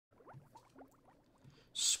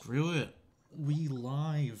Screw it. We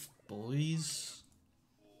live, boys.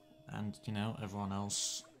 And, you know, everyone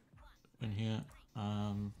else in here.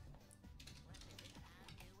 I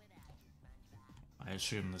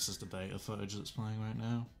assume this is the beta footage that's playing right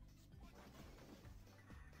now.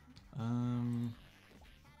 And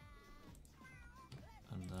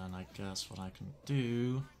then I guess what I can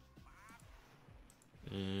do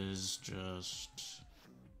is just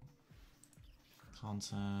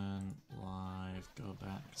content, live, go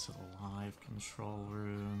back to the live control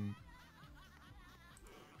room,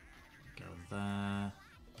 go there.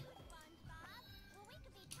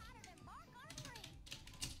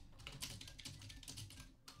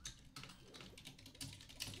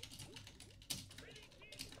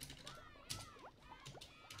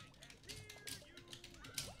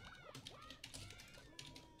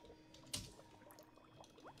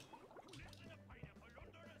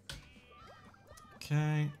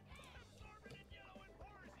 Okay.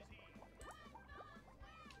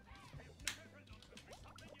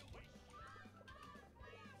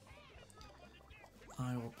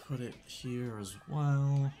 I will put it here as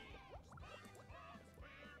well.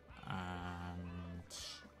 And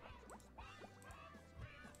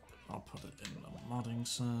I'll put it in the modding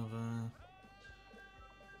server.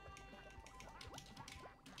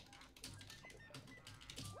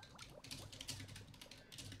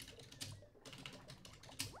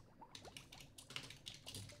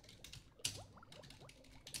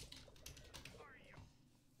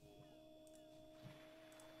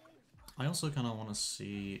 I also kind of want to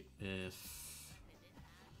see if...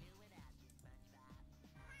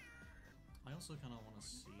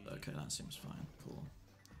 Okay, that seems fine. Cool.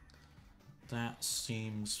 That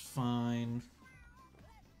seems fine.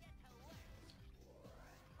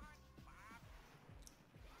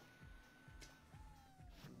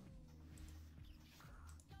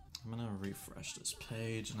 I'm gonna refresh this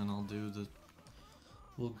page and then I'll do the...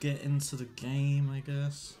 We'll get into the game, I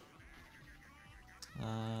guess.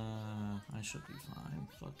 I should be fine.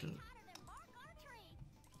 Fuck it.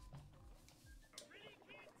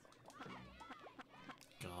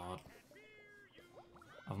 God.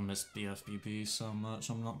 I've missed BFBB so much,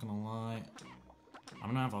 I'm not gonna lie. I'm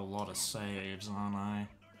gonna have a lot of saves, aren't I?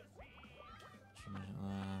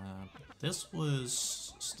 This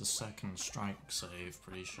was the second strike save,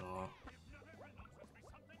 pretty sure.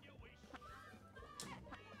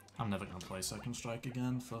 I'm never gonna play second strike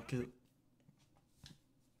again, fuck it.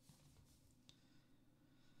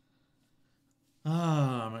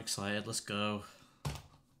 Ah, I'm excited, let's go.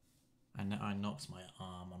 I knocked my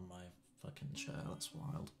arm on my fucking chair, that's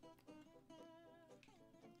wild.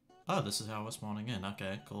 Oh, this is how we're spawning in,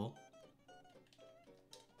 okay, cool.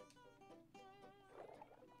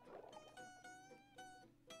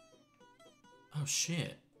 Oh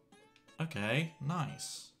shit. Okay,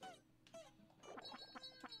 nice.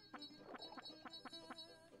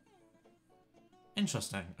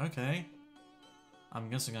 Interesting, okay. I'm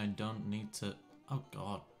guessing I don't need to... Oh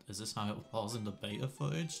god, is this how it was in the beta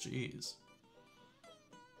footage? Jeez.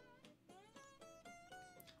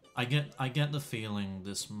 I get the feeling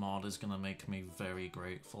this mod is gonna make me very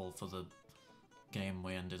grateful for the game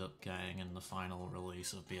we ended up getting in the final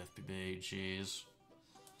release of BFBB, jeez.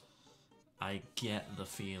 I get the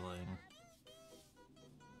feeling.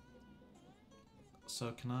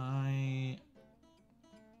 So can I...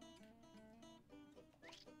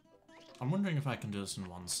 I'm wondering if I can do this in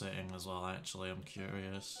one sitting as well, actually, I'm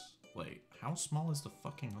curious. Wait, how small is the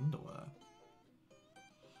fucking underwear?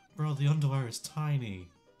 Bro, the underwear is tiny!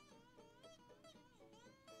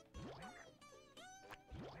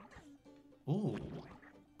 Ooh,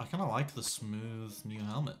 I kinda like the smooth new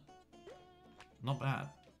helmet. Not bad.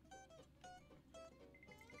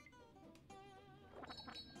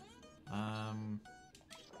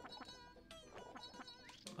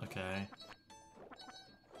 Okay.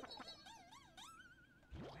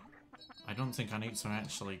 I don't think I need to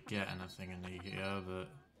actually get anything in here, but...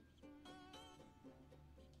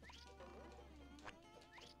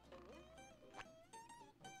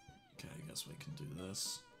 Okay, I guess we can do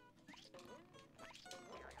this.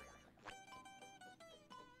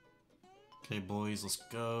 Okay, boys, let's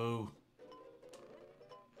go.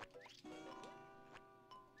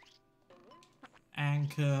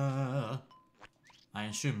 Anchor! I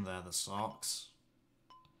assume they're the socks.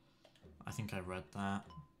 I think I read that.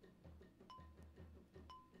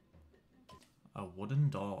 A wooden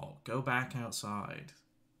door. Go back outside.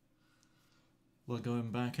 We're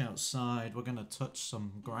going back outside. We're gonna touch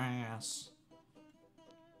some grass.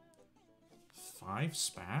 5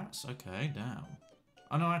 spats? Okay, damn.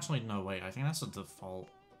 Oh no, actually, no, wait. I think that's a default.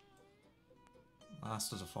 That's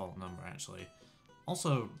the default number, actually.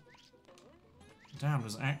 Also, damn,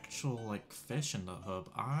 there's actual, like, fish in the hub.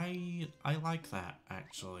 I like that,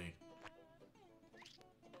 actually.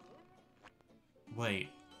 Wait,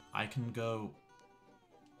 I can go...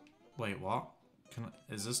 Wait, what?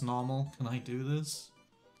 Is this normal? Can I do this?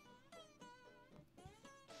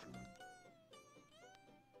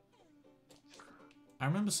 I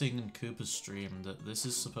remember seeing in Cooper's stream that this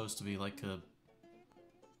is supposed to be like a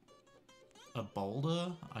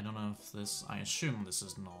boulder. I don't know if this... I assume this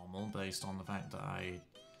is normal based on the fact that I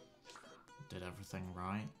did everything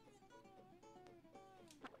right.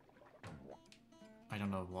 I don't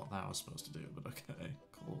know what that was supposed to do, but okay,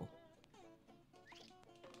 cool.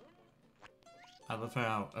 I love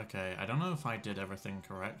how... Okay, I don't know if I did everything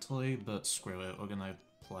correctly, but screw it, we're gonna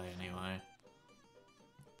play anyway.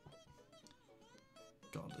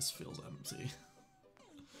 God, this feels empty.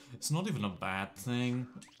 It's not even a bad thing.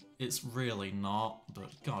 It's really not,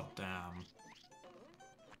 but goddamn.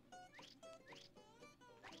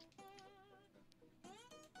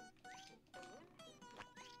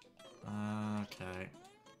 Okay.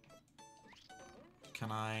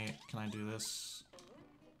 Can I do this?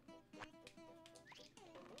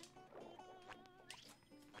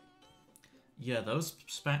 Yeah, those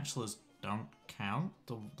spatulas don't count.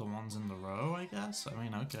 The ones in the row, I guess. I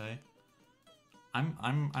mean, okay.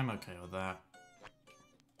 I'm okay with that.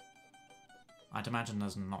 I'd imagine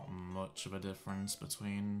there's not much of a difference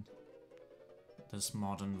between this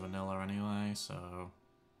mod and vanilla anyway, so...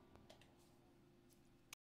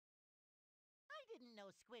 I didn't know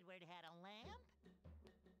Squidward had a lamp.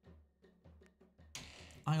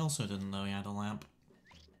 I also didn't know he had a lamp.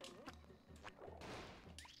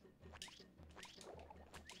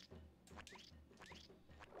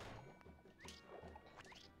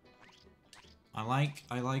 I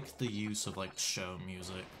like the use of, like, show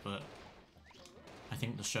music, but I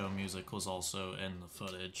think the show music was also in the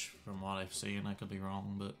footage, from what I've seen. I could be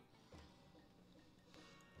wrong, but...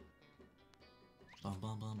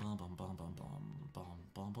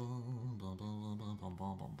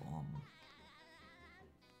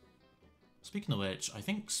 Speaking of which, I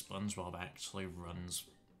think SpongeBob actually runs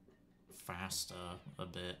faster a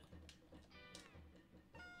bit.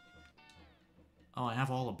 Oh, I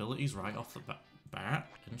have all abilities right off the bat?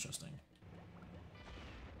 Interesting.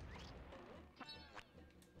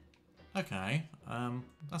 Okay,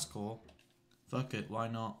 that's cool. Fuck it, why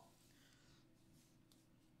not?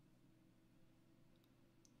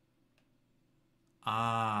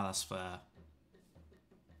 Ah, that's fair.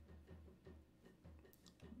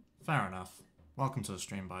 Fair enough. Welcome to the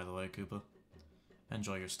stream, by the way, Cooper.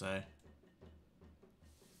 Enjoy your stay.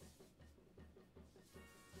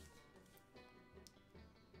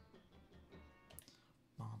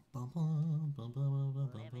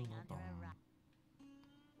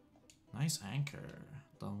 Nice anchor.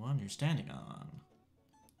 The one you're standing on.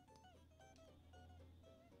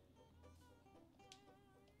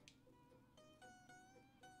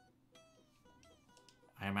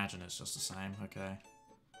 I imagine it's just the same, okay.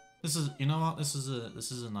 This is, you know what, this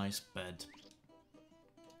is a nice bed.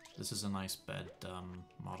 This is a nice bed,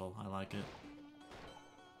 model, I like it.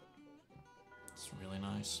 It's really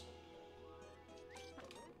nice.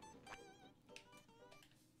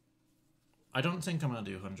 I don't think I'm gonna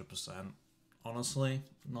do 100%, honestly,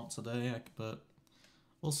 not today, but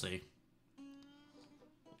we'll see.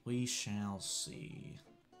 We shall see.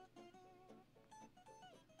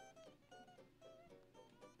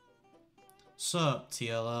 Sup,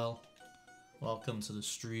 TLL? Welcome to the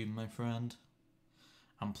stream, my friend.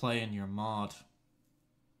 I'm playing your mod.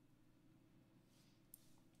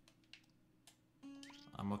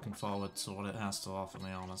 I'm looking forward to what it has to offer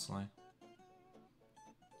me, honestly.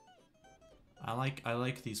 I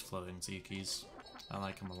like these floating tikis. I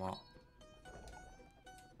like them a lot.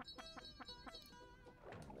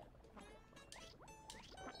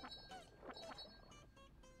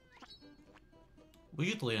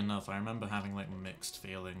 Weirdly enough, I remember having like mixed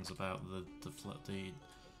feelings about the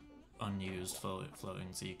unused floating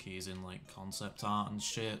tikis in like concept art and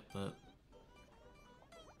shit, but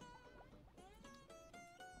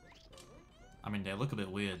I mean they look a bit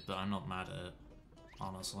weird, but I'm not mad at it,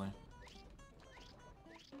 honestly.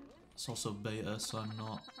 It's also beta, so I'm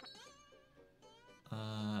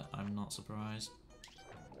not surprised.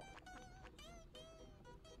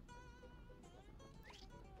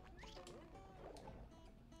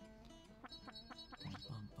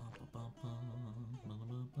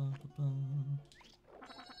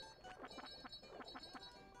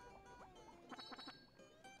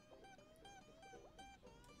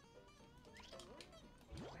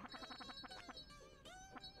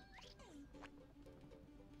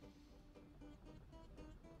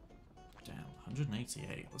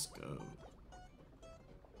 188, let's go.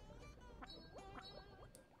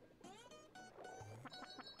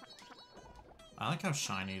 I like how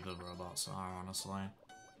shiny the robots are, honestly.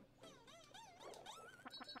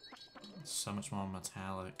 It's so much more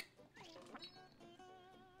metallic.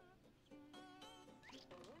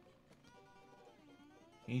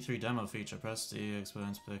 E3 demo feature, press the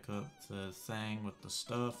experience to pick up the thing with the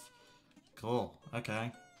stuff. Cool,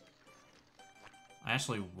 okay. I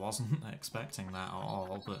actually wasn't expecting that at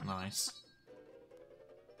all, but nice.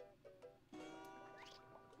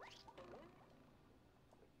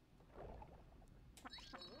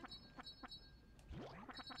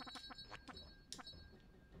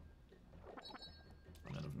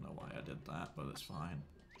 I don't even know why I did that, but it's fine.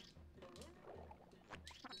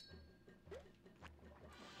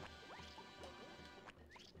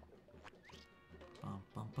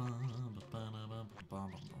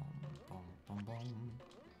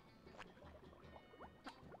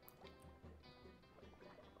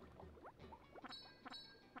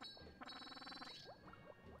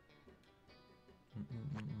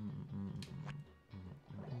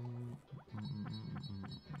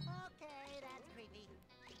 Okay, that's creepy.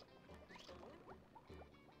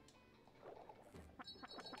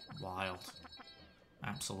 Wild.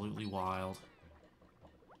 Absolutely wild.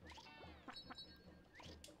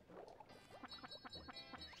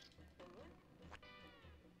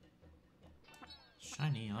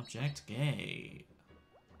 Shiny object gate.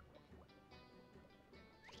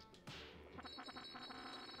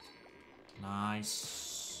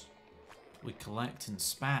 Nice. We collecting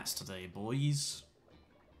spats today, boys.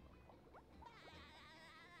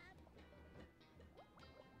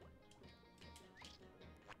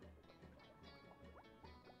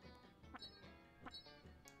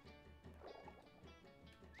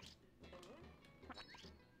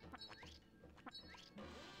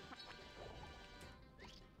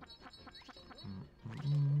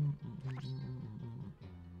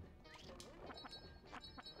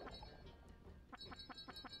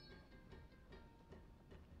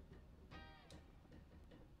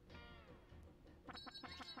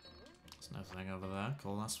 There's nothing over there.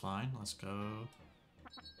 Cool, that's fine. Let's go.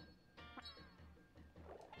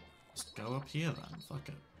 Let's go up here then. Fuck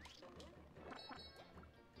it.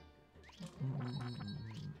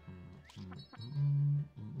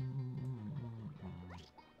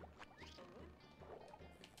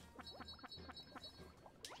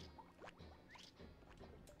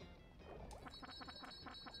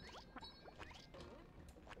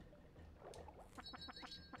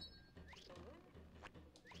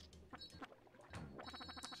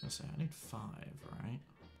 I was gonna say, I need 5, right?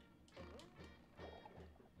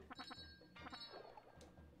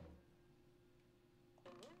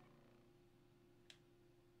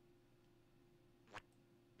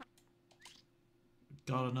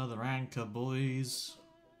 Got another anchor, boys.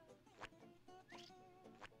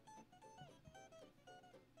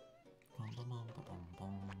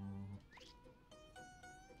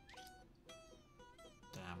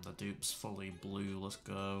 Damn, the dupe's fully blue. Let's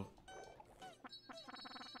go.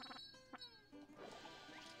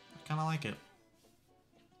 I kinda like it.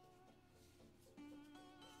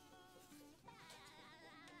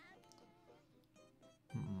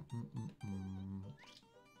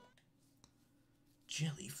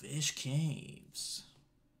 Jellyfish caves.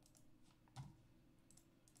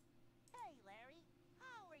 Hey, Larry.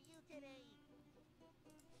 How are you today?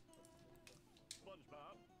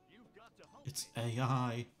 SpongeBob, you've got to help It's me.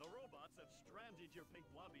 AI. The robots have stranded your pink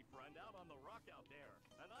blobby friend out on the rock out there,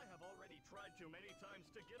 and I have already tried too many times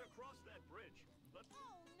to get across that bridge. But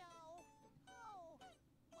Oh, no. Oh,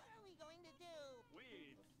 what are we going to do?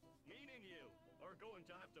 we, meaning you, are going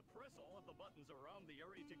to have to press all of the buttons around the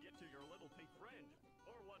area to get to your little pink friend,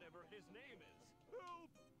 or whatever his name is. Help!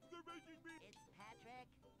 They're making me. It's Patrick.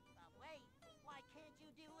 Wait, why can't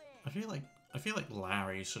you do it? I feel like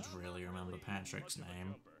Larry should really remember Patrick's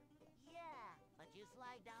name. Yeah, but you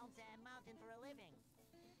slide down Sand Mountain for a living.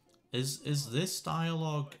 Is this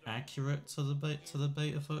dialogue accurate to the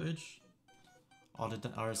beta footage? Or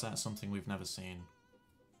is that something we've never seen?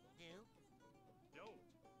 Don't.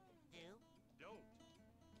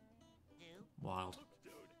 Wild. Look,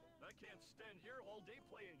 dude, I can't stand here all day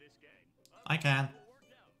playing this game. I can. Work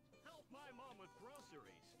out, help my mom with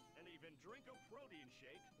groceries, and even drink a protein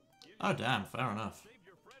shake. You Oh damn, fair enough. save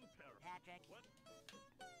your friend Patrick. What?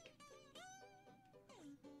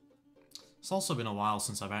 It's also been a while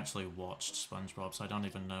since I've actually watched SpongeBob, so I don't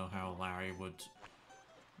even know how Larry would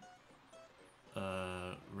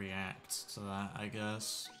react to that, I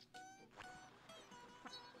guess.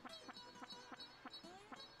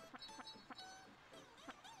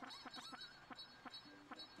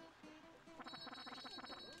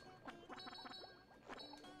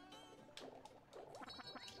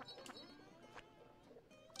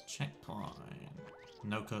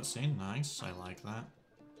 No cutscene, nice, I like that.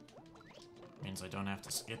 Means I don't have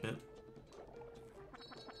to skip it.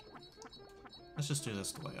 Let's just do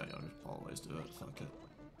this the way I always do it, fuck it.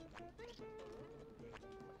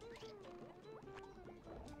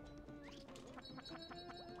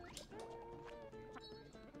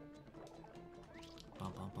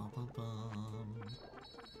 Bum bum bum bum bum.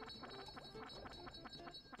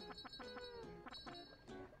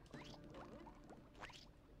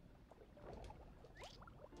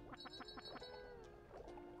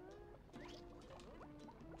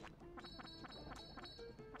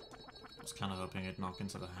 I was kind of hoping it'd knock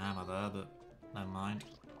into the hammer there, but never mind.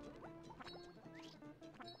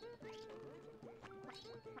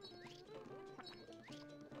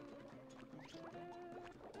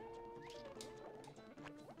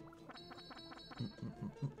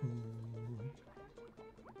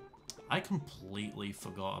 I completely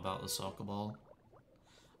forgot about the soccer ball.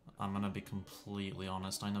 I'm gonna be completely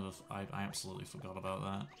honest, I absolutely forgot about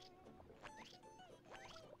that.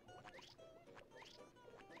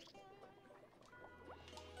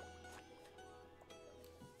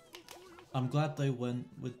 I'm glad they went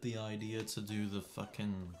with the idea to do the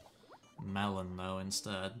fucking melon though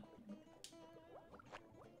instead.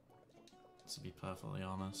 To be perfectly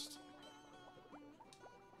honest.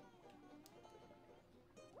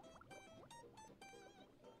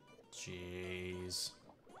 Jeez.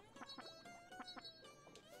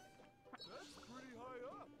 That's pretty high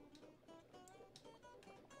up.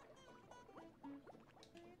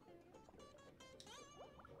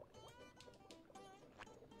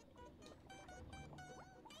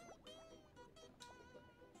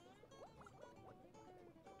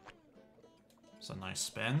 It's a nice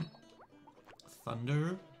spin.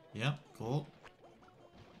 Thunder. Yep, cool.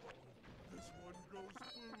 This one goes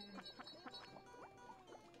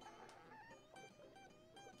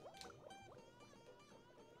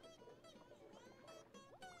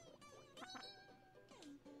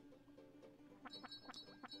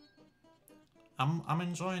boom. I'm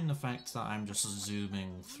enjoying the fact that I'm just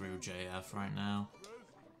zooming through JF right now.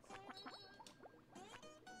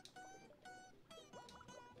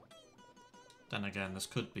 Then again, this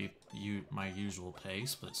could be my usual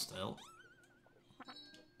pace, but still.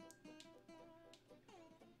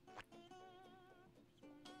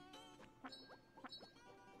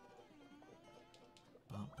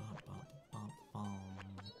 Bum, bum, bum, bum, bum.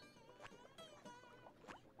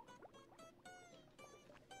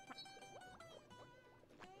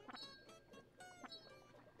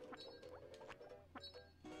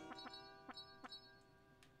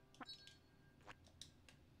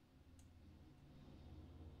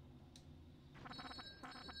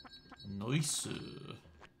 Nice.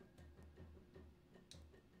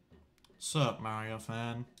 Sup, Mario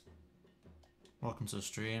fan? Welcome to the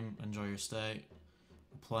stream. Enjoy your stay.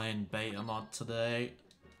 We're playing beta mod today.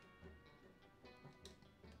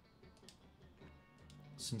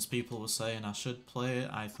 Since people were saying I should play it,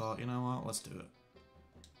 I thought, you know what, let's do it.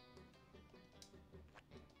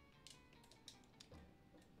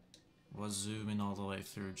 We're zooming all the way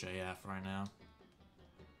through JF right now.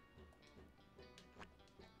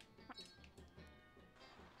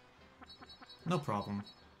 No problem.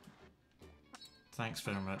 Thanks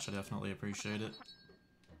very much, I definitely appreciate it.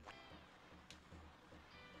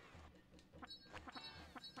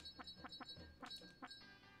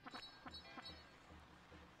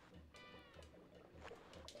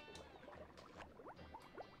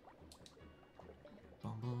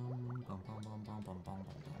 Bum bum bum bum bum bum bum bum bum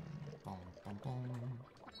bum bum bum.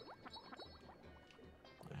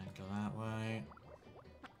 And go that way.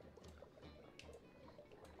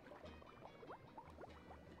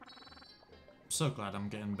 So glad I'm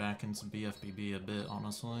getting back into BFBB a bit,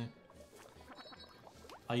 honestly.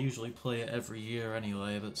 I usually play it every year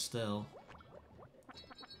anyway, but still.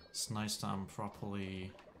 It's nice that I'm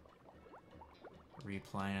properly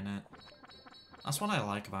replaying it. That's what I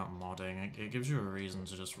like about modding, it gives you a reason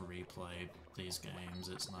to just replay these games,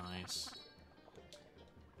 it's nice.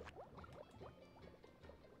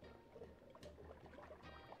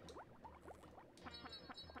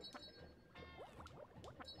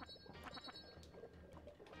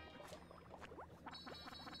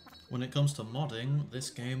 When it comes to modding, this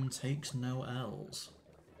game takes no L's.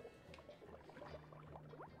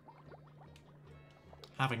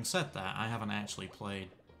 Having said that, I haven't actually played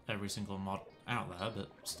every single mod out there, but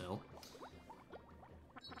still.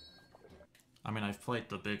 I mean, I've played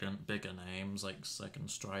the bigger names like Second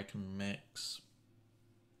Strike and Mix.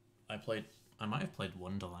 I might have played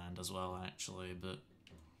Wonderland as well, actually, but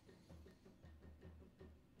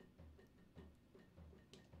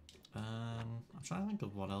I'm trying to think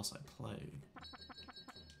of what else I played.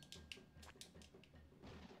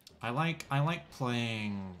 I like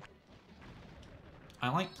playing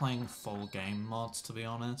full game mods, to be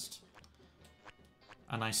honest.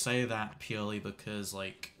 And I say that purely because,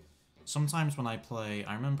 like, sometimes when I play,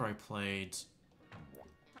 I remember I played,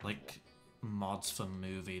 like, mods for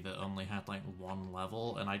movie that only had, like, one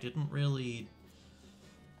level, and I didn't really,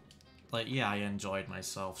 like, yeah, I enjoyed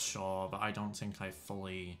myself, sure, but I don't think I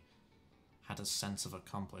fully had a sense of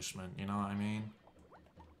accomplishment, you know what I mean?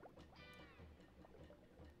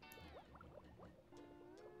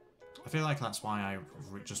 I feel like that's why I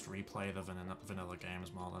just replay the vanilla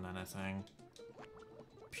games more than anything.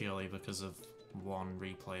 Purely because of, one,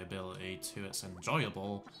 replayability, two, it's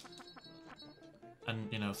enjoyable,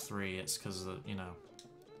 and, you know, three, it's because, you know,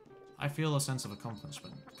 I feel a sense of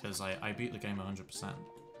accomplishment, because I beat the game 100%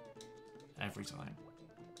 every time.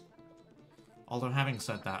 Although, having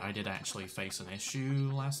said that, I did actually face an issue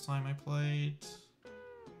last time I played.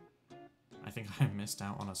 I think I missed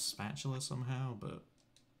out on a spatula somehow, but...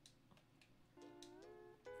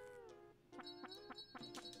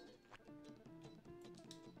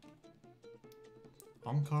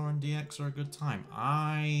 Encore and DX are a good time.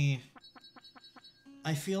 I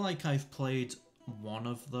feel like I've played one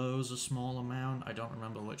of those a small amount. I don't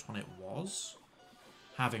remember which one it was.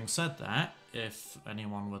 Having said that, if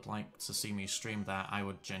anyone would like to see me stream that, I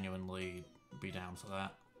would genuinely be down for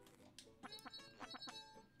that.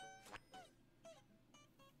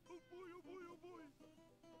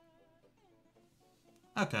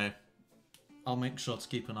 Okay. I'll make sure to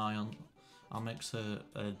keep an eye on...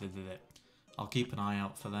 I'll keep an eye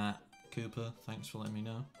out for that, Cooper. Thanks for letting me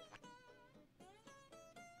know.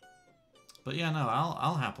 But yeah, no,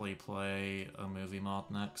 I'll happily play a movie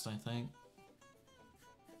mod next, I think.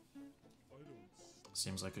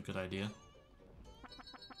 Seems like a good idea.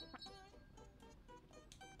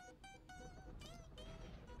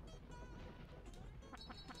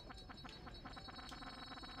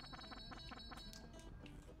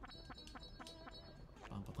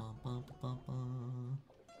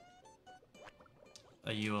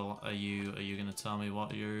 Are you gonna tell me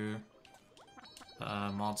what your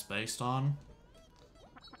mod's based on?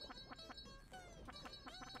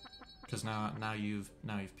 Because now you've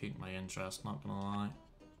piqued my interest, not gonna lie.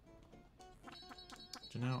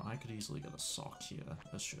 Do you know, I could easily get a sock here,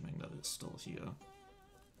 assuming that it's still here.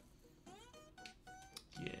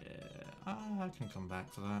 Yeah, I can come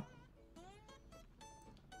back for that.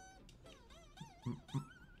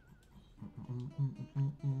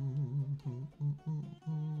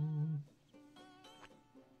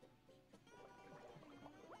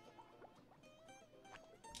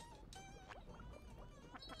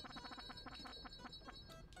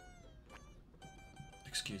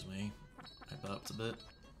 Excuse me, I burped a bit.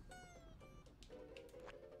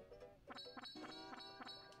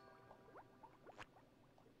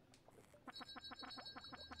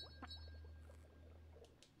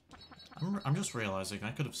 I'm just realizing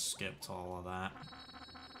I could have skipped all of that.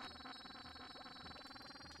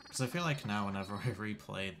 Because I feel like now whenever I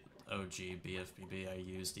replay OG BFBB, I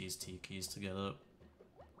use these T keys to get up.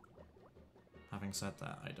 Having said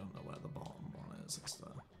that, I don't know where the bottom one is. It's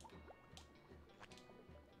there.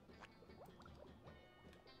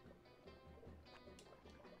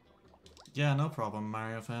 Yeah, no problem,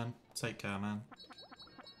 Mario fan. Take care, man.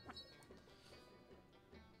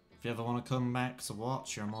 If you ever want to come back to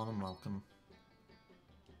watch, you're more than welcome.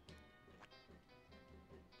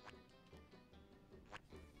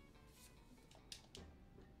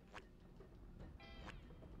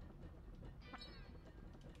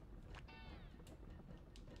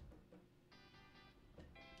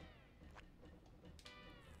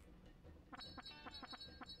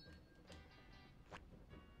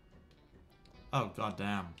 Oh,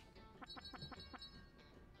 goddamn.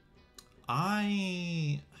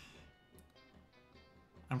 I'm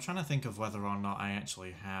trying to think of whether or not I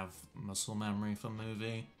actually have muscle memory for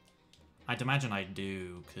movie. I'd imagine I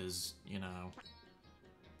do, because, you know,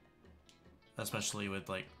 especially with,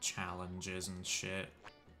 like, challenges and shit.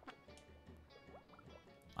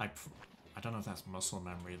 I don't know if that's muscle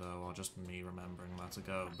memory, though, or just me remembering where to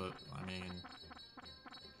go, but, I mean...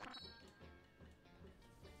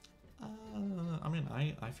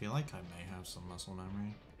 I feel like I may have some muscle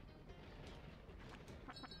memory.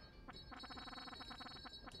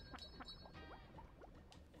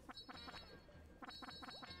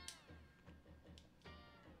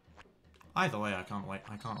 Either way, I can't wait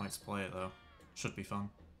to play it, though. Should be fun.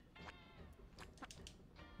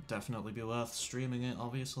 Definitely be worth streaming it,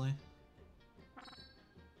 obviously.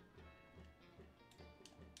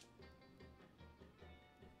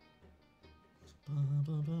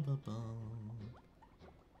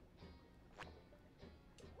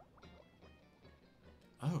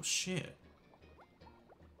 Oh shit.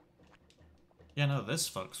 Yeah, no, this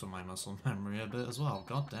fucks with my muscle memory a bit as well.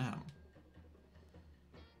 God damn.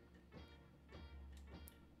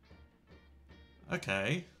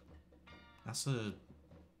 Okay. That's a...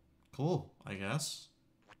 cool, I guess.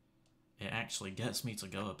 It actually gets me to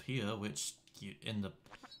go up here, which you, in the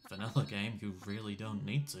vanilla game, you really don't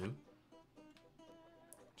need to. Do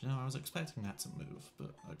you know, I was expecting that to move,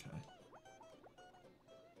 but okay.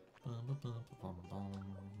 Bum, bum, bum, bum, bum.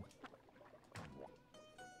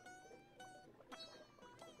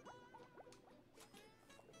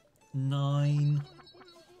 9.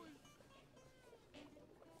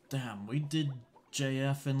 Damn, we did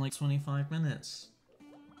JF in like 25 minutes.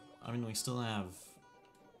 I mean, we still have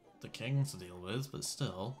the king to deal with, but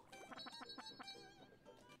still.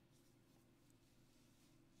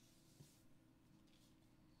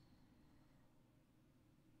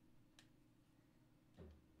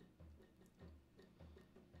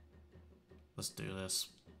 Let's do this.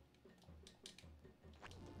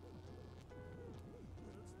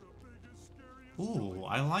 Ooh,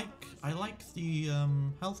 I like the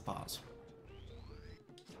health bars.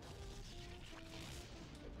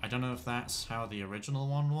 I don't know if that's how the original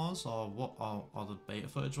one was, or what, or the beta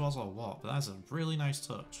footage was, or what, but that's a really nice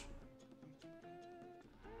touch.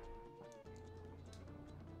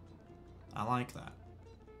 I like that.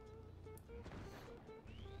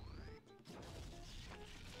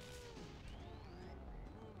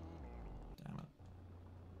 Damn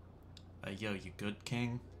it. Yo, you good,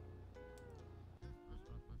 king?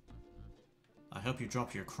 I hope you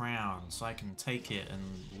drop your crown so I can take it and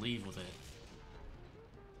leave with it.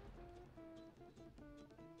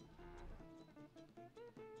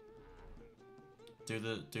 Do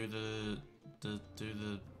the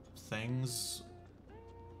things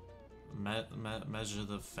measure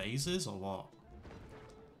the phases or what?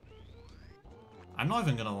 I'm not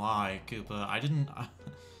even gonna lie, Cooper.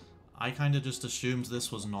 I kind of just assumed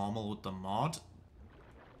this was normal with the mod.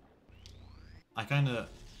 I kind of,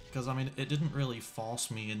 because I mean, it didn't really force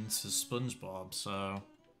me into SpongeBob, so.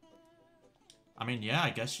 I mean, yeah, I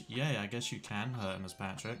guess you can hurt him as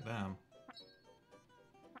Patrick. Damn.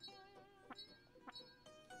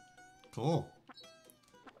 Cool.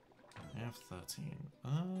 F13.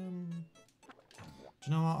 Do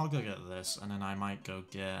you know what? I'll go get this, and then I might go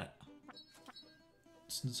get...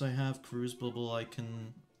 Since I have Cruise Bubble, I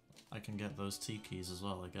can get those Tikis as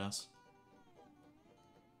well, I guess.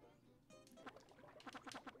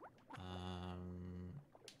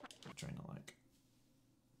 Trying to like...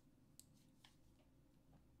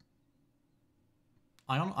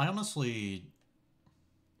 I honestly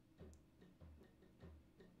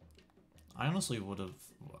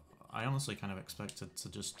kind of expected to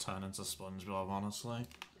just turn into SpongeBob, honestly.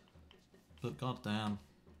 But goddamn.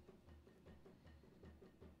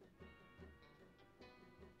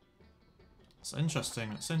 It's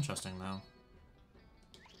interesting though.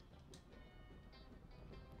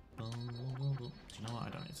 Do you know what? I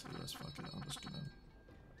don't need to do this, fuck it, I'm just gonna...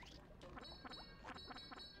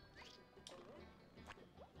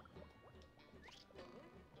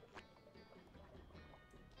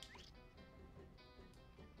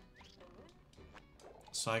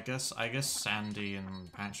 So I guess Sandy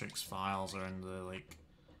and Patrick's files are in the, like...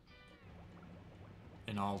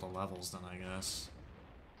 in all the levels then, I guess.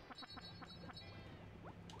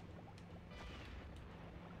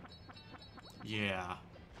 Yeah.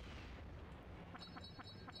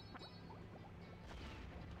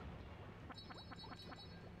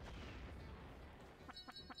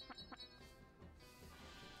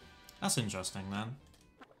 That's interesting then.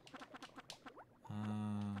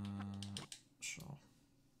 Sure.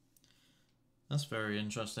 That's very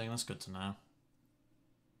interesting, that's good to know.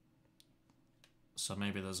 So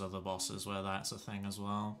maybe there's other bosses where that's a thing as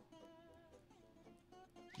well.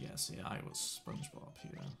 Yeah, see, I was SpongeBob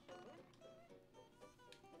here.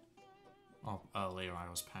 Oh, earlier I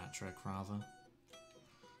was Patrick, rather. Do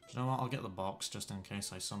you know what? I'll get the box just in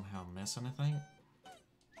case I somehow miss anything.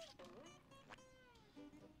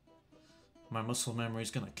 My muscle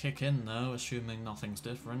memory's gonna kick in though, assuming nothing's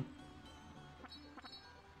different.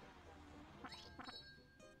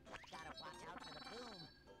 Gotta watch out for the boom.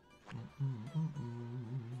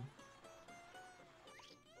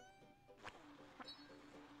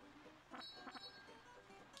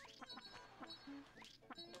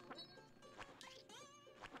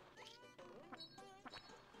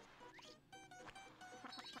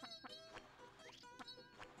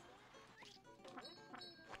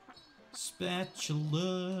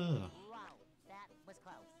 Spatula! Wow, that was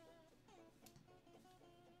close.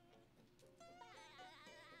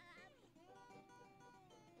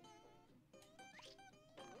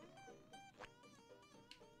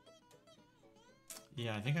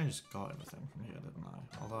 Yeah, I think I just got everything from here, didn't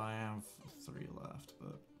I? Although I have 3 left,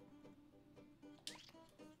 but...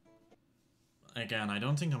 Again, I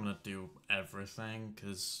don't think I'm gonna do everything,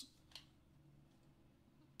 because...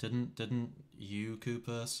 Didn't you,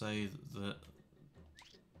 Cooper, say that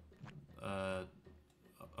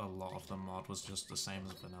a lot of the mod was just the same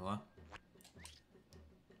as vanilla?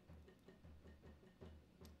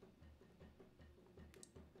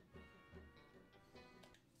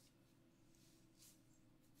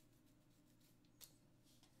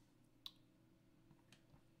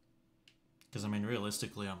 Because, I mean,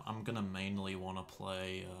 realistically, I'm gonna mainly want to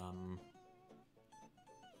play,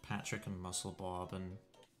 Patrick and Muscle Bob and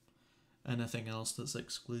anything else that's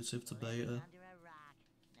exclusive to beta. Under a rock.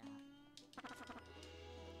 No.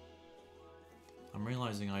 I'm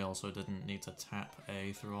realizing I also didn't need to tap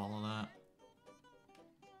A through all of that.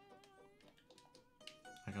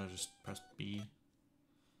 I gotta just press B.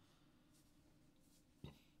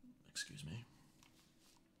 Excuse me.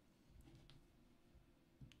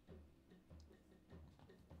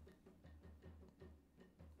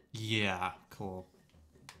 Yeah, cool.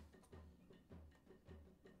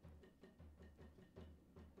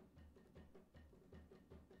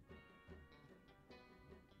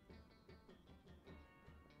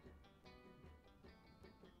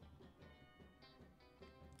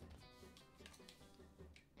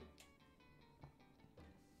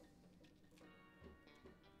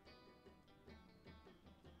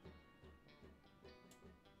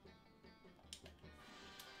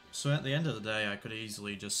 So at the end of the day, I could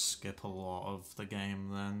easily just skip a lot of the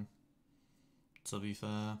game then, to be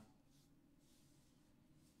fair.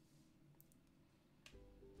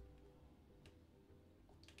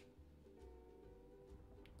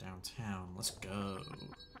 Downtown, let's go.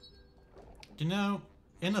 You know,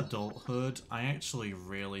 in adulthood, I actually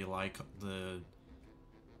really like the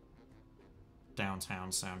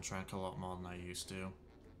Downtown soundtrack a lot more than I used to.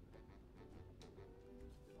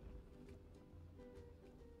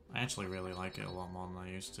 I actually really like it a lot more than I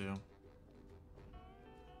used to.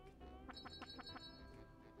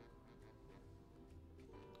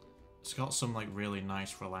 It's got some like really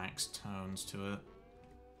nice relaxed tones to it.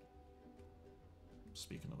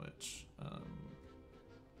 Speaking of which,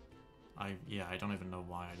 I don't even know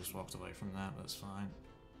why I just walked away from that, but it's fine.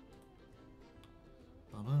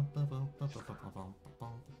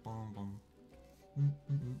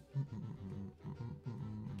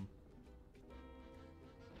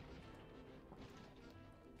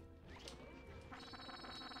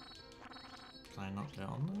 Can I not get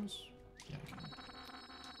on those? Yeah, I can.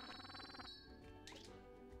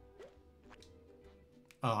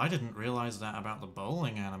 Oh, I didn't realize that about the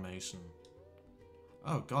bowling animation.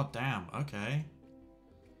 Oh, goddamn, okay.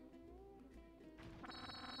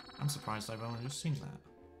 I'm surprised I've only just seen that.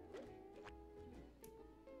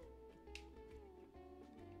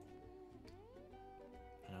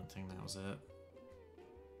 I don't think that was it.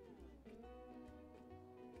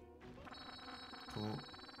 Cool.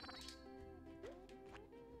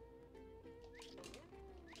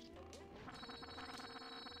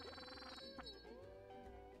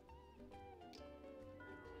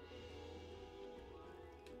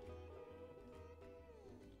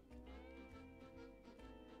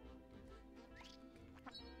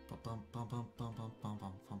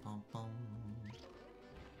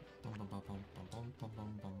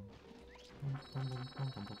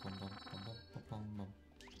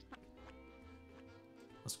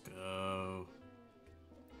 Let's go.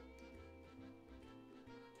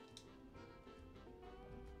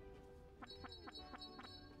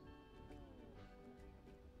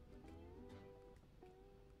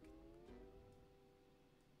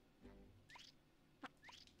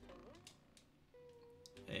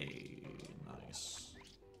 Hey, nice.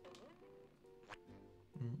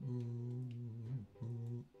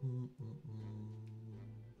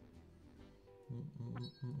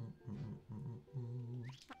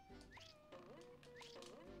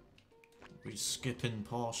 We skipping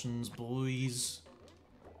portions, boys.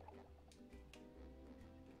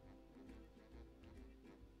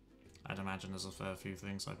 I'd imagine there's a fair few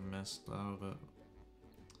things I've missed though, but...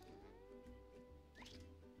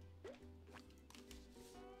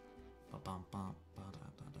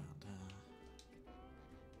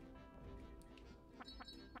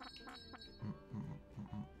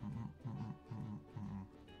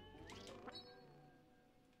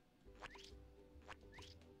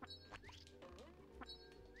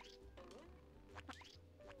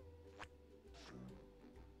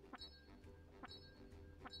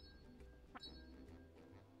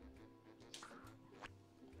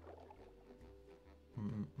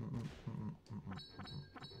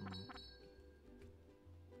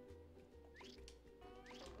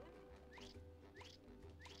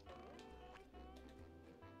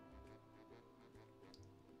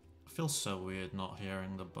 It feels so weird not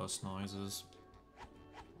hearing the bus noises.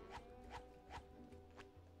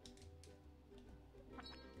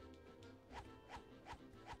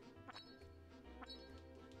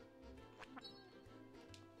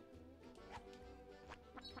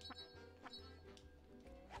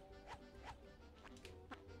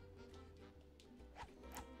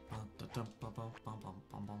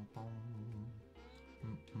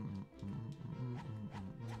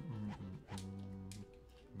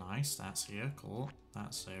 Nice, that's here, cool.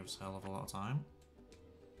 That saves a hell of a lot of time.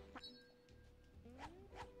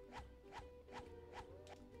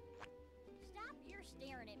 Stop, you're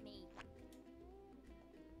staring at me.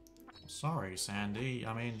 Sorry, Sandy.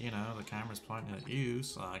 I mean, you know, the camera's pointing at you,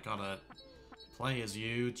 so I gotta play as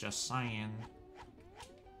you, just saying.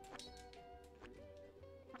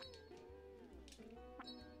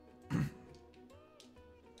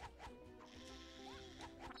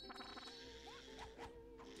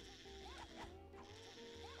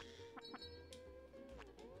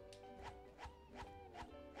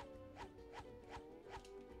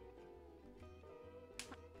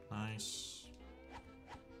 Nice.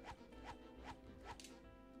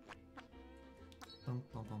 Bum,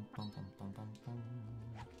 bum, bum, bum, bum, bum, bum, bum.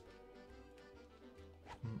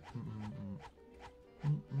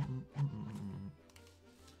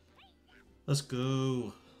 Let's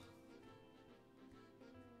go.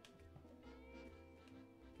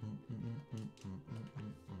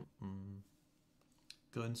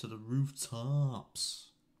 Going to the rooftops.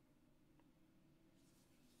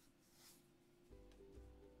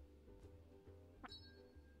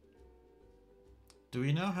 Do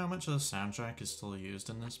we know how much of the soundtrack is still used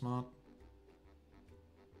in this mod?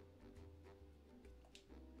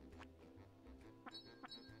 I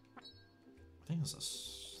think there's a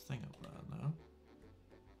thing up there, no?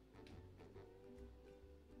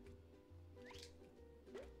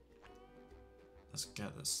 Let's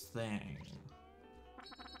get this thing.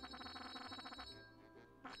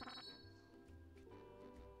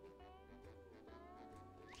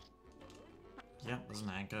 Yep, there's an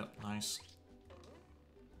anchor. Nice.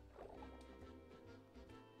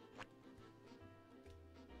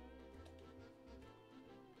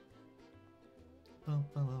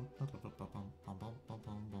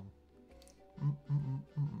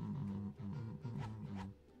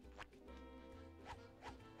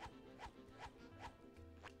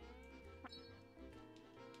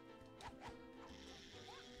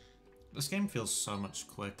 This game feels so much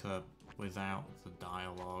quicker without the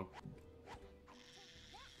dialogue,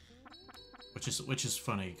 which is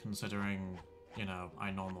funny considering, you know,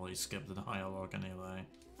 I normally skip the dialogue anyway.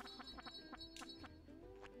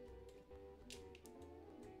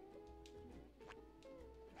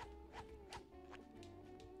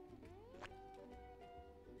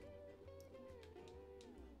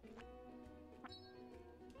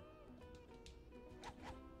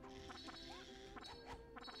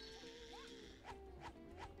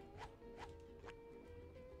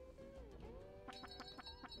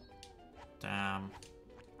 Damn.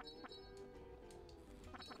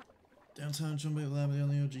 Downtown Jumping Lab, the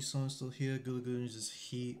only OG song still here. Gula Gula uses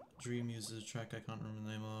Heat. Dream uses a track I can't remember the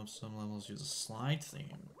name of. Some levels use a slide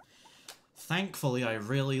theme. Thankfully, I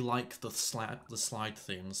really like the slide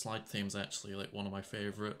theme. The slide theme's actually like one of my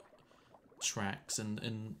favorite tracks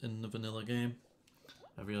in the vanilla game.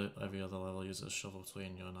 Every other level uses a shovel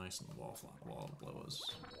between you and ice and the wall blowers.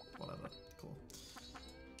 Whatever. Cool.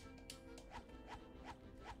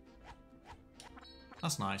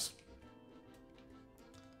 That's nice.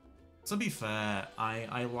 To be fair,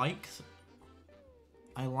 I like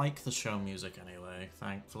the show music anyway,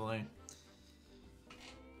 thankfully.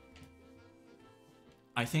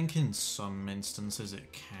 I think in some instances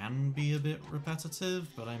it can be a bit repetitive,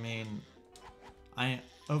 but I mean,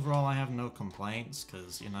 overall I have no complaints,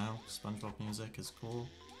 because, you know, SpongeBob music is cool.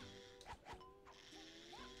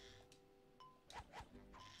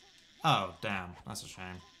 Oh, damn, that's a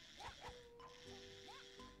shame.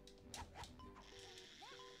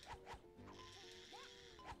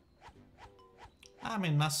 I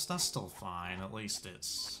mean, that's still fine. At least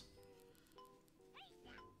it's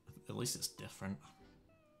different.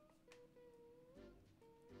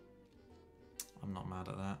 I'm not mad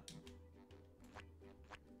at that.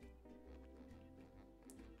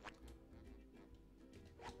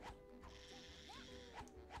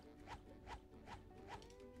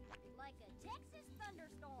 Like a Texas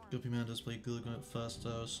thunderstorm. Guppy Man does play Gula Gula at first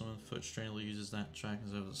though. Someone foot strangely uses that track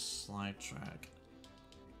instead of the slide track.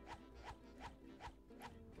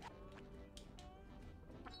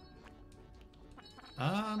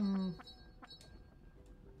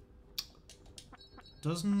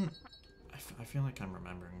 Doesn't... I feel like I'm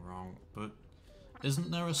remembering wrong, but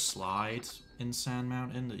isn't there a slide in Sand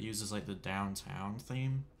Mountain that uses like the downtown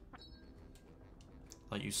theme?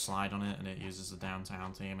 Like you slide on it and it uses the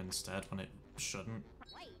downtown theme instead when it shouldn't?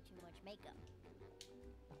 Way too much makeup.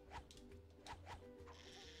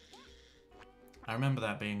 I remember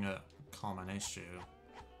that being a common issue.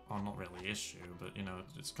 Well, not really issue, but you know,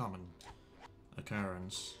 it's common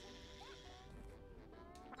occurrence.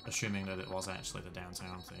 Assuming that it was actually the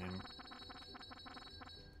downtown theme.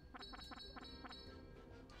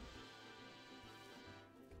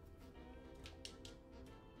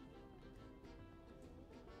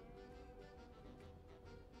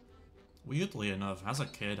 Weirdly enough, as a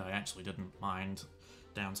kid, I actually didn't mind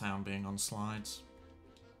downtown being on slides.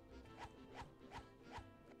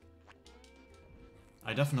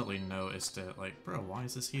 I definitely noticed it, like, bro, why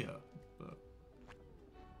is this here? But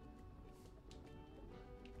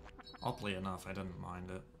oddly enough, I didn't mind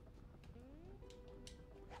it.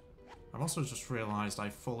 I've also just realized I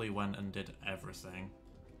fully went and did everything.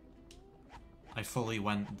 I fully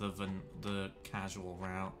went the casual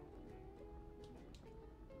route.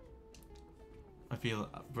 I feel,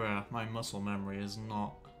 bruh, my muscle memory is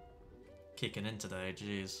not kicking in today,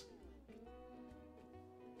 jeez.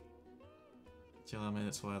 2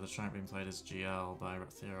 minutes where the track being played as GL, but I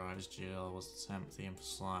theorized GL was the temp theme for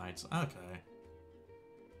slides. Okay.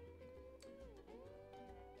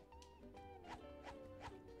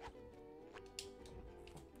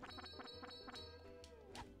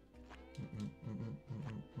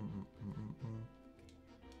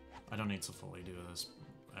 I don't need to fully do this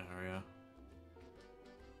area.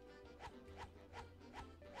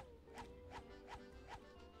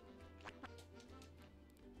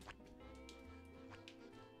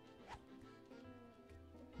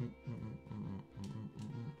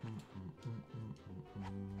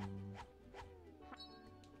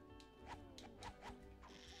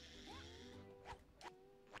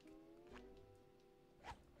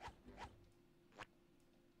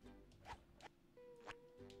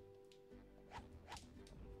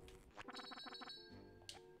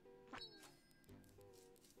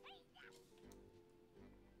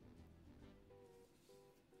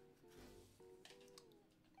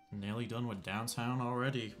 Nearly done with downtown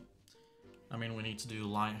already. I mean, we need to do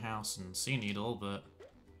Lighthouse and Sea Needle, but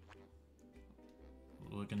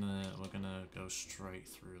we're gonna go straight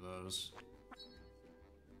through those.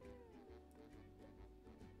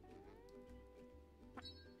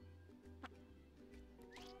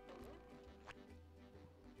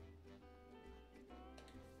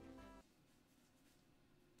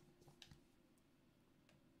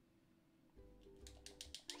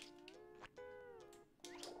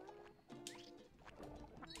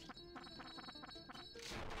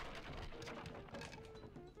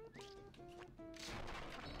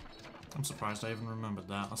 I'm surprised I even remembered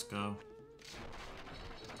that. Let's go.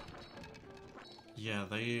 Yeah,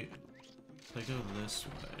 they go this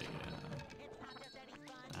way.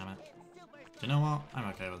 Damn it. Do you know what? I'm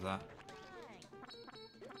okay with that.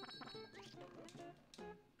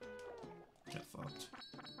 Get fucked.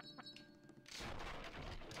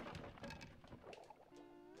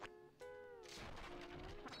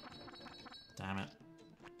 Damn it.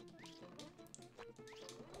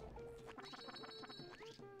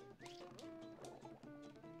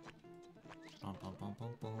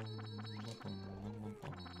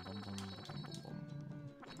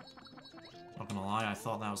 Not gonna lie, I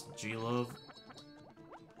thought that was the G-Love.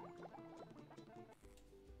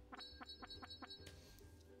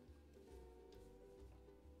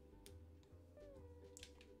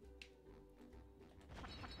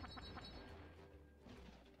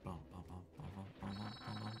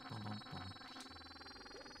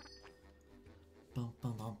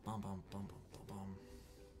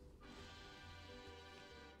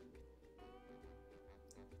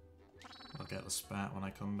 I'll get the spat when I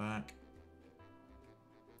come back.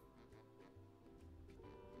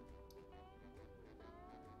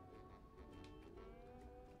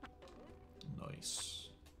 Nice.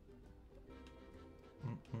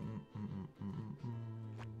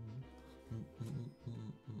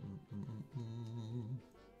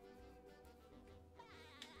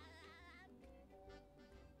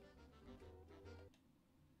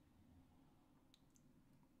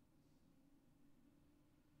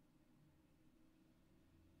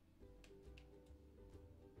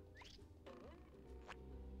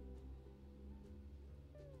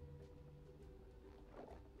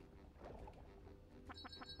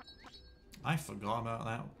 I forgot about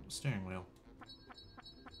that steering wheel.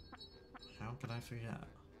 How could I forget?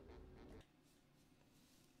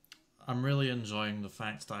 I'm really enjoying the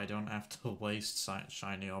fact that I don't have to waste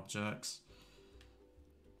shiny objects.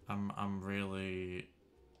 I'm really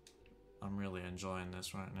enjoying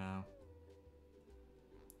this right now.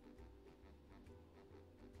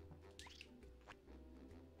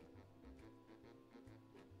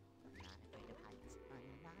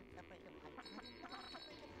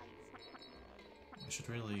 I should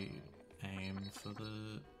really aim for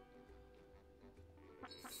the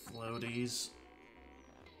floaties.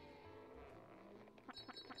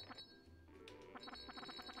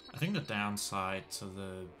 I think the downside to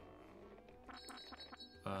the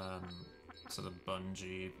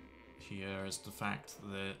bungee here is the fact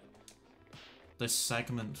that this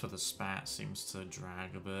segment for the spat seems to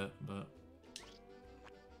drag a bit, but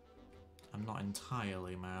I'm not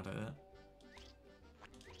entirely mad at it.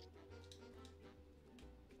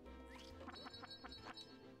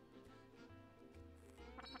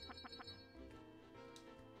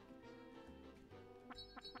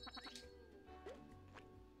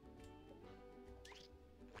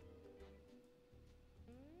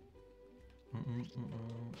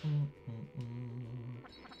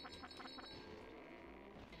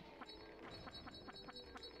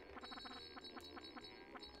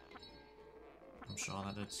 I'm sure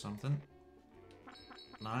that did something.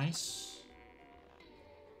 Nice.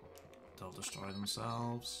 They'll destroy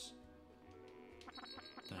themselves.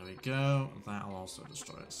 There we go. That'll also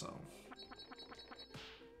destroy itself.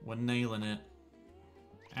 We're nailing it.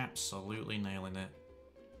 Absolutely nailing it.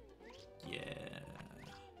 Yeah.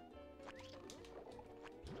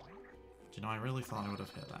 Do you know, I really thought I would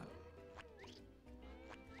have hit that.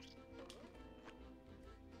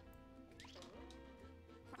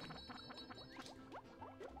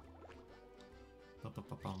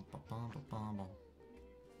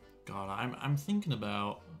 God, I'm thinking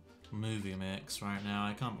about Movie Mix right now.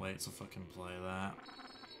 I can't wait to fucking play that.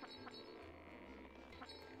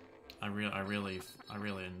 I really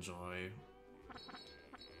enjoy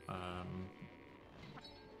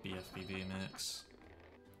BFBB Mix.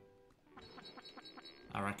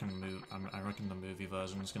 I reckon the movie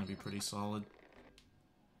version is going to be pretty solid.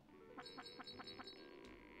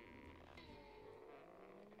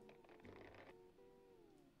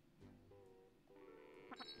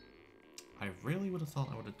 I really would have thought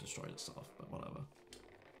I would have destroyed itself, but whatever.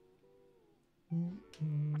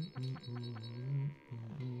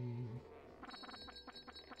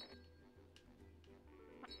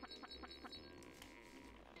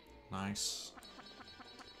 Nice.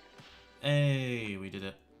 Hey, we did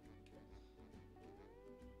it.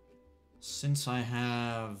 Since I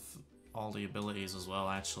have all the abilities as well,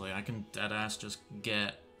 actually, I can deadass just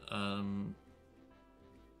get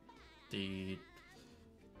the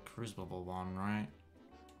cruise bubble one, right?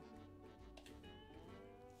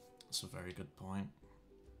 That's a very good point.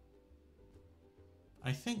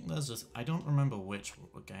 I think there's a... I don't remember which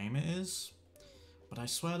game it is, but I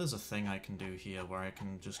swear there's a thing I can do here where I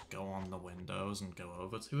can just go on the windows and go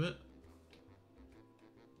over to it.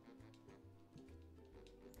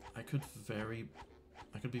 I could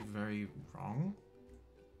be very wrong.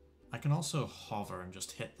 I can also hover and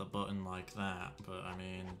just hit the button like that, but I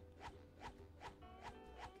mean...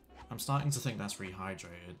 I'm starting to think that's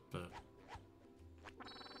rehydrated, but...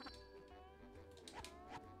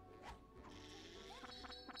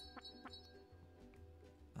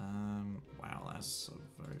 Wow, that's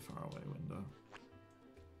a very far away window.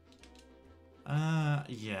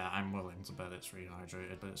 Yeah, I'm willing to bet it's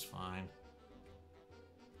rehydrated, but it's fine.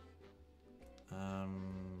 I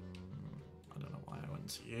don't know why I went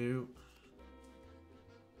to you.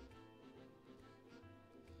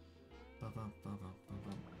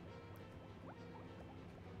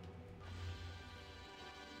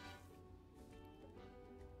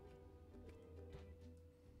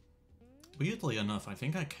 Weirdly enough, I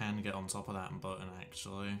think I can get on top of that button,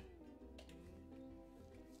 actually.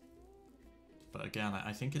 But again,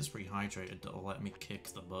 I think it's rehydrated that'll let me kick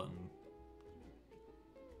the button.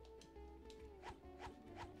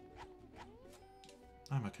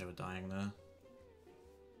 I'm okay with dying there.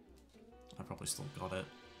 I probably still got it.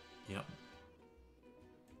 Yep.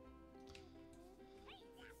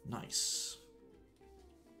 Nice.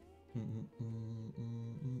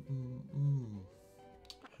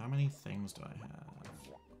 How many things do I have?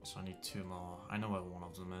 So I need 2 more. I know where one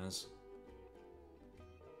of them is.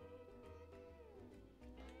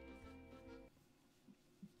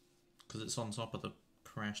 Because it's on top of the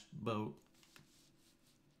crashed boat.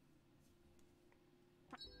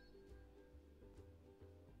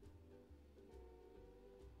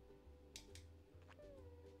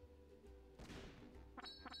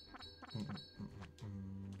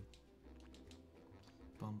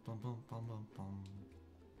 Bum bum bum bum bum bum.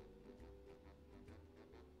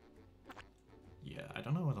 Yeah, I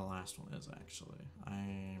don't know where the last one is, actually.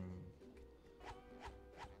 I'm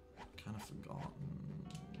kind of forgotten.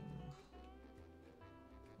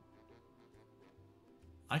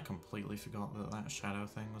 I completely forgot that that shadow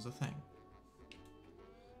thing was a thing.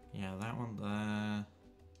 Yeah, that one there.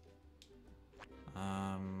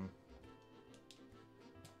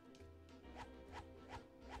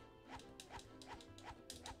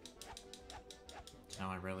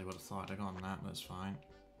 Now I really would have thought I'd have gotten that, but it's fine.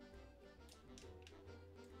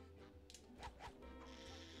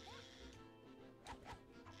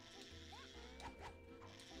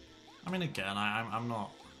 I mean, again, I'm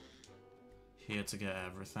not here to get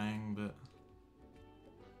everything, but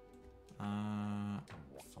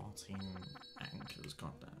 14 anchors,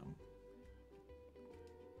 goddamn.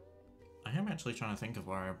 I am actually trying to think of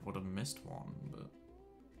where I would have missed one, but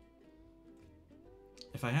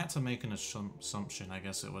if I had to make an assumption, I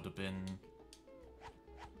guess it would have been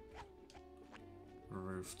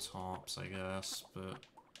rooftops, I guess, but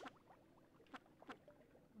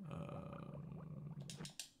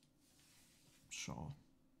sure.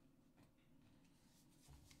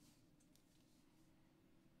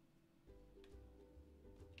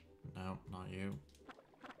 No, not you.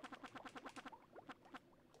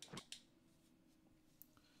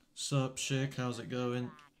 Sup, Chick, how's it going?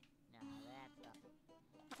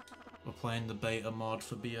 We're playing the beta mod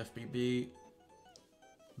for BFBB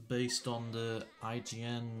based on the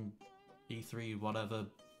IGN E3 whatever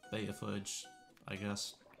beta footage, I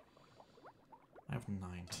guess. I have 19,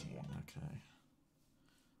 okay.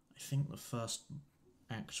 I think the first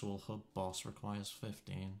actual hub boss requires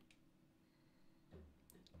 15.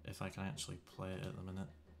 If I can actually play it at the minute.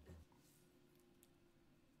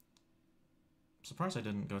 I'm surprised I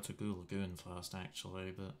didn't go to Goo Lagoon first,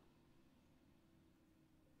 actually, but...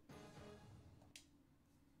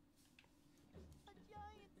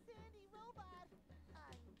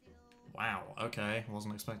 Wow, okay,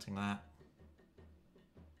 wasn't expecting that.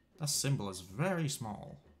 That symbol is very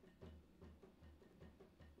small.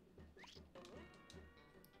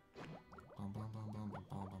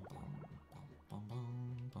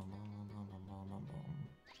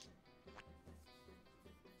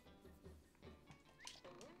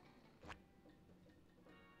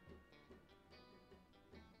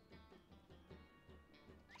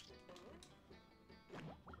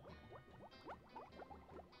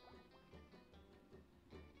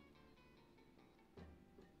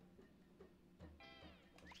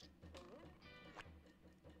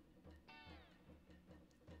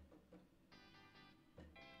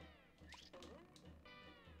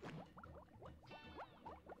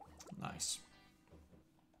 Nice.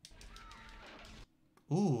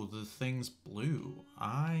 Ooh, the thing's blue.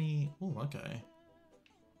 Ooh, okay.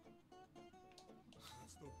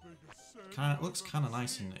 Looks kind of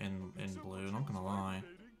nice in blue, not gonna lie.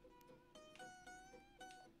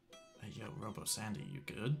 Hey, yo, Robo Sandy, you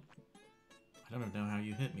good? I don't even know how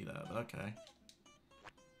you hit me there, but okay.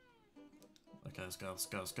 Okay, let's go, let's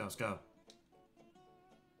go, let's go, let's go.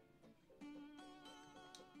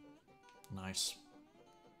 Nice.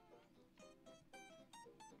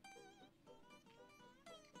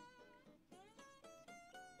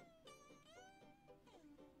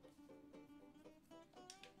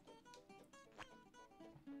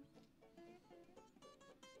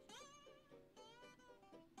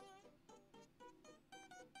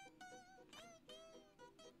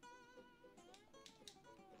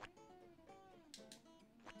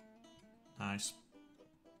 Nice.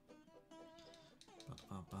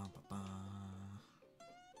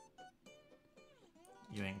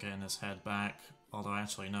 You ain't getting his head back. Although,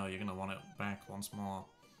 actually, no, you're gonna want it back once more.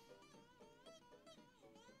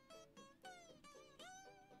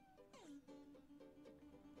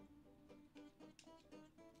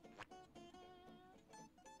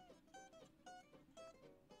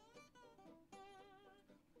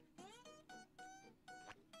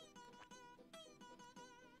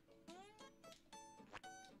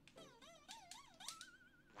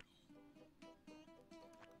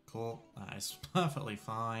 Cool. That is perfectly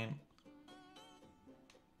fine.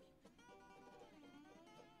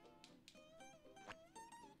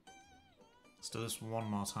 Let's do this one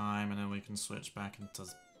more time and then we can switch back into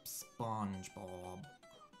SpongeBob.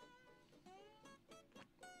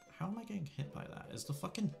 How am I getting hit by that? Is the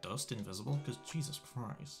fucking dust invisible? Because Jesus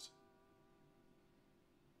Christ.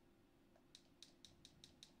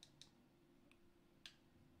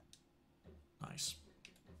 Nice.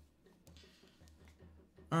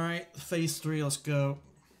 Alright, phase 3, let's go.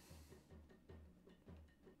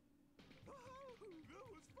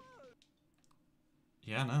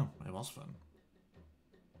 Yeah, no, it was fun.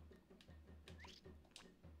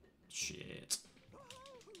 Shit.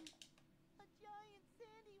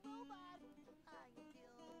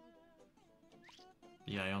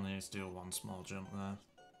 Yeah, he only needs to do one small jump there.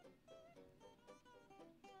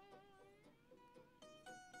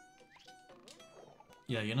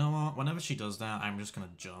 Yeah, you know what? Whenever she does that, I'm just gonna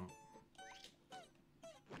jump.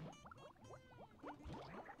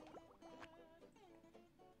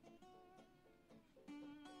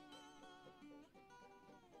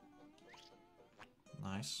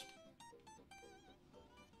 Nice.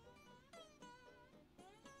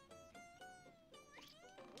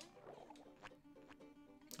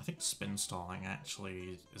 I think spin stalling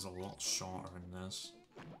actually is a lot shorter in this.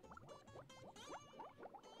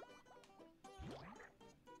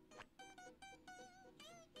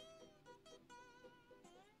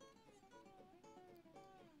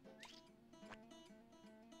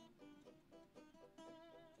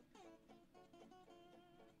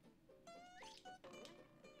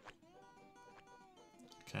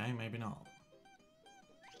 Okay, maybe not.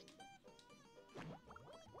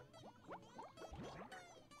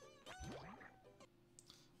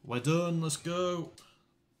 We're done, let's go!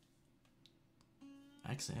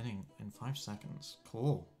 Exiting in 5 seconds.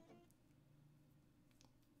 Cool.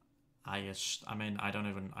 I mean,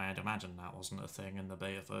 I'd imagine that wasn't a thing in the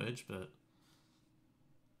beta footage, but...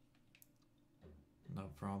 no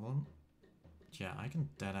problem. Yeah, I can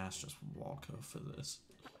deadass just walk over this.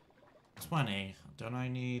 20. Don't I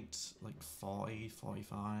need, like, 40,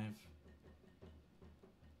 45?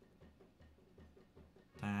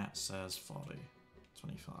 That says 40.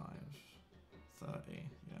 25. 30,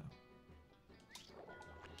 yeah.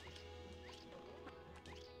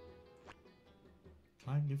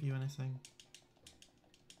 Can I give you anything?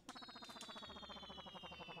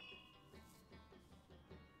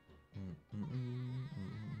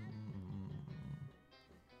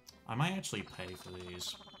 I might actually pay for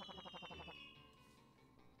these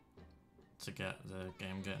to get the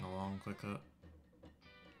game getting along quicker.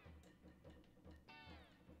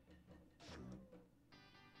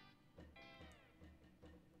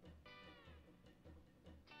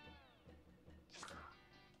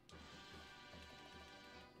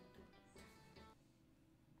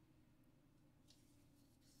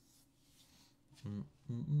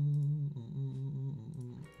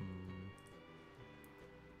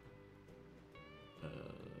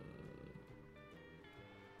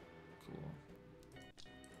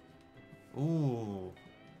 Cool. Ooh.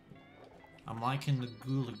 I'm liking the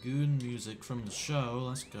Goo Lagoon music from the show.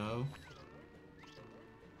 Let's go.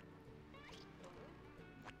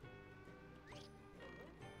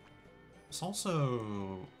 It's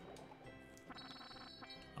also...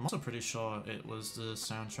 I'm also pretty sure it was the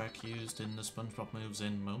soundtrack used in the SpongeBob Moves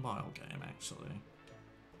In mobile game, actually.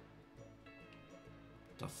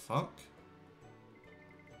 The fuck?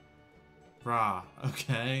 Rah,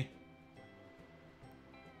 okay.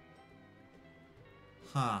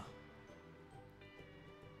 Huh.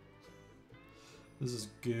 This is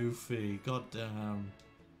goofy, goddamn.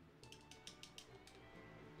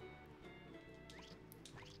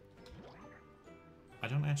 I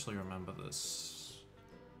don't actually remember this.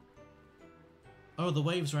 Oh, the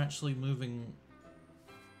waves are actually moving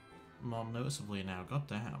more noticeably now,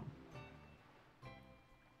 goddamn.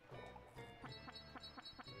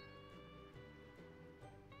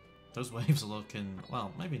 Those waves are looking,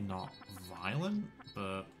 well, maybe not violent,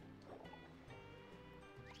 but...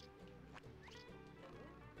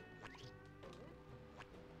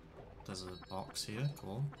 there's a box here,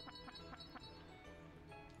 cool.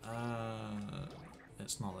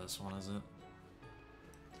 It's not this one, is it?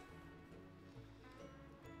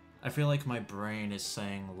 I feel like my brain is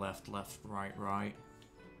saying left, left, right, right.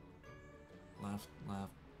 Left,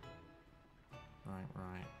 left, right,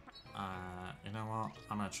 right. You know what?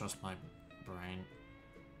 I'm gonna trust my brain.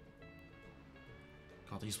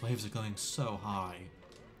 God, these waves are going so high.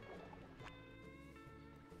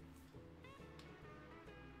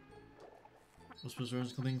 Whispers were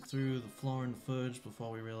coming through the floor and fudge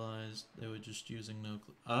before we realized they were just using no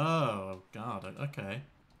clip. Oh, God, okay.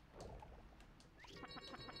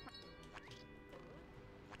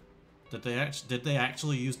 Did they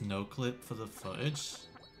actually use no clip for the footage?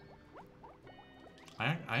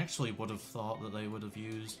 I actually would have thought that they would have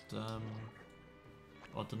used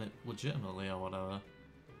or done it legitimately or whatever.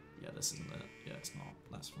 Yeah, this isn't it. Yeah, it's not.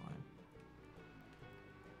 That's fine.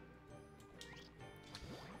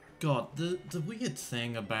 God, the weird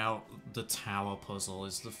thing about the tower puzzle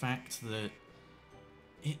is the fact that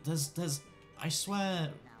there's I swear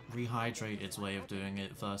Rehydrated's way of doing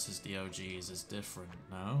it versus the OG's is different,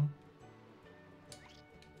 no? Do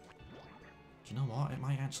you know what? It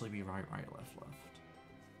might actually be right, right, left, left.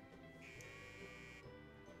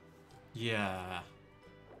 Yeah.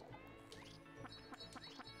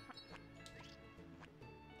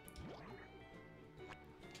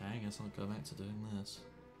 Okay, I guess I'll go back to doing this.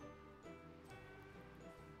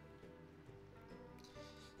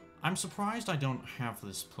 I'm surprised I don't have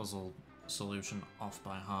this puzzle solution off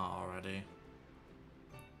by heart already.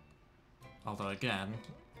 Although again,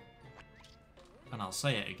 and I'll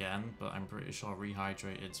say it again, but I'm pretty sure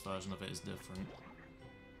Rehydrated's version of it is different.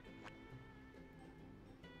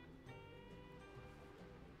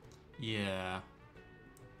 Yeah.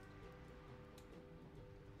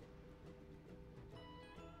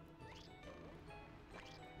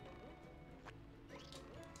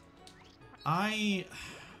 I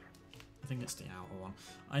think it's the outer one.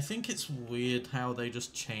 I think it's weird how they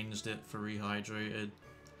just changed it for Rehydrated.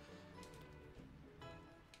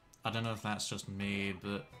 I don't know if that's just me,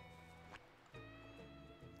 but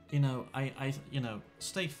you know, you know,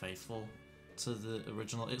 stay faithful to the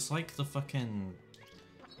original. It's like the fucking,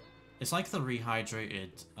 it's like the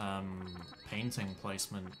Rehydrated painting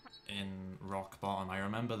placement in Rock Bottom. I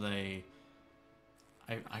remember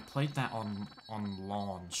I played that on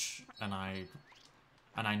launch, and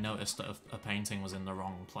I noticed that a painting was in the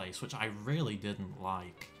wrong place, which I really didn't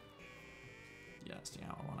like. Yeah, it's the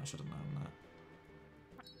outer one. I should have known that.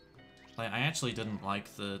 Like, I actually didn't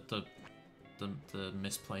like the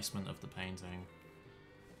misplacement of the painting.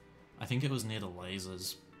 I think it was near the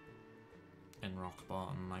lasers in Rock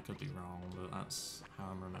Bottom. I could be wrong, but that's how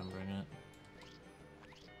I'm remembering it.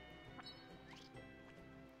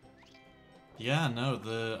 Yeah,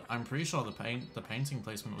 no, I'm pretty sure the painting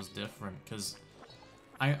placement was different, because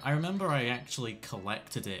I remember I actually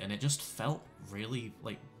collected it, and it just felt really,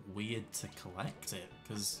 like, weird to collect it,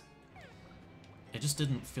 because it just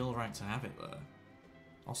didn't feel right to have it there.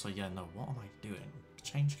 Also, yeah, no, what am I doing?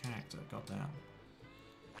 Change character, goddamn.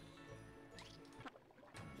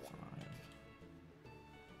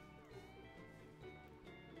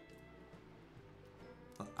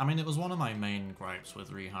 5. I mean, it was one of my main gripes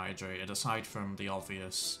with Rehydrated, aside from the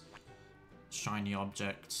obvious shiny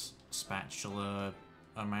objects, spatula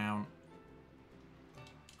amount.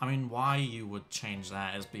 I mean, why you would change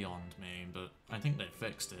that is beyond me, but I think they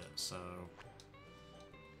fixed it, so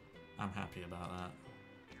I'm happy about that.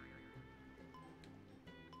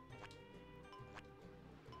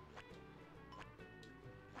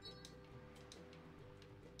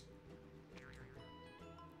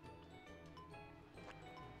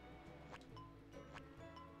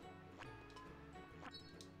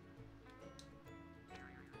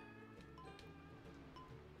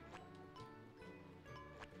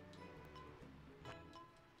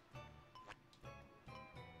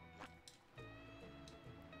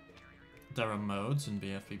 There are modes in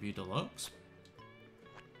BFBB Deluxe.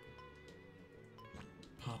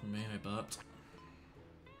 Pardon me, I burped.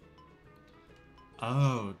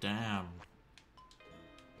 Oh, damn.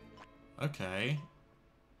 Okay.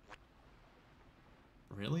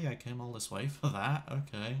 Really? I came all this way for that?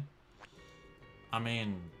 Okay. I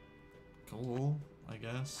mean, cool, I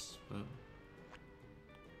guess, but...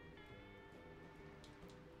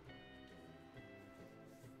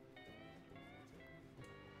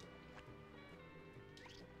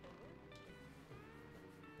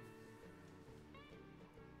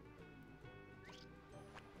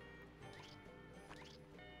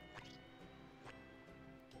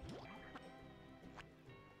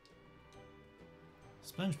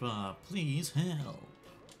 SpongeBob, please help.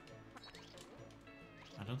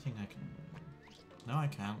 I don't think I can... No, I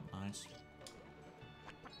can't. Nice.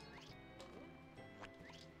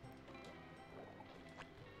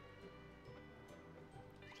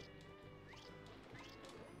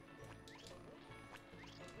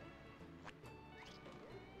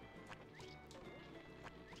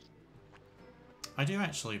 I do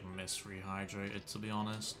actually miss Rehydrated, to be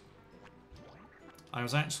honest. I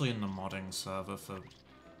was actually in the modding server for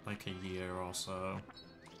like a year or so.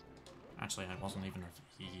 Actually, I wasn't even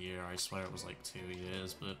a year, I swear it was like 2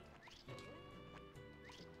 years, but...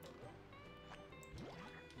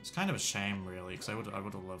 It's kind of a shame, really, because I would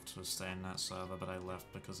have loved to stay in that server, but I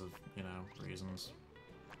left because of, you know, reasons.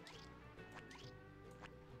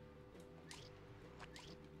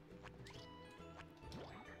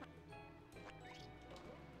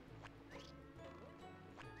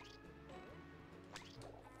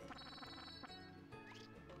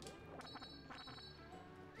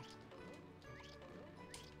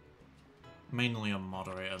 Mainly a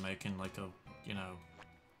moderator making like a, you know,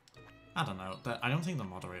 I don't know, I don't think the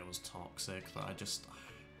moderator was toxic, but I just,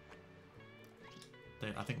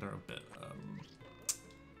 I think they're a bit,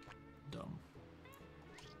 dumb,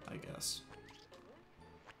 I guess.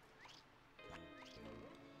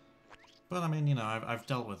 But I mean, you know, I've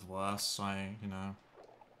dealt with worse, so you know,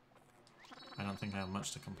 I don't think I have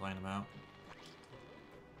much to complain about.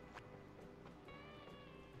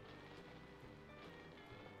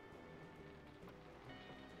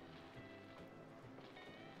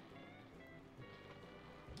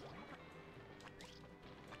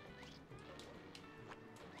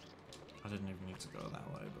 need to go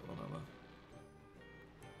that way, but whatever.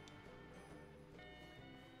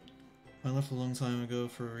 I left a long time ago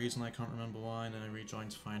for a reason I can't remember why, and then I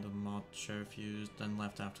rejoined to find a mod share fused, then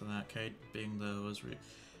left after that. Cade being there was Do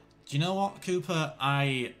you know what, Cooper?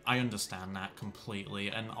 I understand that completely,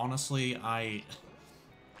 and honestly, I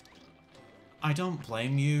don't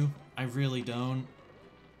blame you. I really don't.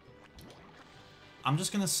 I'm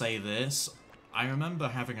just gonna say this. I remember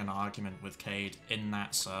having an argument with Cade in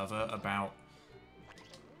that server about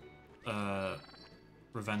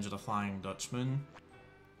Revenge of the Flying Dutchman.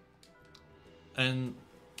 And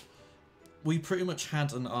we pretty much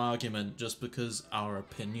had an argument just because our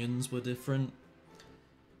opinions were different.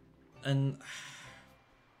 And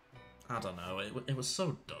I don't know, it was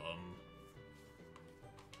so dumb.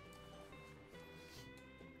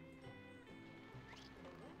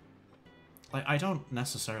 Like, I don't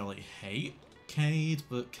necessarily hate Cade,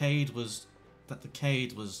 but Cade was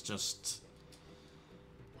just...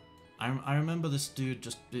 I remember this dude,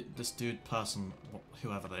 person,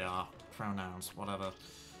 whoever they are, pronouns, whatever.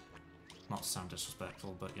 Not to sound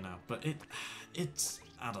disrespectful, but you know. But it's,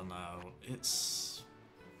 I don't know, it's...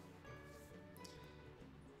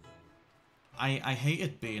 I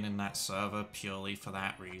hated being in that server purely for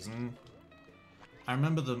that reason. I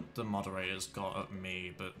remember the moderators got at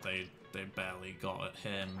me, but they barely got at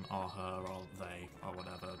him, or her, or they, or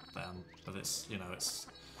whatever, them. But it's, you know,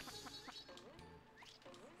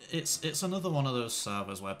 it's another one of those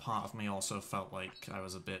servers where part of me also felt like I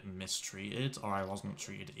was a bit mistreated, or I wasn't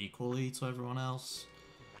treated equally to everyone else.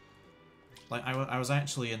 Like, I was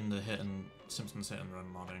actually in the Simpsons Hit and Run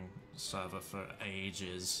modding server for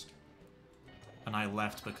ages, and I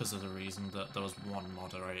left because of the reason that there was one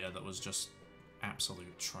moderator that was just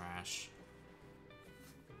absolute trash.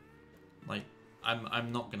 Like,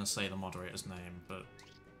 I'm not gonna say the moderator's name, but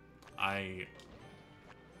I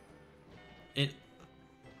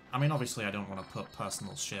mean, obviously I don't want to put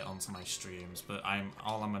personal shit onto my streams, but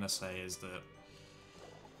all I'm gonna say is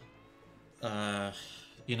that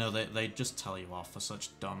you know, they just tell you off for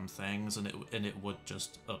such dumb things, and it would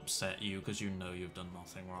just upset you because you know you've done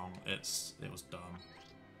nothing wrong. It was dumb.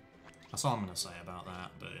 That's all I'm gonna say about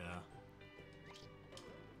that, but yeah.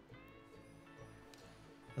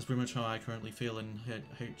 That's pretty much how I currently feel in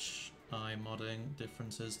HI modding.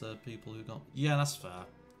 Differences, there are people who got... Yeah, that's fair.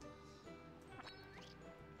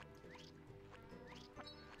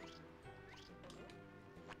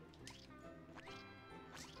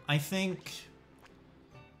 I think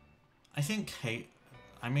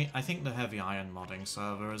the Heavy Iron modding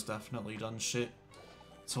server has definitely done shit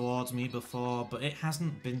towards me before, but it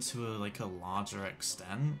hasn't been to a larger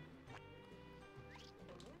extent.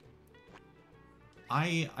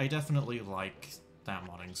 I definitely like that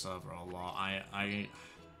modding server a lot. I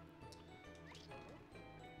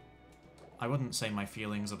wouldn't say my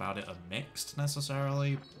feelings about it are mixed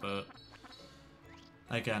necessarily, but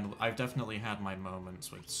again, I've definitely had my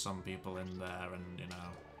moments with some people in there, and you know,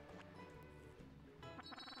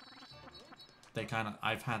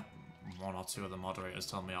 I've had one or two of the moderators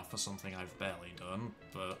tell me off for something I've barely done,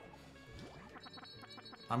 but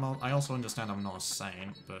I also understand I'm not a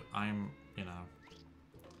saint, but you know,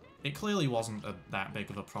 it clearly wasn't that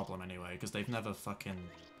big of a problem anyway, because they've never fucking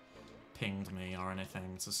pinged me or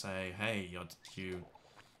anything to say, hey, you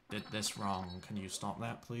did this wrong, can you stop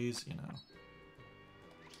that please, you know.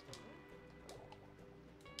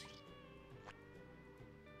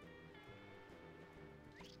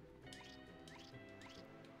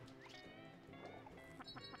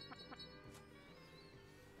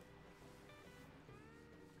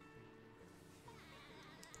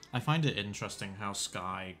 I find it interesting how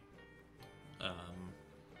Sky,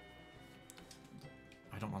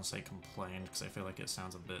 I don't want to say complained, because I feel like it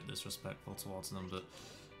sounds a bit disrespectful towards them, but,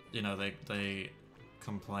 you know, they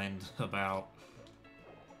complained about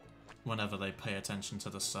whenever they pay attention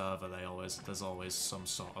to the server, there's always some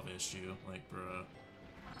sort of issue, like, bruh.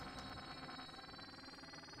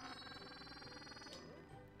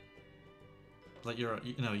 Like, you're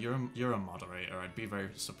a moderator. I'd be very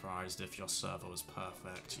surprised if your server was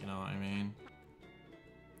perfect, you know what I mean?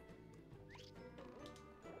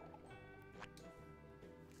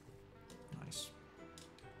 Nice.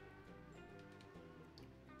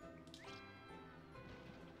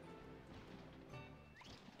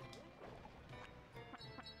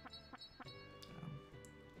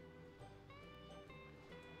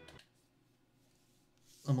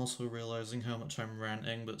 I'm also realizing how much I'm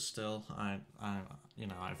ranting, but still, you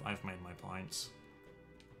know, I've made my points.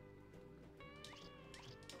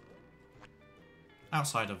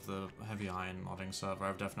 Outside of the Heavy Iron modding server,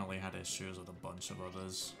 I've definitely had issues with a bunch of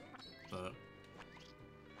others, but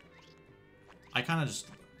I kind of just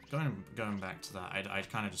going back to that. I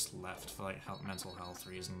kind of just left for like mental health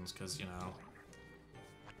reasons, because you know,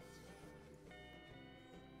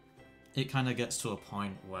 it kind of gets to a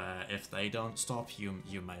point where if they don't stop, you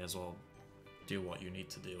may as well do what you need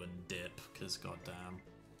to do and dip, because goddamn.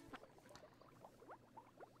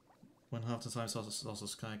 When half the time it's also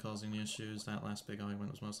Sky causing the issues, that last big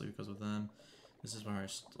argument was mostly because of them. This is where I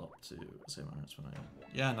stopped to say my words when I...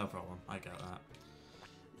 Yeah, no problem. I get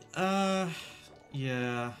that.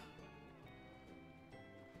 Yeah.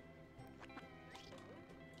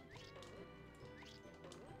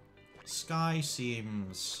 Sky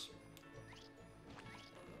seems...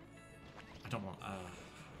 I don't want...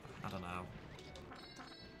 I don't know.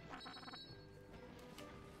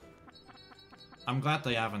 I'm glad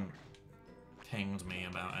they haven't pinged me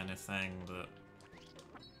about anything, but...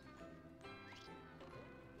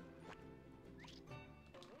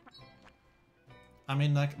 I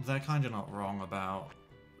mean, they're kind of not wrong about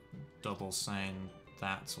double saying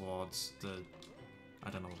that towards the... I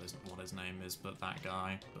don't know what his name is, but that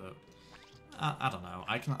guy, but... I don't know.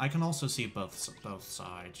 I can also see both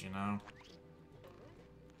sides, you know?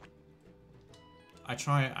 I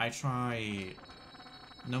try...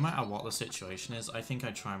 No matter what the situation is, I think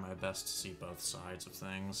I try my best to see both sides of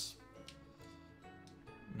things.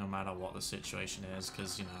 No matter what the situation is,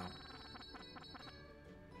 because, you know...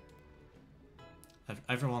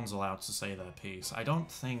 Everyone's allowed to say their piece. I don't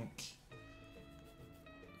think...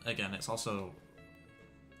 Again, it's also...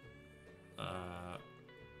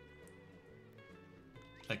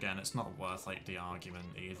 Again, it's not worth, like, the argument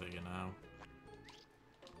either, you know?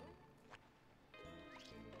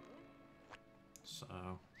 So...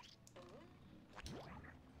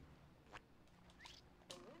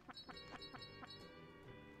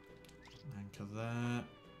 Anchor there.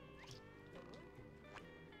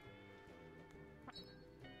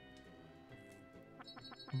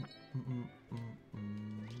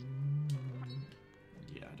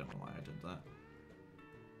 Yeah, I don't know why I did that.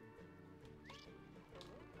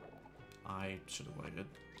 I should have waited.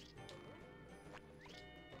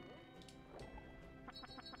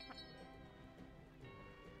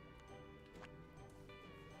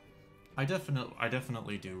 I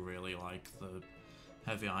definitely do really like the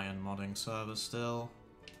Heavy Iron modding server still.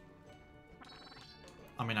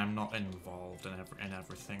 I mean, I'm not involved in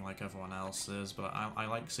everything like everyone else is, but I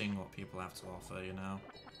like seeing what people have to offer, you know?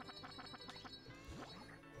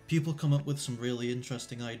 People come up with some really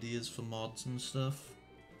interesting ideas for mods and stuff.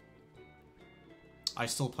 I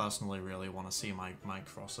still personally really want to see my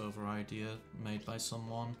crossover idea made by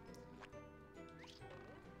someone.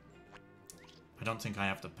 I don't think I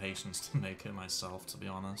have the patience to make it myself, to be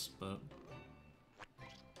honest, but...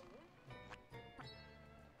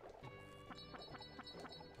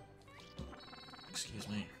 Excuse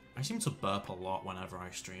me. I seem to burp a lot whenever I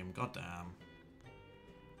stream, goddamn.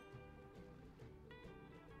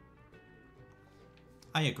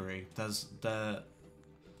 I agree.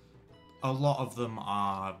 A lot of them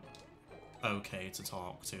are okay to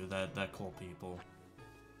talk to. They're cool people.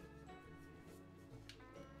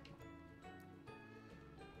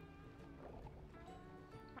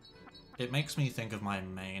 It makes me think of my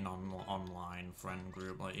main online friend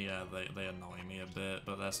group. Like, yeah, they annoy me a bit,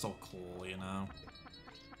 but they're still cool, you know?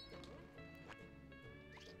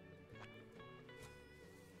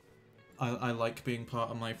 I like being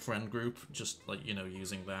part of my friend group, just, like, you know,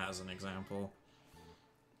 using that as an example.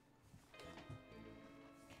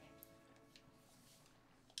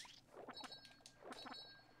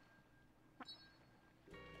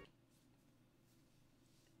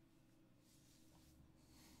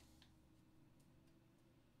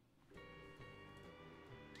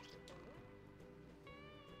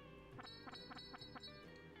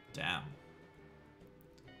 Damn.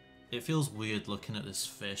 It feels weird looking at this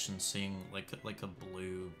fish and seeing like a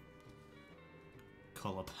blue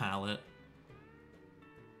color palette.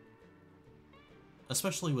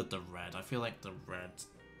 Especially with the red. I feel like the red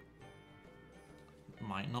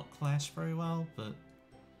might not clash very well, but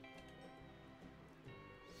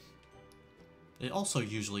it also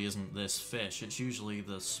usually isn't this fish. It's usually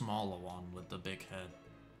the smaller one with the big head.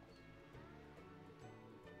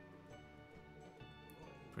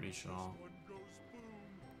 Pretty sure.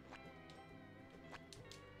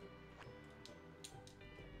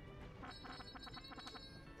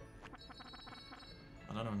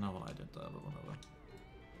 I don't even know what I did there, but whatever.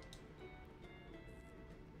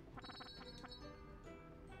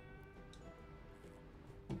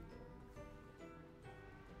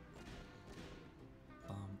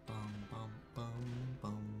 Bum bum bum bum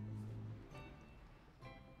bum.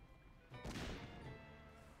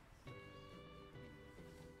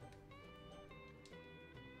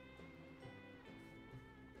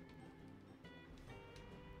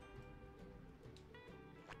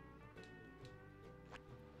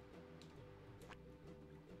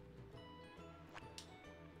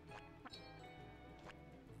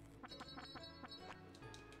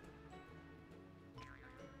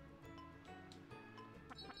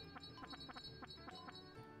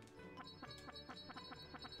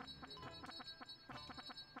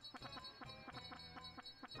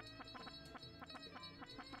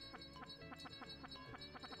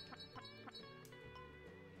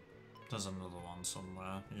 There's another one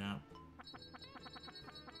somewhere, yeah.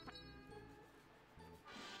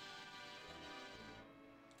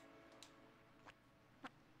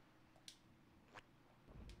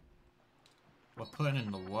 We're putting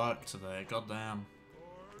in the work today, goddamn.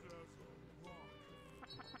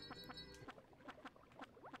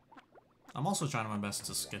 I'm also trying my best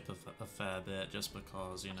to skip a fair bit, just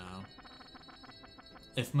because, you know,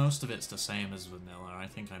 if most of it's the same as vanilla, I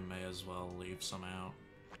think I may as well leave some out.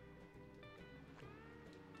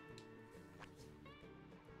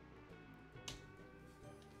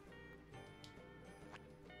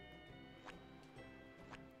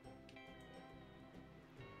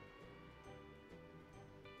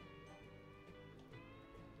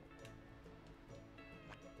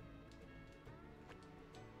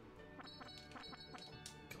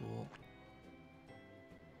 Cool.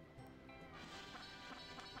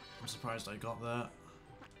 I'm surprised I got that.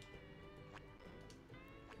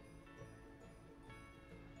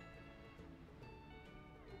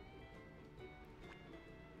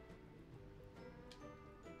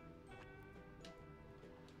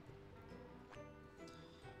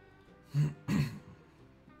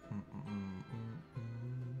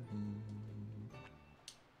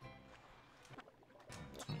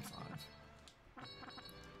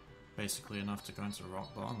 Basically enough to go into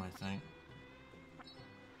rock bottom, I think.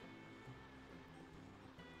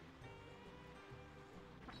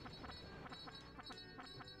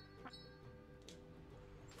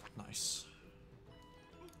 Nice.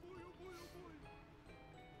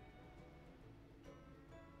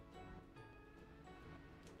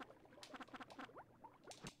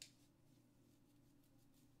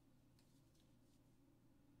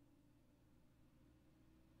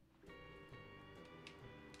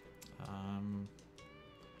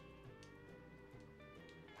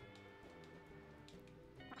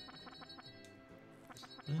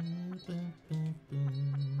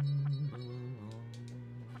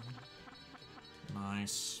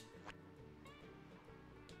 Nice.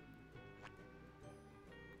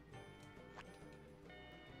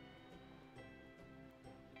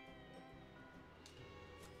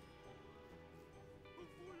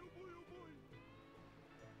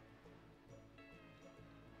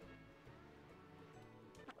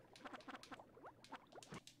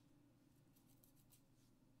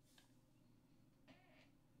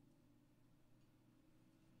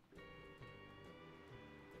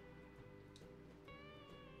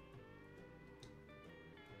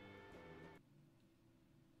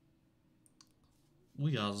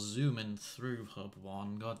 We are zooming through Hub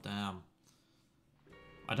 1, goddamn.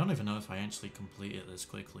 I don't even know if I actually complete it this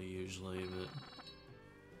quickly usually, but...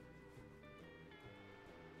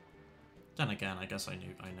 Then again, I guess I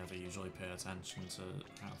never usually pay attention to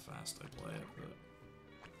how fast I play it, but...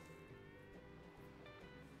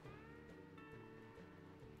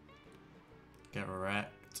 Get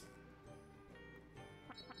wrecked.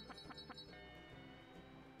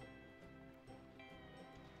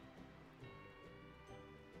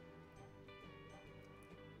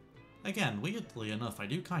 Again, weirdly enough, I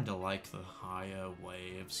do kind of like the higher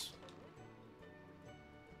waves.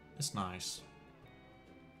 It's nice.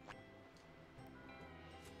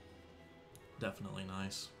 Definitely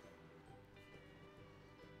nice.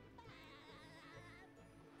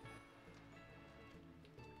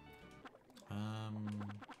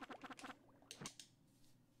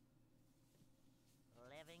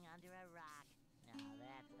 Living under a rock. Now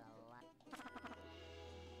that's a lot.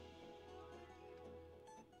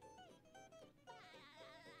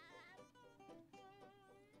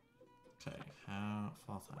 Okay, how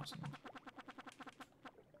 4,000.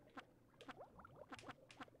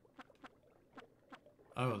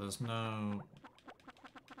 Oh, there's no...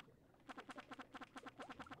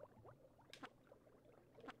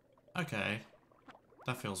 Okay.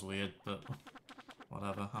 That feels weird, but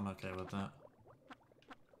whatever, I'm okay with that.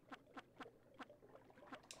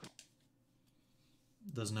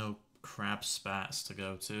 There's no crab spats to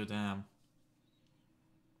go to, damn.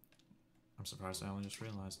 I'm surprised I only just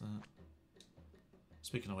realized that.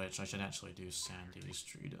 Speaking of which, I should actually do Sandy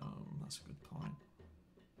Street Dome. That's a good point.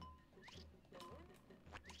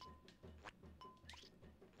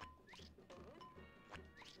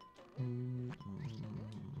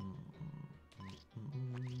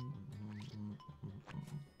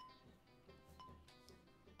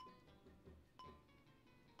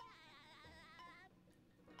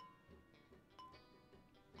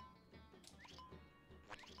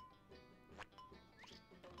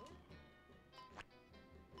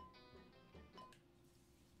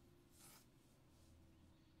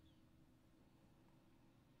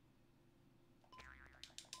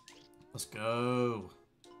 Let's go.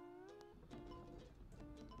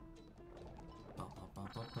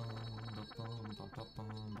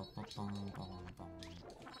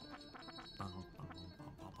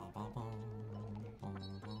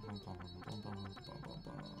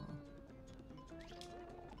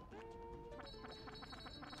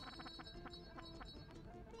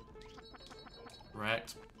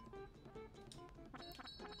 Wrecked.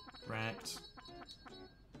 Wrecked.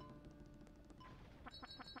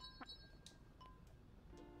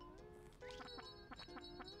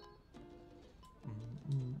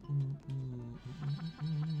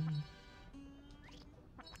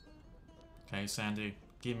 Okay, Sandy,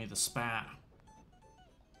 give me the spat.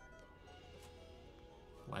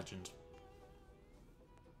 Legend.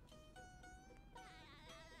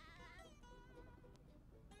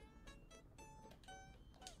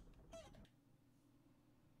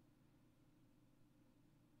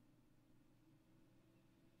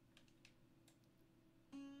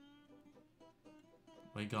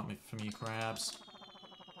 What you got me from you, crabs?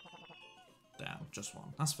 Damn, just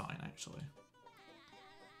one. That's fine, actually.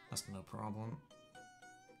 That's no problem.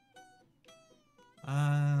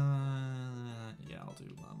 Yeah, I'll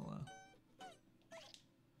do Marmalade.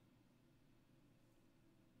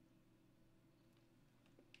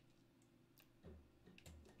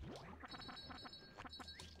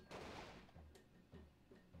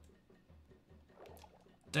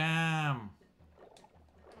 Damn!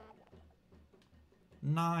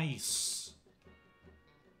 Nice!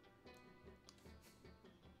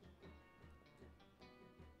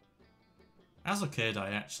 As a kid,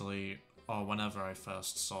 I actually, or whenever I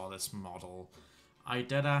first saw this model, I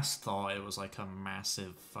deadass thought it was like a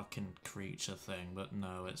massive fucking creature thing, but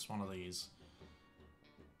no, it's one of these,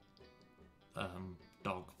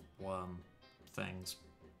 dog worm things.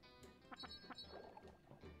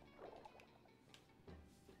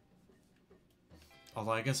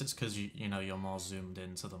 Although I guess it's because you know, you're more zoomed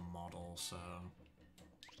into the model, so...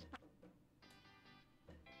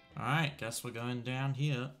 Alright, guess we're going down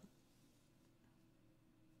here.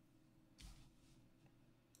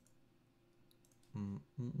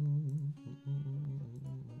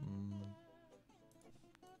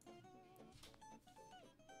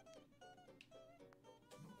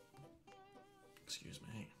 Excuse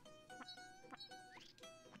me.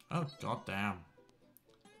 Oh, goddamn.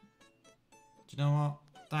 Do you know what?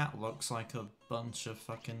 That looks like a bunch of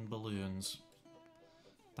fucking balloons.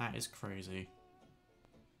 That is crazy.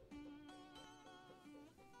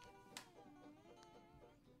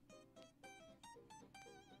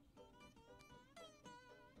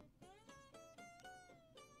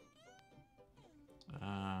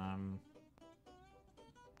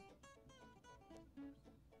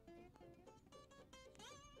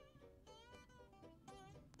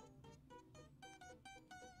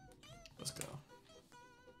 Let's go.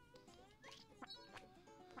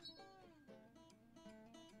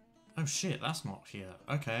 Oh shit, that's not here.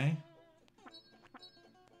 Okay.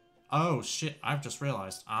 Oh shit, I've just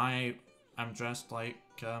realized. I am dressed like,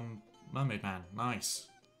 Mermaid Man. Nice.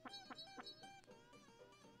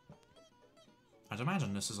 I'd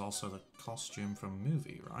imagine this is also the costume from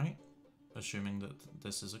movie, right? Assuming that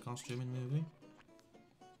this is a costume in movie.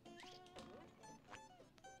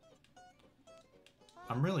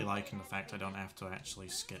 I'm really liking the fact I don't have to actually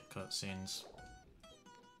skip cutscenes.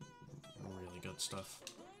 Really good stuff.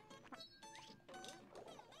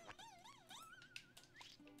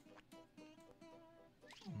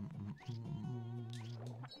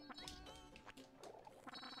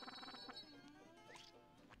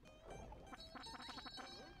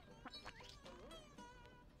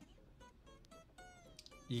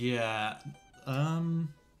 Yeah,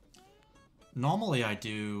 normally I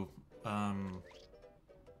do, I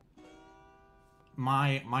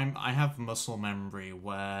have muscle memory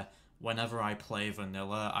where whenever I play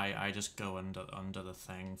vanilla, I just go under the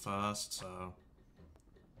thing first, so...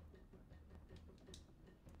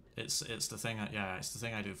 It's the thing, yeah, it's the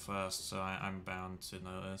thing I do first, so I'm bound to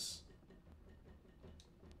notice.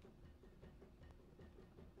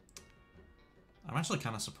 I'm actually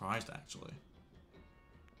kind of surprised, actually.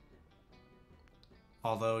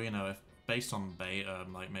 Although, you know, if based on beta,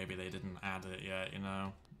 like, maybe they didn't add it yet, you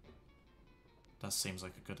know? That seems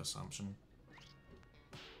like a good assumption.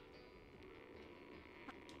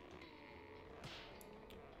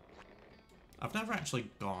 I've never actually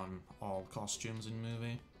gone all costumes in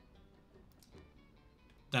movie.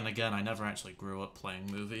 Then again, I never actually grew up playing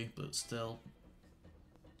movie, but still.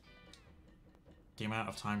 The amount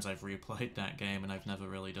of times I've replayed that game and I've never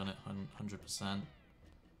really done it 100%.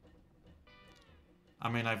 I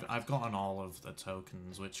mean, I've gotten all of the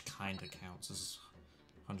tokens, which kinda counts as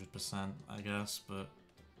 100%, I guess, but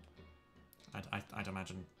I'd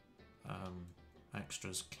imagine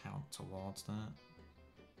extras count towards that.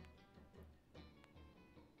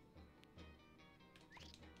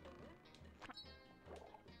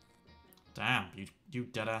 Damn, you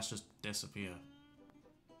deadass just disappear.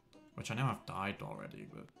 Which I know I've died already,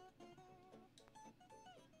 but...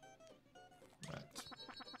 Right.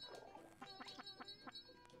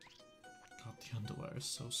 God, the underwear is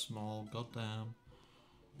so small, goddamn.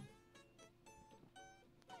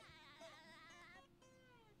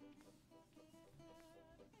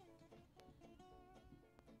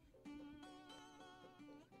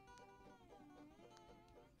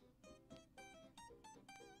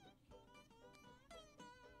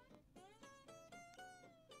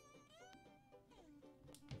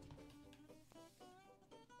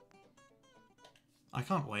 I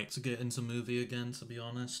can't wait to get into movie again, to be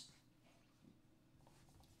honest.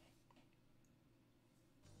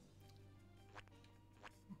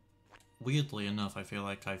 Weirdly enough, I feel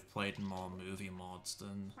like I've played more movie mods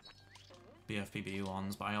than BFBB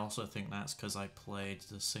ones, but I also think that's because I played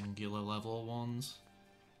the singular level ones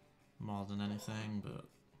more than anything, but...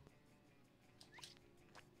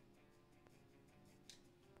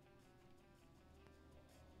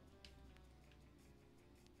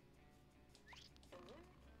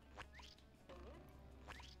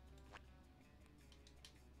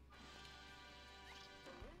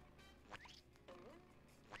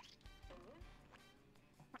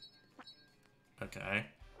 Okay.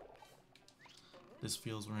 This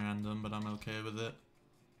feels random, but I'm okay with it.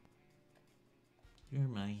 You're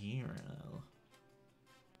my hero.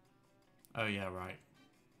 Oh yeah, right.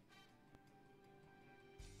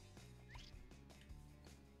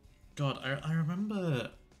 God, I remember...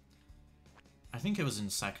 I think it was in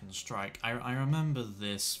Second Strike. I remember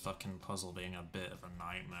this fucking puzzle being a bit of a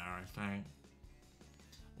nightmare, I think.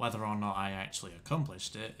 Whether or not I actually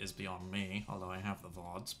accomplished it is beyond me, although I have the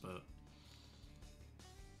VODs, but...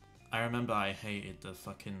 I remember I hated the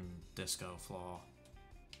fucking disco floor.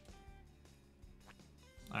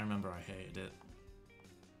 I remember I hated it.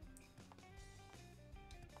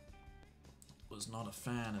 Was not a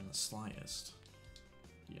fan in the slightest.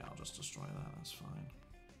 Yeah, I'll just destroy that, that's fine.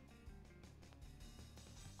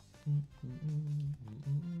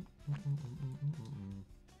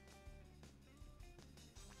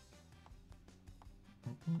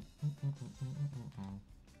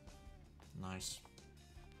 Nice.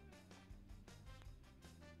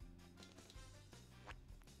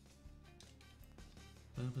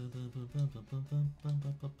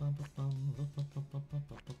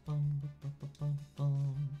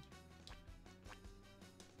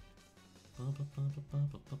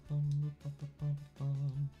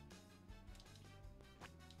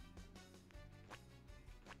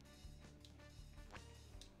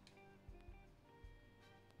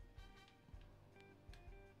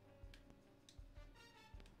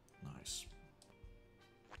 Nice.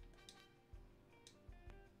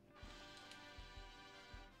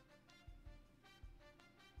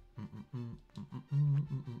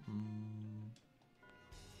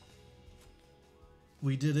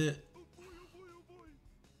 We did it.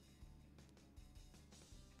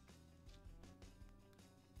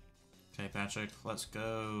 Okay, Patrick, let's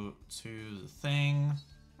go to the thing.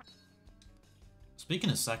 Speaking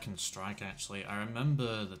of Second Strike, actually, I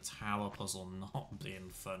remember the tower puzzle not being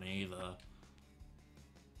fun either.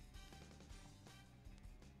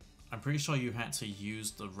 I'm pretty sure you had to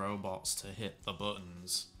use the robots to hit the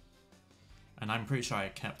buttons. And I'm pretty sure I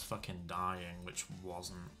kept fucking dying, which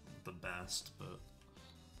wasn't the best, but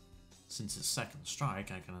since it's Second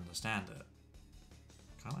Strike, I can understand it.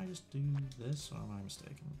 Can't I just do this, or am I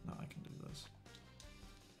mistaken? No, I can do this.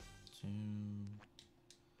 2...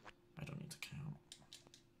 I don't need to count.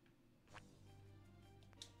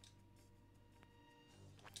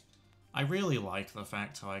 I really like the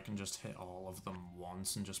fact how I can just hit all of them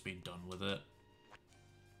once and just be done with it.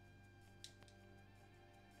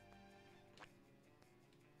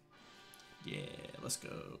 Yeah, let's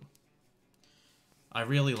go. I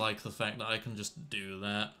really like the fact that I can just do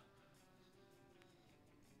that.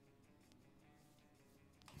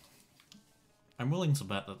 I'm willing to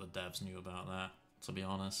bet that the devs knew about that, to be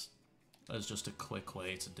honest. There's just a quick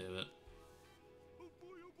way to do it. Oh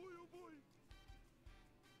boy, oh boy, oh boy.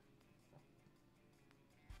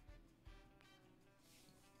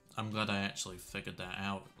 I'm glad I actually figured that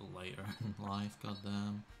out later in life,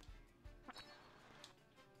 goddamn.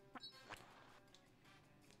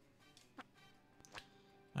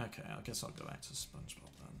 Okay, I guess I'll go back to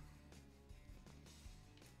SpongeBob then.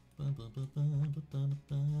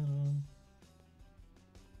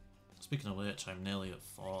 Speaking of which, I'm nearly at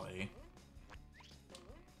 40.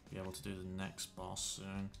 Be able to do the next boss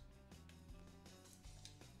soon.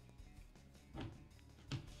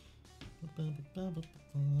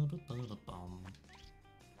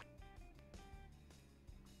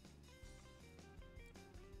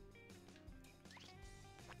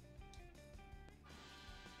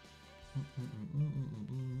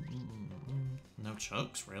 No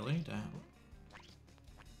chokes, really? Damn.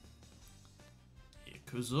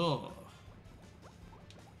 Yakuza.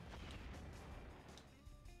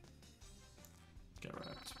 Get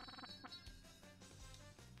wrecked.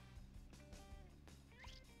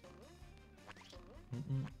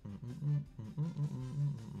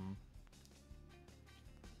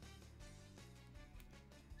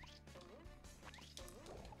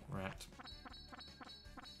 Wrecked.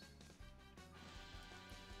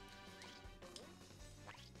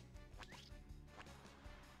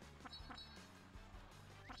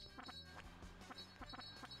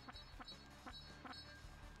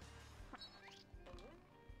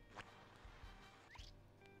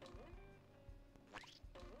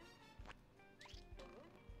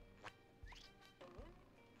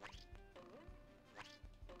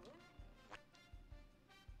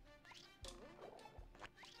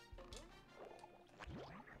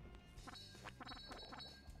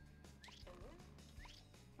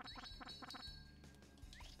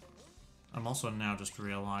 I'm also now just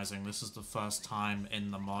realizing this is the first time in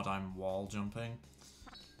the mod I'm wall jumping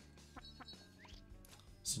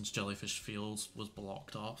since Jellyfish Fields was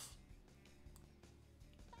blocked off.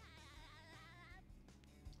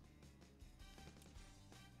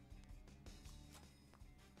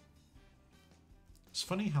 It's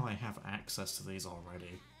funny how I have access to these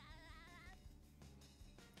already.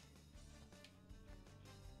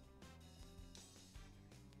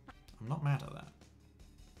 I'm not mad at that.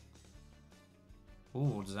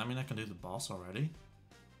 Ooh, does that mean I can do the boss already?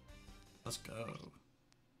 Let's go.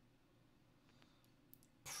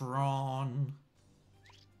 Prawn.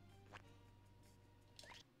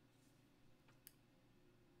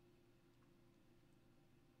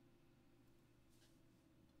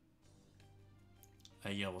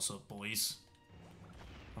 Hey, yo, what's up, boys?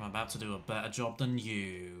 I'm about to do a better job than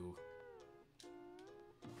you.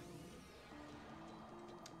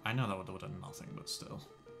 I know that would have done nothing, but still.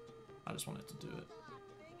 I just wanted to do it.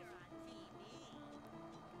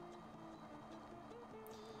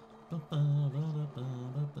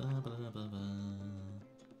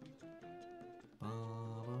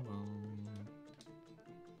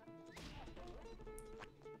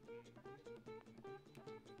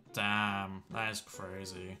 Damn, that is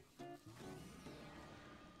crazy.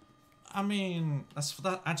 I mean, that's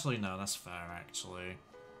that. Actually, no, that's fair. Actually,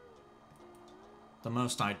 the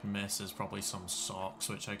most I'd miss is probably some socks,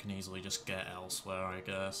 which I can easily just get elsewhere, I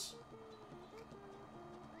guess.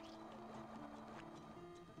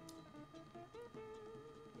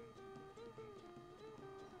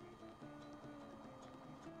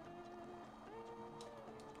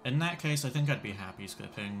 In that case, I think I'd be happy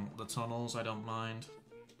skipping the tunnels, I don't mind.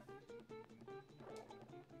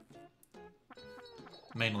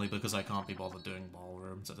 Mainly because I can't be bothered doing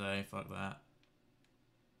ballroom today, fuck that.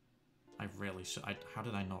 I really should. How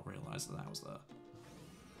did I not realize that was there?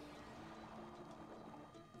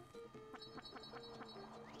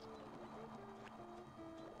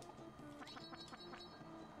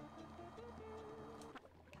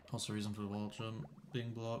 Also, reason for the wall jump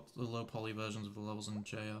being blocked. The low poly versions of the levels in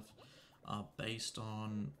JF are based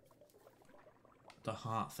on the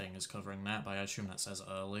heart thing is covering that, but I assume that says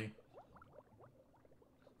early.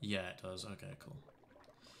 Yeah, it does. Okay, cool.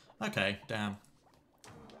 Okay, damn.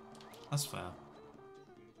 That's fair.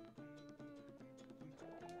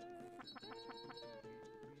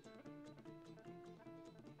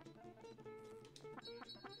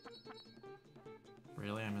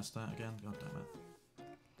 Really? I missed that again? God damn it.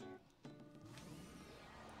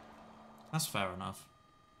 That's fair enough.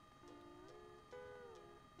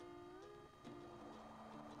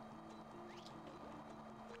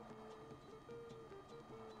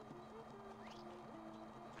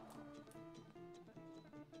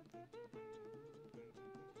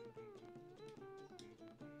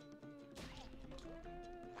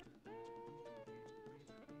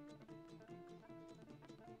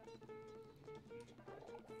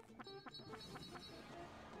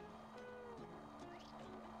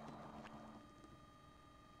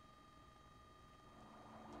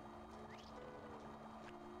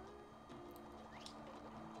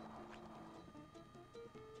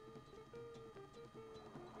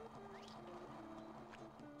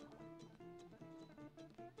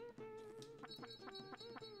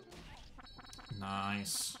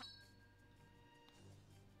 Nice.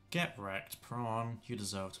 Get wrecked, Prawn. You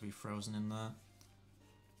deserve to be frozen in there.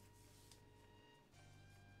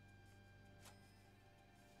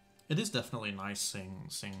 It is definitely nice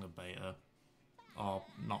seeing the beta. Or,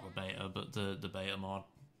 not the beta, but the beta mod.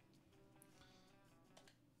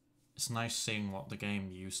 It's nice seeing what the game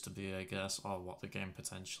used to be, I guess, or what the game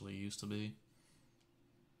potentially used to be.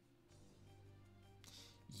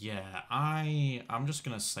 Yeah, I'm just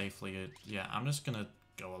gonna safely... Yeah, I'm just gonna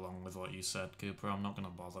go along with what you said, Cooper. I'm not gonna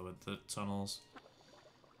bother with the tunnels.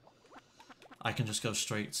 I can just go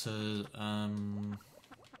straight to,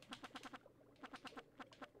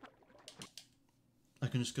 I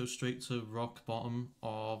can just go straight to Rock Bottom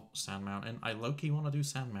or Sand Mountain. I low-key want to do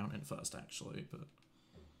Sand Mountain first, actually, but...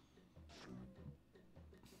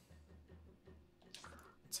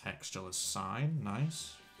 Textureless sign,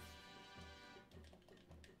 nice.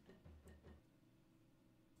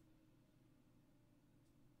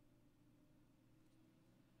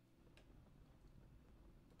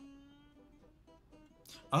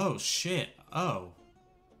 Oh, shit. Oh.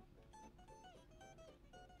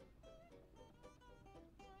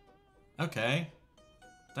 Okay.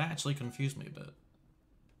 That actually confused me a bit.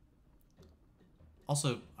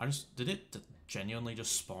 Also, did it genuinely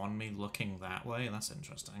just spawn me looking that way? That's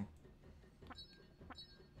interesting.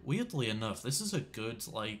 Weirdly enough, this is a good,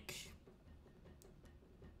 like...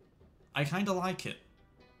 I kinda like it.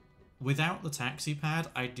 Without the taxi pad,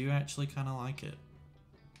 I do actually kinda like it.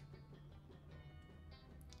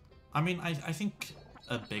 I mean, I think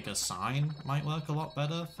a bigger sign might work a lot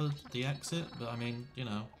better for the exit, but I mean, you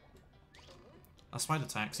know. That's why the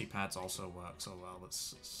taxi pads also work so well, but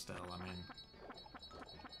still, I mean...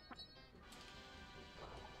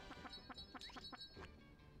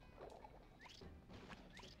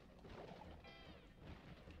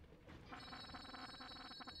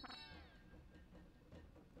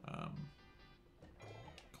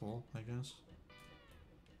 Cool, I guess.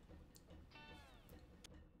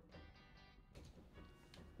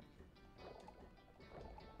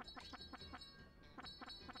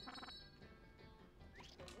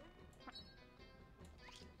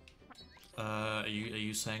 Are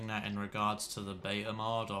you saying that in regards to the beta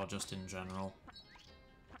mod or just in general?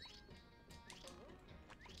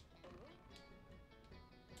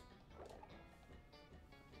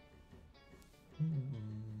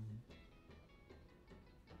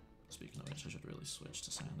 Speaking of which, I should really switch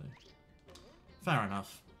to Sandy. Fair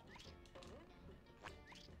enough.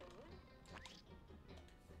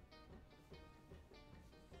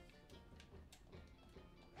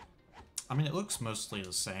 I mean, it looks mostly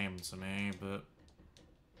the same to me, but...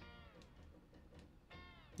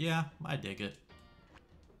 Yeah, I dig it.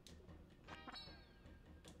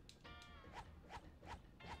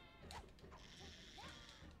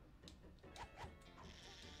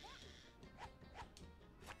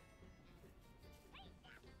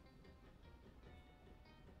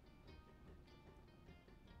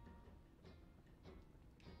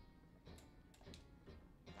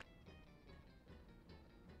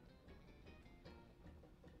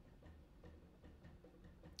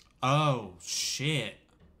 Oh, shit.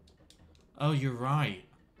 Oh, you're right.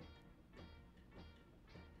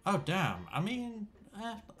 Oh, damn. I mean,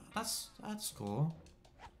 that's cool.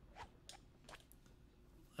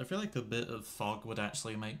 I feel like a bit of fog would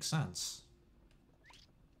actually make sense.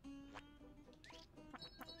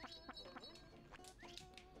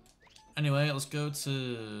 Anyway, let's go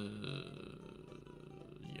to...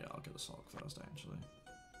 Yeah, I'll get the sock first, actually.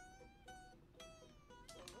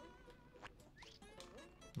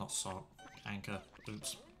 Not sock. Anchor.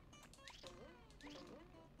 Oops.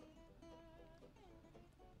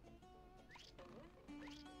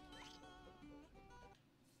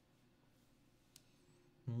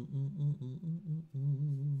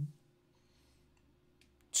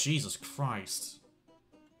 Jesus Christ.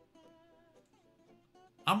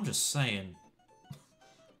 I'm just saying.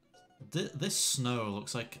 This snow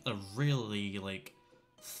looks like a really, like,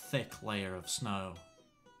 thick layer of snow.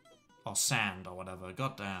 Or sand or whatever,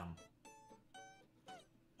 goddamn.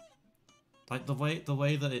 Like, the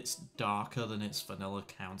way that it's darker than its vanilla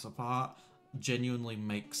counterpart genuinely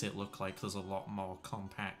makes it look like there's a lot more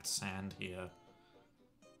compact sand here.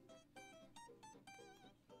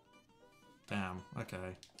 Damn,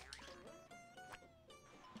 okay.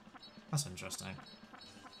 That's interesting.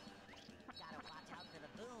 Gotta watch out for the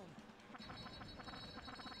boom.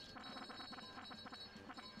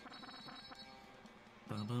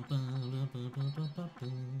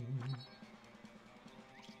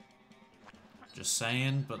 Just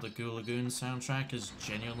saying, but the Goo Lagoon soundtrack is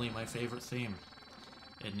genuinely my favorite theme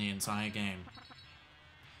in the entire game.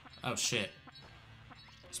 Oh shit.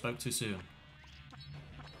 Spoke too soon.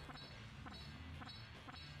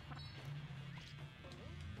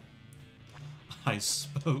 I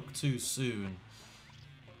spoke too soon.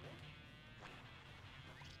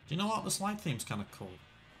 Do you know what? The slide theme's kind of cool.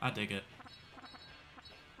 I dig it.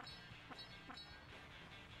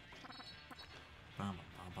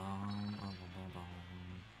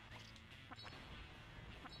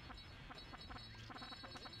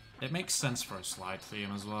 It makes sense for a slide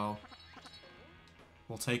theme as well.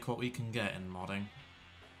 We'll take what we can get in modding.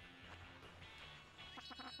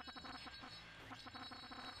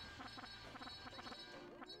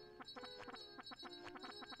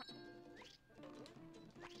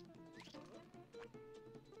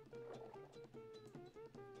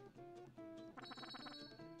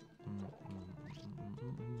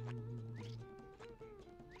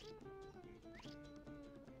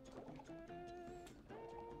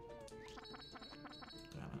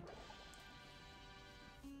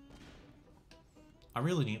 I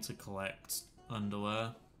really need to collect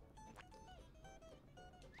underwear.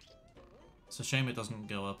 It's a shame it doesn't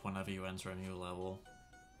go up whenever you enter a new level.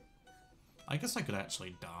 I guess I could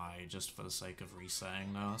actually die just for the sake of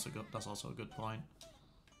resetting though. That's also a good point.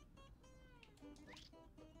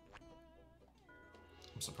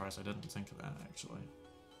 I'm surprised I didn't think of that actually.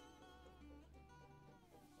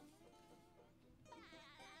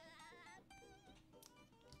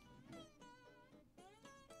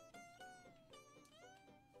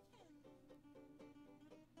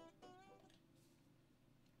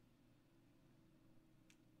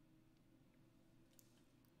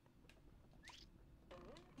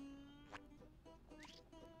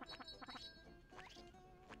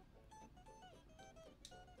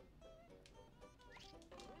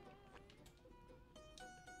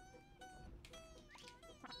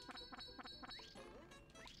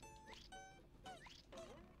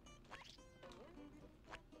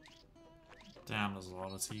 Damn, there's a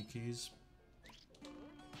lot of T-keys.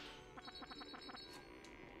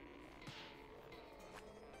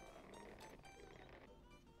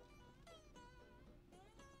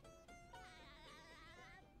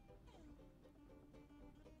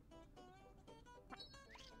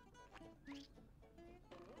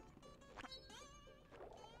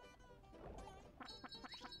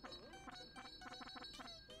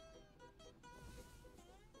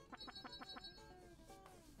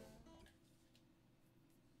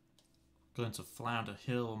 Going to Flounder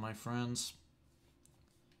Hill, my friends.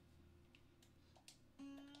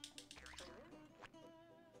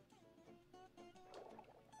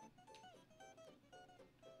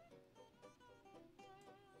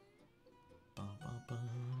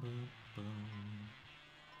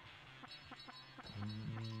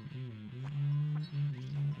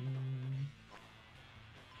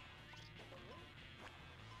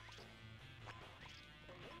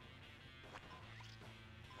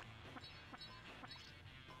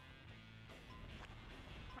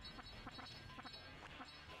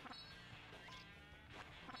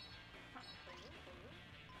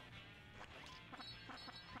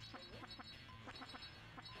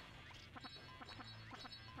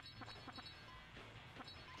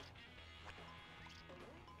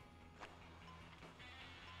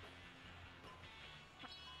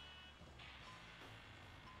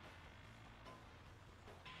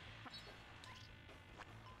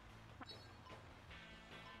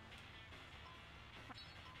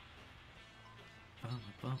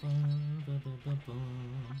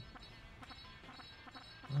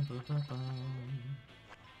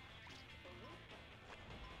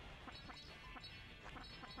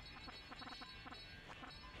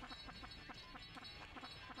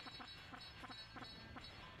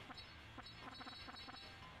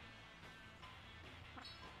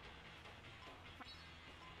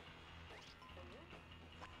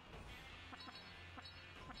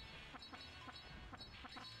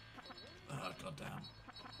 Oh, goddamn.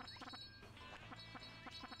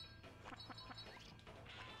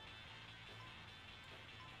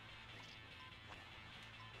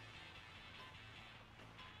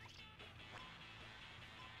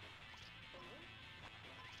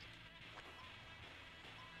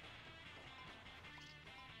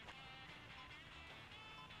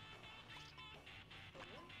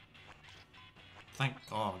 Thank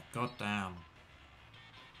God, goddamn.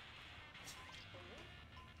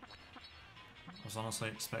 I was honestly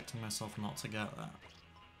expecting myself not to get that.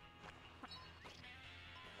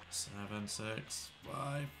 7, 6,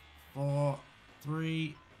 5, 4,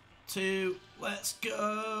 3, 2, let's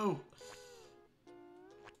go!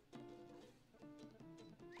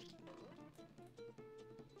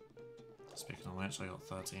 Speaking of which, I got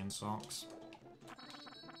 13 socks.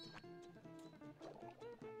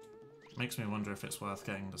 Makes me wonder if it's worth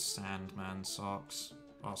getting the Sandman socks.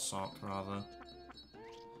 Or sock, rather.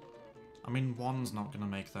 I mean, one's not going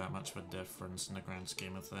to make that much of a difference in the grand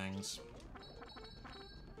scheme of things.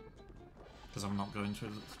 Because I'm not going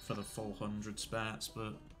for the full 100 spats,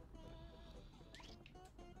 but...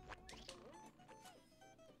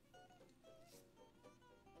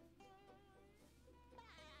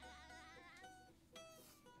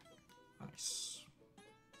 Nice.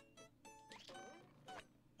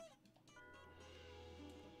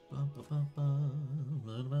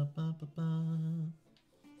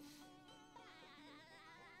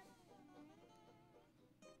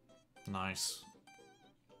 Nice.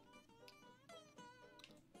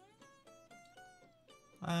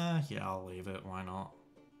 Yeah, I'll leave it, why not?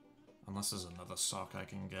 Unless there's another sock I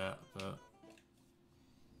can get, but...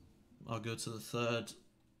 I'll go to the third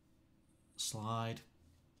slide.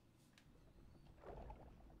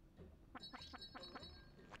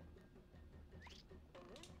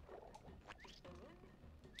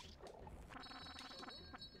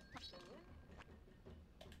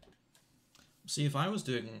 See, if I was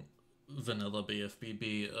doing vanilla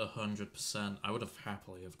BFBB 100%, I would have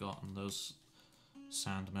happily have gotten those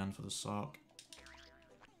Sandmen for the sock.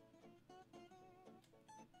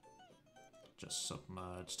 Just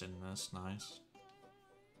submerged in this, nice.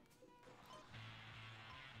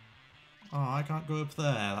 Oh, I can't go up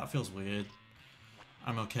there, that feels weird.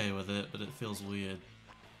 I'm okay with it, but it feels weird.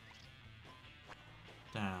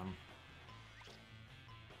 Damn.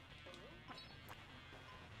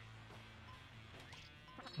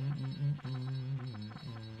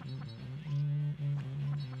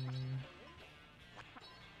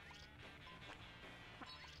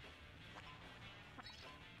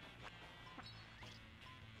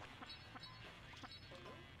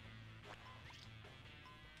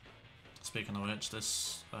 Speaking of which,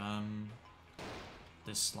 this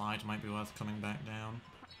slide might be worth coming back down.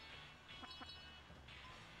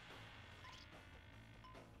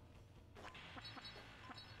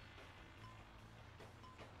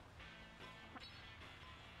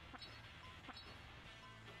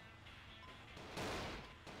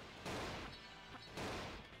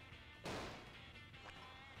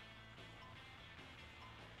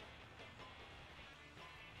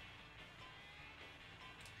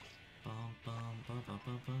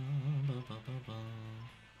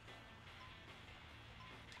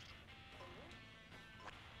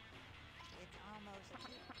 It's almost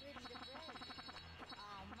too pretty to break.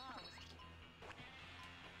 Almost.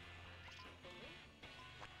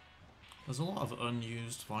 There's a lot of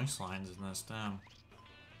unused voice lines in this, damn.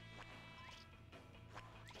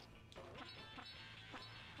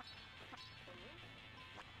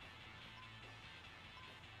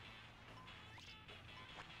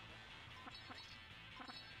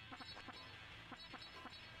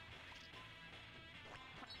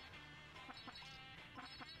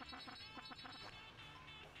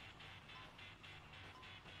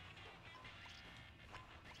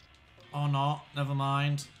 Or not, never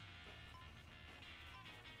mind.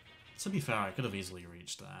 To be fair, I could have easily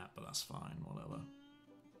reached that, but that's fine, whatever.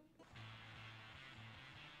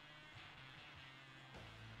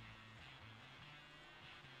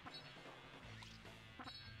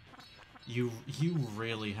 You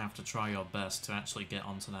really have to try your best to actually get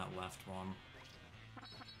onto that left one.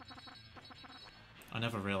 I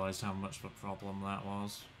never realised how much of a problem that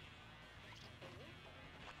was.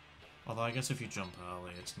 Although I guess if you jump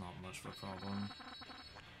early, it's not much of a problem.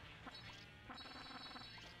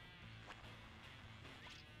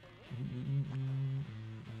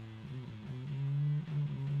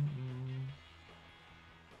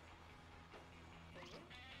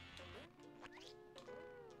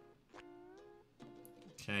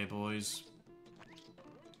 Okay, boys.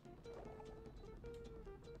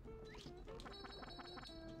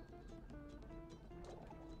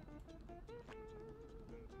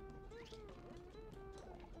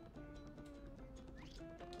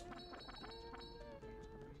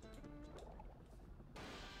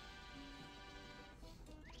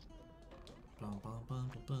 Bum, bum,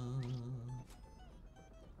 bum, bum, bum.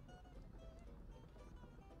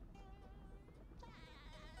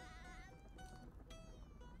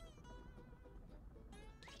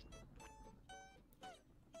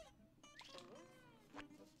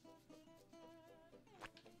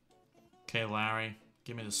 Okay, Larry,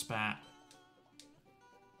 give me the spat.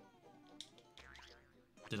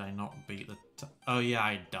 Did I not beat the oh yeah,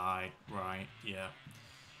 I died. Right, yeah.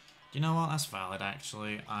 You know what? That's valid,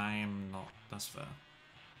 actually. I'm not... That's fair.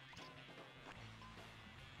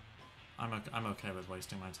 I'm okay with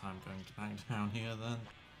wasting my time going back down here, then.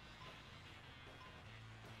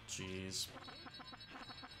 Jeez.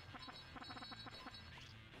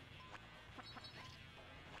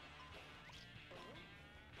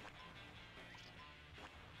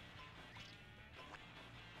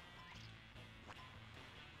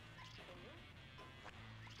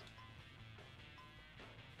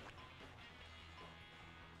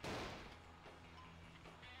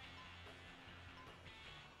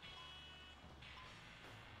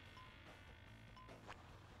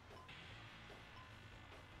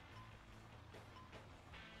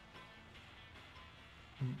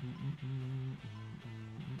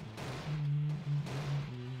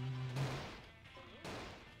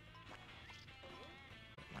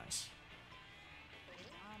 Nice.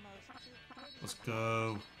 Almost too pretty. Let's go.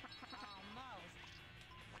 Almost.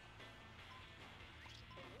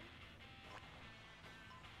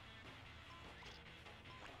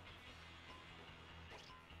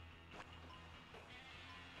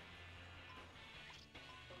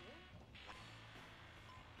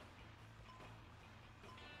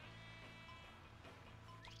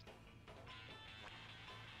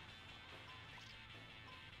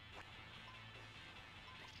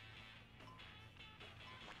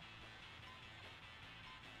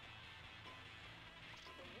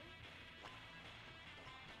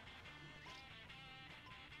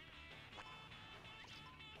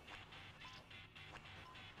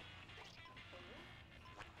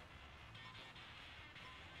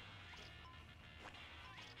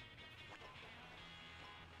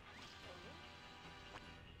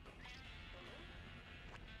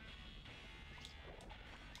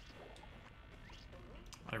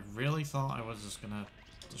 I really thought I was just gonna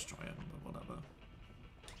destroy him, but whatever.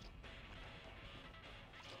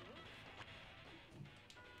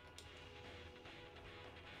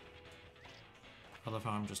 I love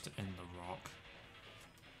how I'm just in the rock.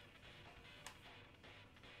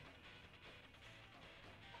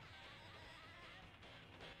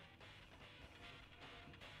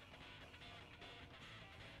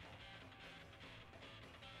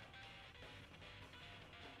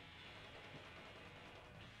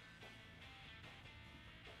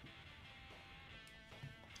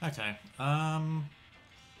 Okay, I'm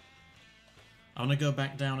gonna go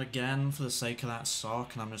back down again for the sake of that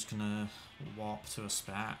sock, and I'm just gonna warp to a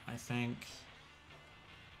spat, I think.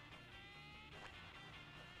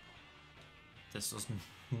 This does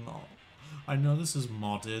not... I know this is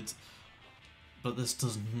modded, but this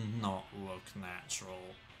does not look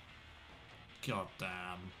natural. God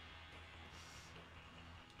damn.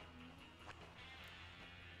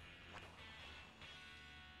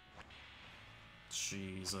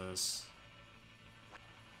 Jesus.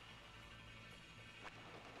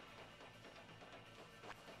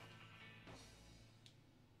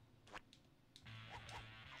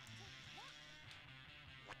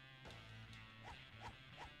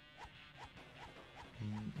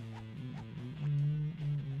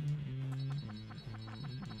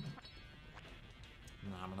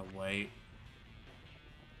 Nah, I'm gonna wait.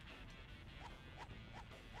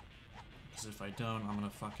 Because if I don't, I'm gonna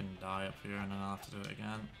fucking die up here and then I'll have to do it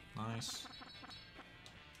again. Nice.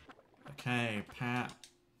 Okay, Pat.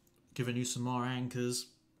 Giving you some more anchors.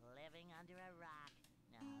 Living under a rock.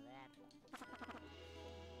 Now that...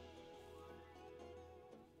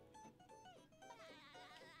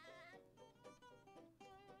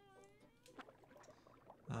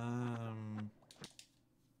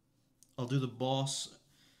 I'll do the boss.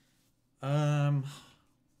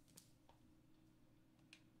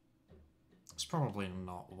 It's probably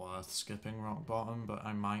not worth skipping rock bottom, but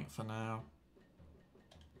I might for now.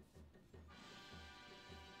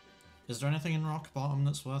 Is there anything in rock bottom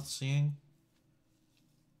that's worth seeing?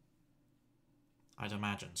 I'd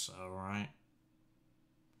imagine so, right?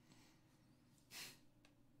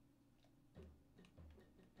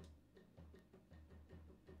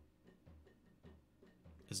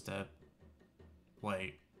 Is there...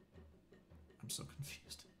 Wait. I'm so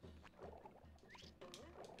confused.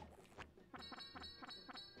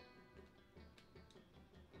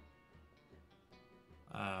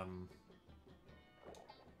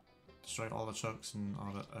 Destroy all the chokes and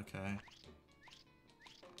all that. Okay.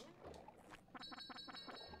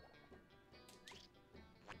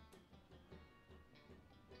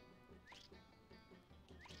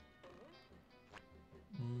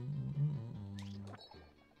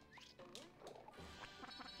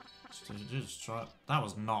 Just try. That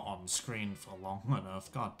was not on screen for long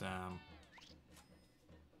enough. God damn.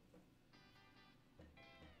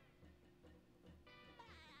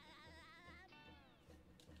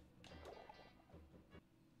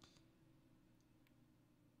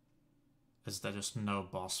 Is there just no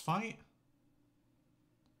boss fight?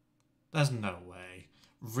 There's no way.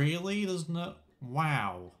 Really? There's no...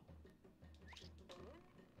 Wow.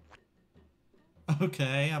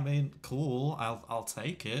 Okay, I mean, cool. I'll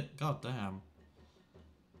take it. God damn.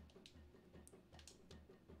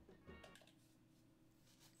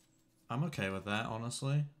 I'm okay with that,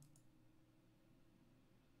 honestly.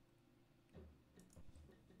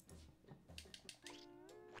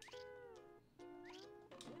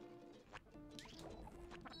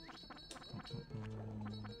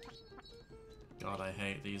 God, I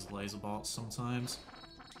hate these laser bots sometimes.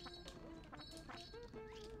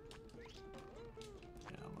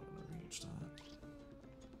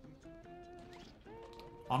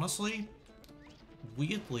 Honestly,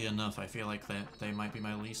 weirdly enough, I feel like they might be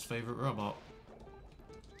my least favorite robot.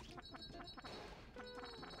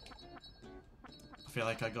 I feel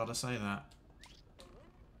like I gotta say that.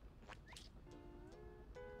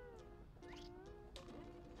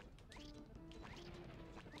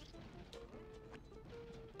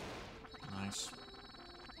 Nice.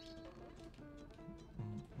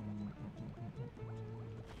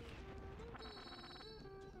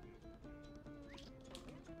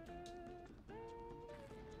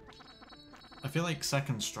 I feel like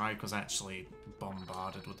Second Strike was actually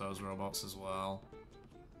bombarded with those robots as well.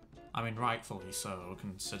 I mean, rightfully so,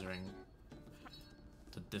 considering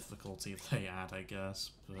the difficulty they had, I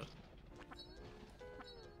guess, but...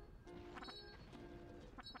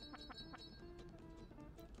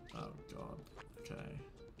 Oh god, okay.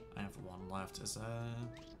 I have one left, is there...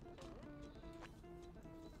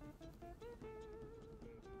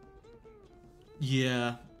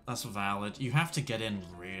 Yeah, that's valid. You have to get in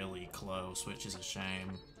really close, which is a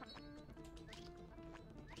shame.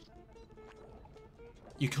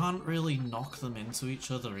 You can't really knock them into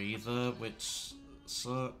each other either, which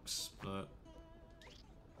sucks, but...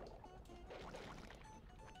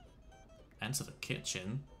 Enter the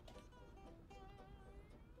kitchen?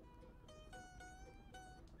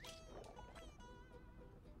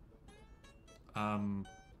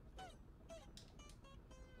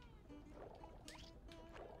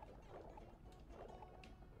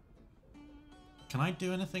 Can I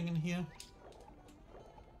do anything in here?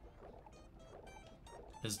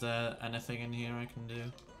 Is there anything in here I can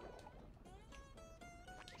do?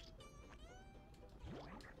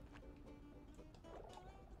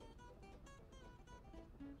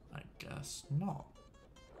 I guess not.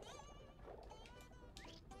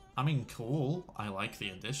 I mean, cool. I like the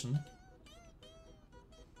addition.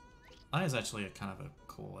 That is actually a kind of a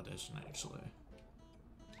cool addition, actually.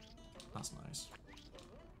 That's nice.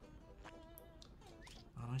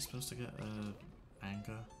 Am I supposed to get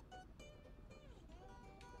anchor?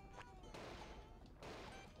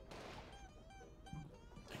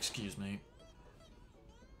 Excuse me.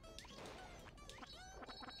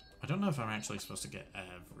 I don't know if I'm actually supposed to get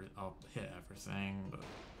I'll hit everything, but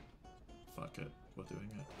fuck it, we're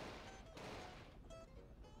doing it.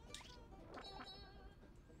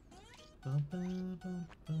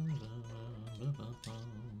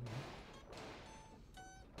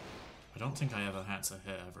 I don't think I ever had to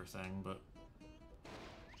hit everything, but...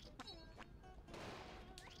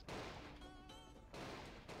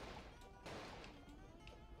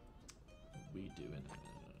 We doing it?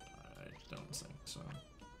 I don't think so.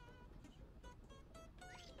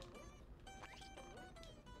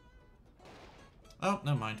 Oh,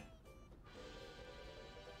 never mind.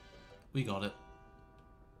 We got it.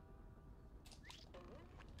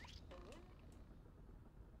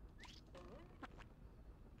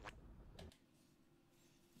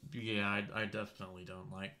 Yeah, I definitely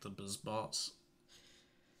don't like the BizBots.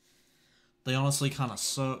 They honestly kind of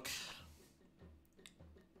suck.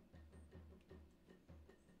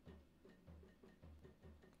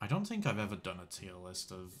 I don't think I've ever done a tier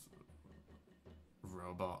list of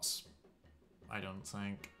robots. I don't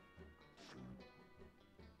think.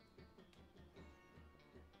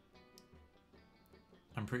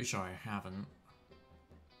 I'm pretty sure I haven't.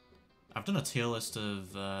 I've done a tier list of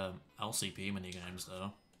LCP minigames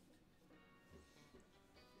though.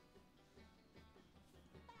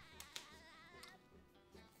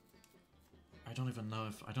 I don't even know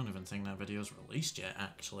if... I don't even think that video's released yet,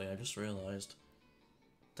 actually. I just realised.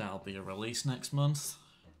 That'll be a release next month.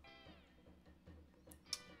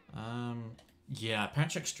 Yeah,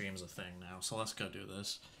 Patch Extreme's a thing now, so let's go do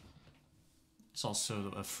this. It's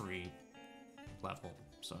also a free level,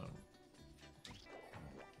 so...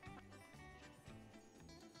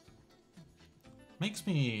 Makes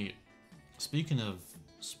me... Speaking of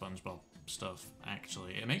SpongeBob stuff,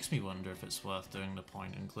 actually, it makes me wonder if it's worth doing the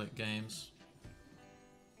point-and-click games.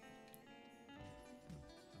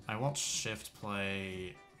 I watched Shift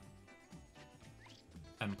play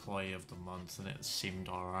Employee of the Month and it seemed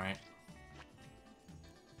alright.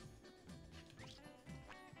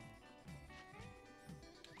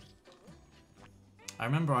 I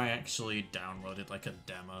remember I actually downloaded like a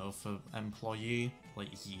demo for Employee like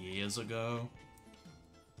years ago.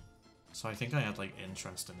 So I think I had like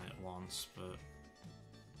interest in it once, but...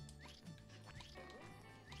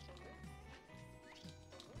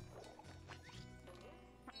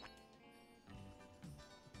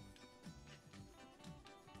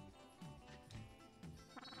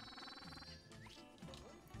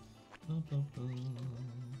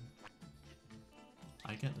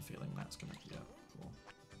 I get the feeling that's gonna be cool.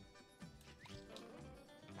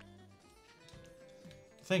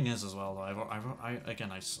 Thing is, as well, though,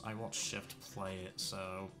 I watched Shift play it,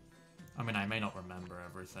 so I mean, I may not remember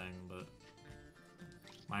everything, but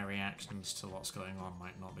my reactions to what's going on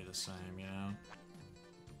might not be the same, you know?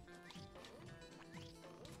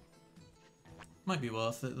 Might be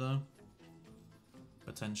worth it, though.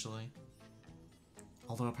 Potentially.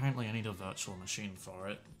 Although apparently I need a virtual machine for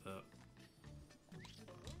it, but...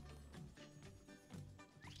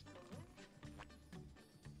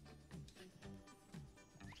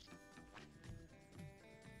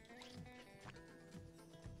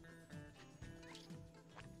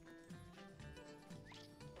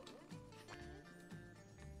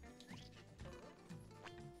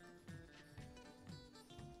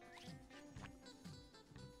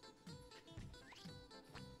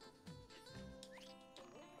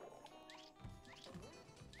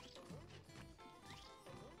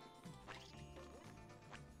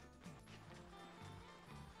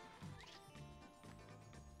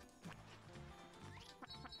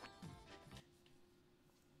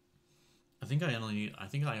 I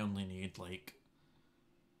think I only need, like...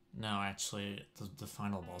 No, actually, the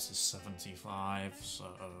final boss is 75, so...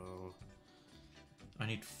 I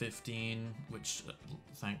need 15, which,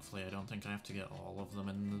 thankfully, I don't think I have to get all of them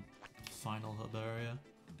in the final hub area.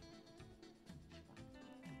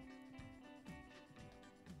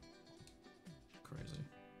 Crazy.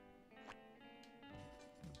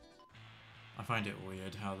 I find it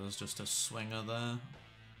weird how there's just a swinger there.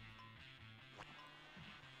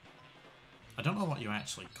 I don't know what you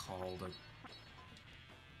actually call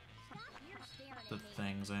the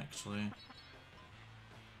things, actually.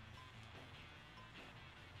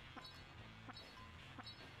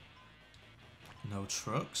 No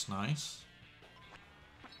trucks, nice.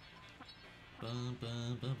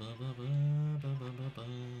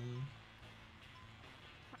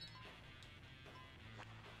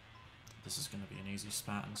 This is gonna be an easy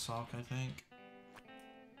spat and sock, I think.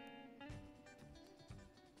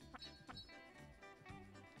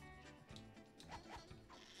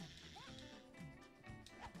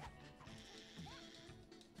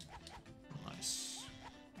 Nice.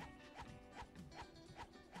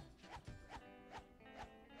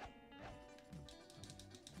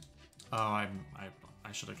 Oh, I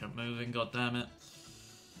should have kept moving, god damn it.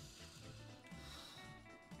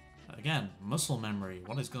 Again, muscle memory,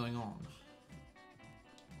 what is going on?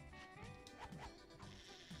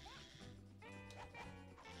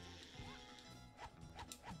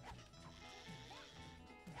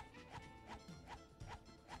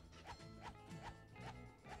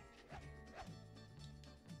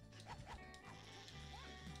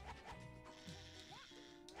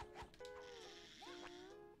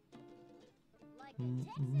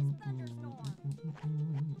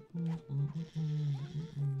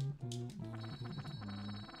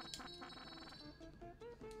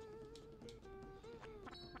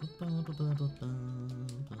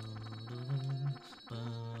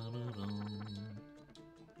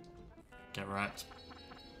 Get wrecked.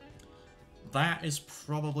 That is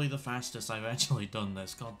probably the fastest I've actually done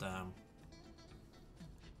this, goddamn.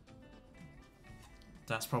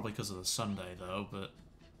 That's probably because of the Sunday though, but...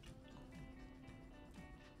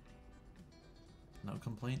 no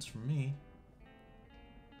complaints from me.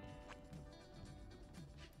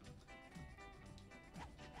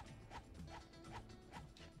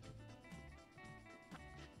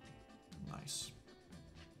 Nice.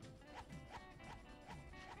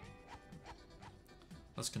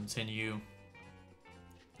 Let's continue.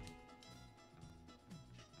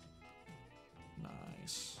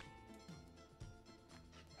 Nice.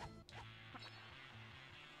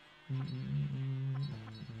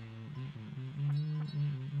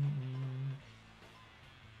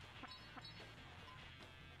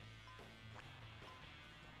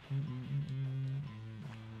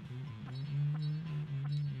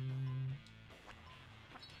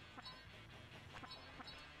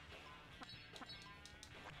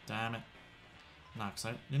 Damn it. Nah,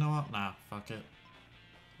 you know what? Nah, fuck it.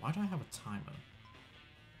 Why do I have a timer?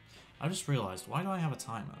 I just realized, why do I have a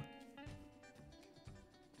timer?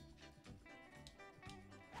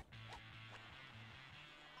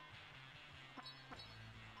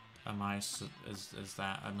 Is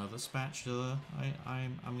that another spatula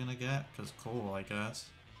I'm gonna get? Cause cool, I guess.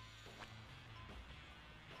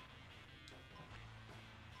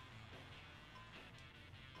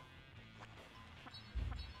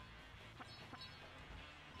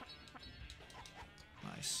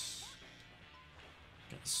 Nice.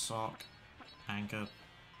 Get the sock, anchor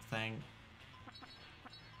thing.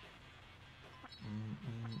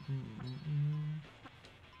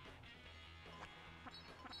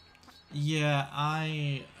 Yeah,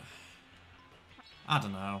 I I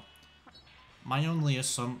don't know. My only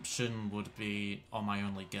assumption would be, or my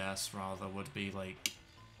only guess rather, would be like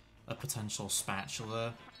a potential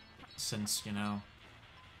spatula, since, you know.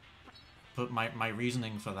 But my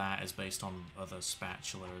reasoning for that is based on other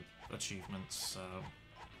spatula achievements, so.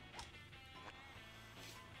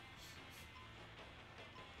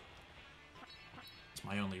 It's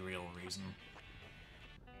my only real reason.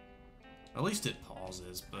 At least it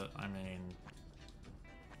pauses, but I mean.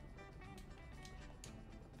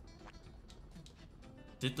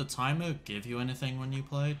 Did the timer give you anything when you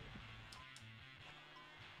played?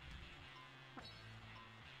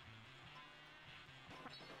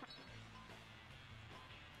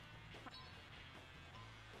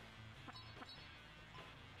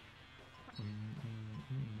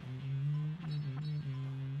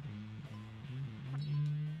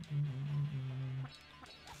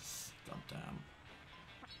 Goddamn.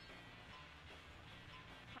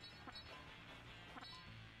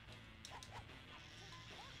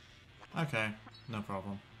 Okay, no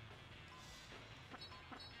problem.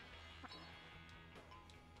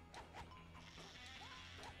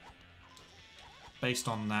 Based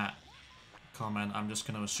on that comment, I'm just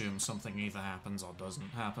going to assume something either happens or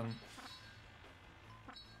doesn't happen.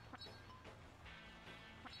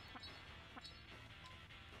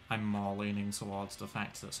 I'm more leaning towards the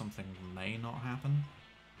fact that something may not happen.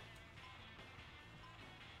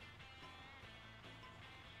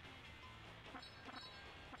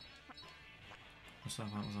 So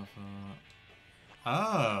that was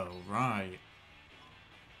oh, right.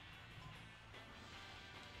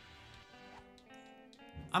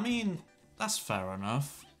 I mean, that's fair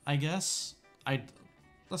enough, I guess.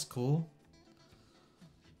 That's cool.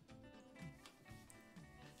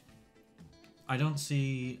 I don't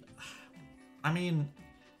see... I mean,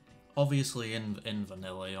 obviously in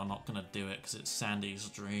vanilla you're not gonna do it because it's Sandy's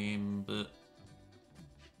dream, but...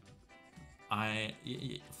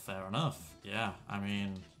 fair enough, yeah. I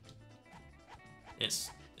mean,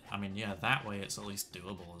 yeah, that way it's at least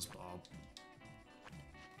doable as Bob.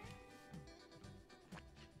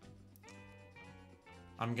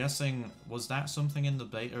 I'm guessing, was that something in the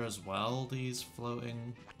beta as well, these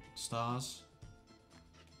floating stars?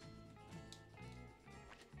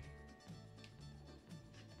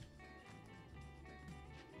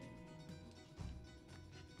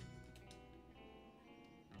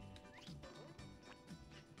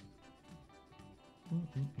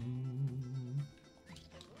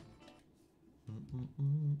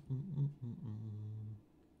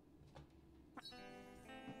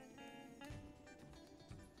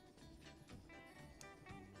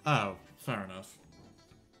 Oh, fair enough.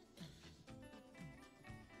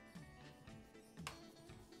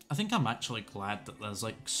 I think I'm actually glad that there's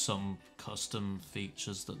like some custom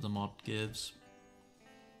features that the mod gives.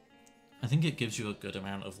 I think it gives you a good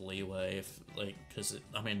amount of leeway if, like, because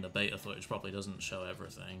I mean, the beta footage probably doesn't show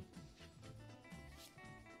everything.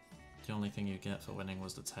 The only thing you get for winning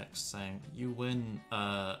was the text saying, you win,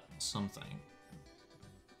 something.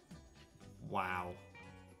 Wow.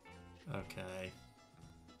 Okay.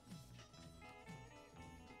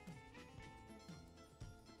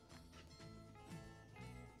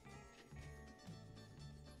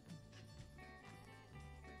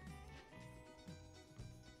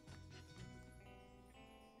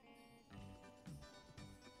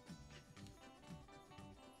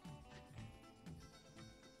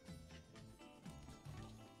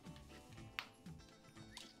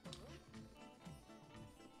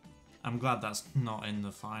 I'm glad that's not in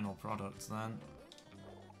the final product then.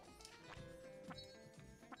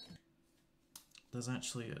 There's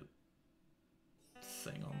actually a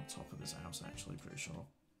thing on the top of his house, actually, pretty sure.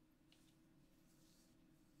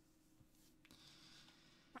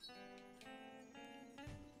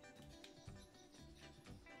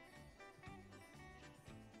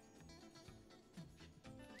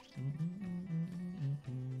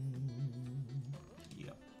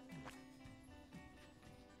 Yep.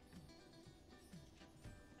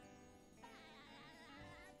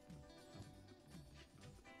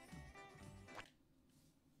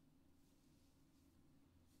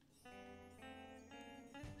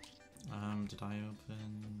 Did I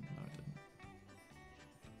open? No, I didn't.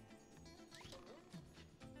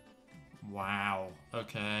 Wow,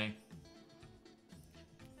 okay.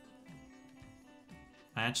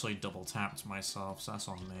 I actually double tapped myself, so that's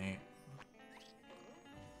on me.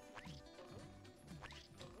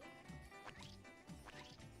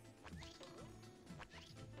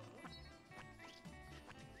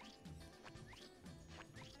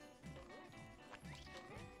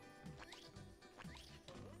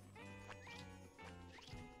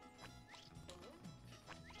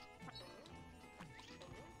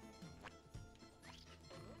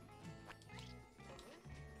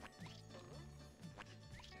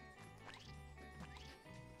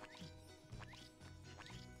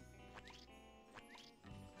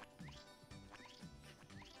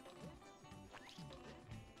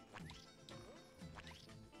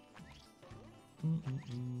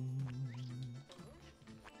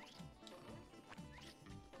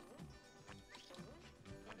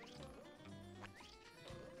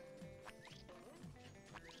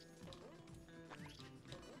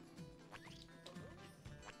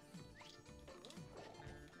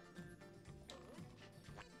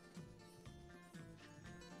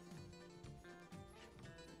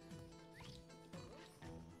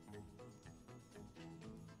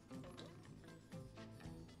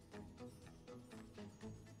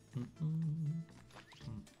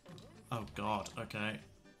 Oh god, okay.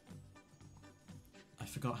 I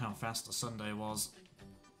forgot how fast the Sunday was.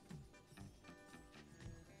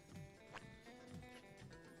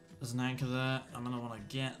 There's an anchor there. I'm gonna want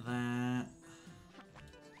to get that.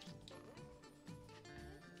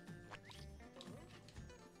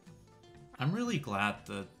 I'm really glad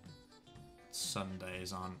that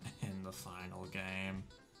Sundays aren't in the final game.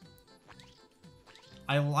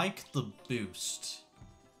 I like the boost,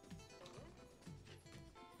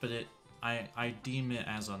 but I deem it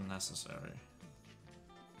as unnecessary.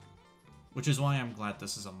 Which is why I'm glad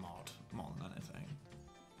this is a mod, more than anything.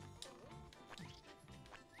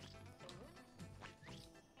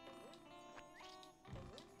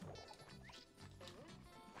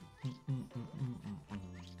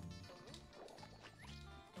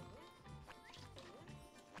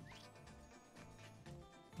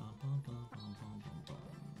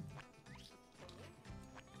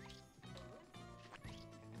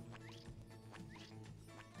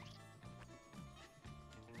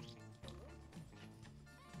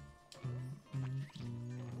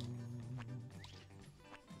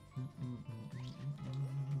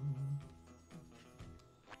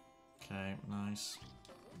 Okay, nice.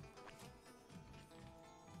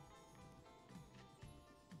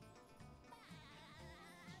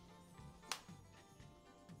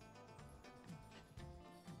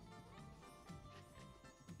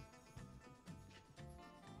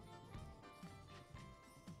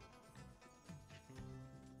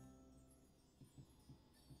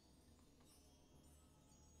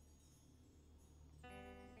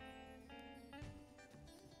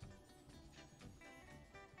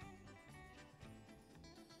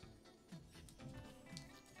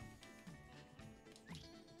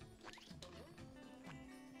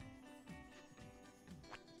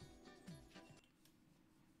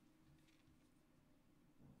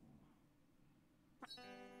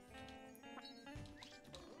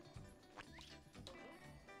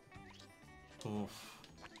 Oof.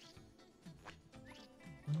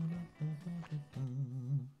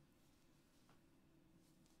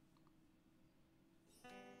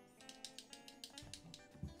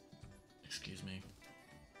 Excuse me.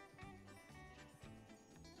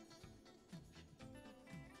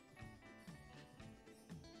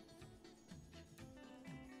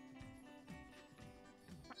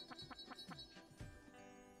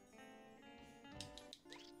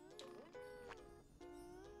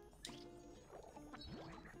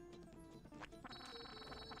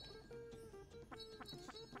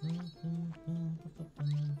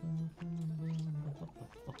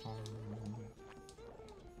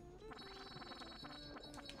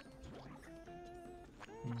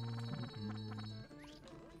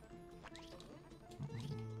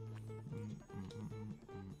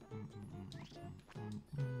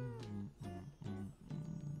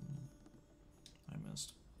 I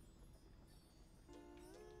missed.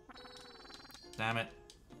 Damn it.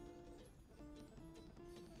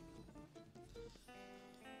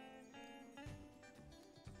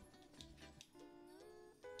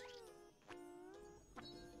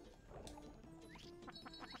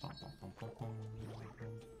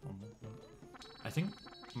 I think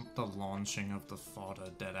the launching of the fodder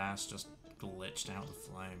deadass just glitched out the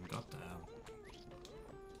flame. Goddamn.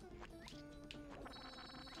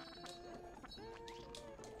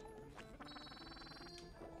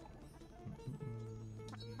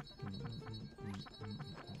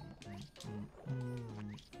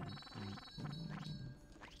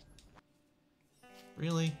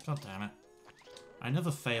 Really? God damn it. I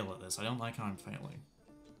never fail at this. I don't like how I'm failing.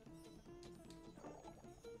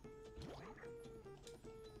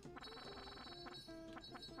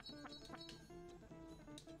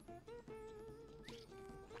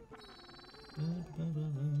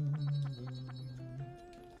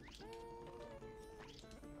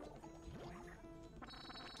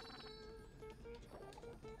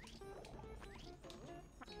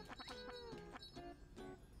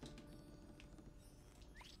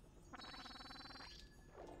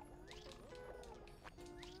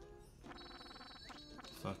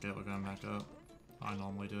 Fuck it, we're going back up. I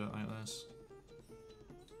normally do it like this.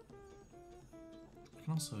 I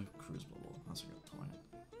can also cruise bubble. That's a good point.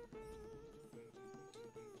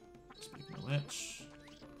 Speaking of which...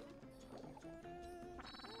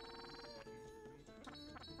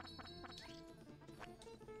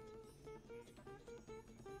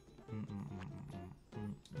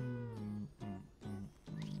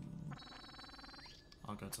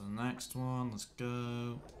 I'll go to the next one, let's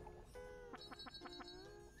go.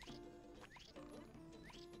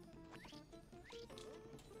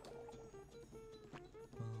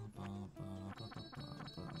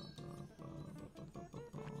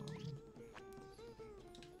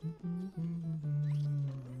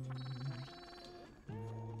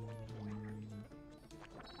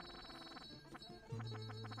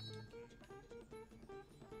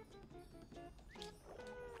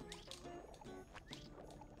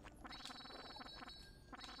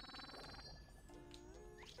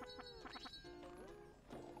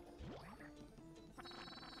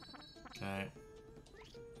 Okay.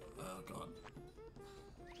 Oh god.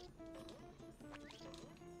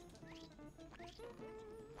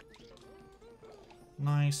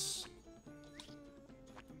 Nice.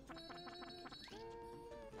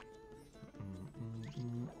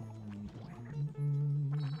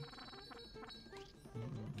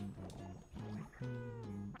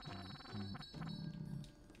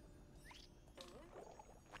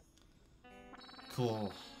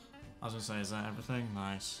 Cool. I was gonna say, is that everything?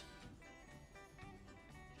 Nice.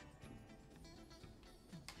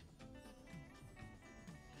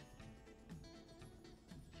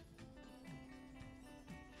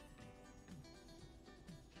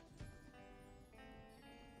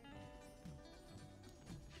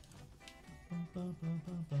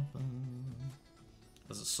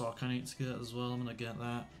 There's a sock I need to get as well, I'm gonna get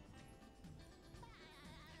that.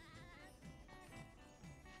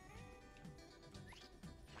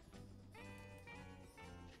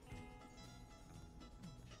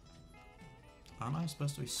 Aren't I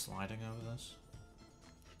supposed to be sliding over this?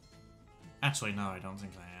 Actually, no, I don't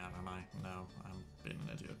think I am I? No, I'm being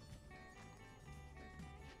an idiot.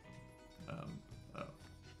 Oh.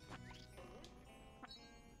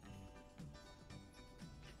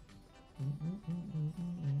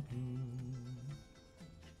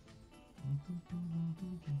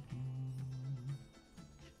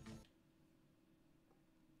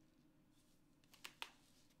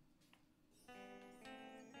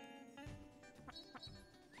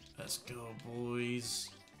 Let's go, boys.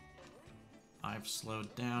 I've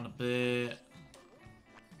slowed down a bit.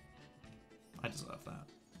 I deserve that.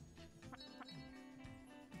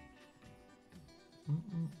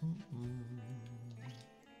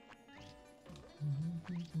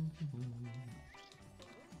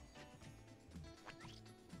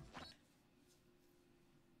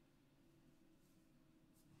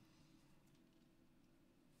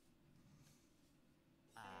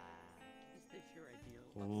 Is this your ideal?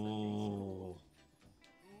 Oh.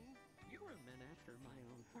 You're a man after my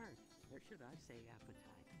own heart. Or should I say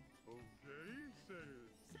appetite? Okay, say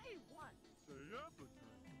it. Say what? Say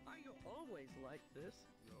appetite. Are you always like this?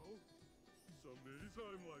 No. Some days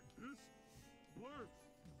I'm like this. Blur.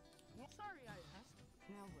 Sorry I asked.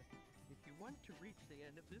 Now look, if you want to reach the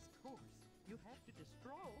end of this course, you have to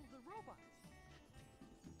destroy all the robots.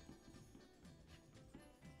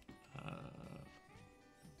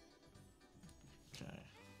 Okay.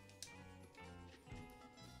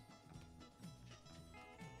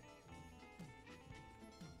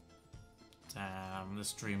 Damn,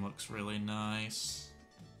 this dream looks really nice.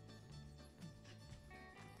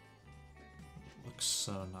 Looks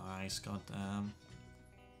so nice, goddamn.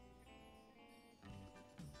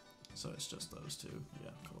 So it's just those two.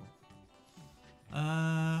 Yeah, cool.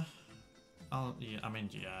 I'll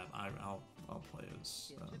play as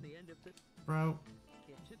Get to the end of the bro.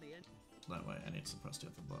 Get to the end. That way, I need to press the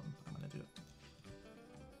other button. I'm an idiot.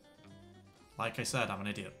 Like I said, I'm an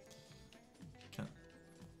idiot.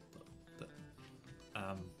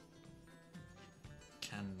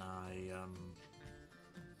 Can I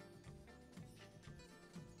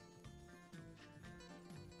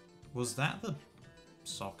was that the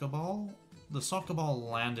soccer ball? The soccer ball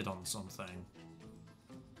landed on something.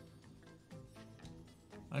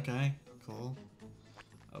 Okay, cool.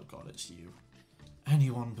 Oh god, it's you.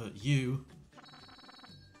 Anyone but you.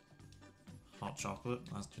 Hot chocolate.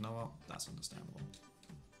 Do you know what? That's understandable.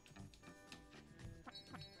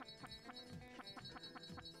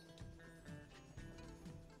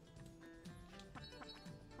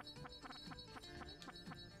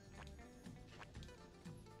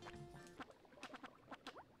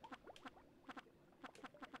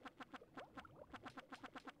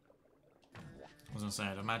 I was gonna say,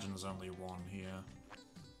 I'd imagine there's only one here.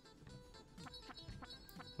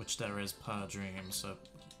 Which there is per dream, so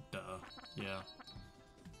duh, yeah.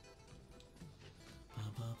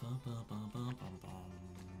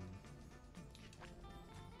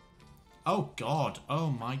 Oh god, oh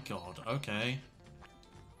my god, okay.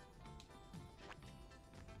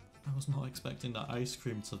 I was not expecting that ice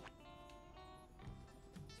cream to...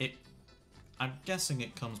 I'm guessing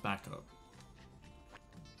it comes back up.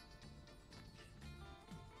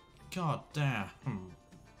 God damn.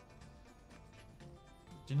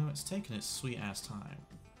 You know, it's taken its sweet ass time.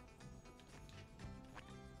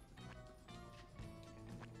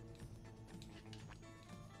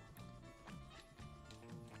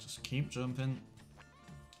 Just keep jumping.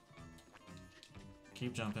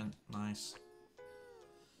 Keep jumping. Nice.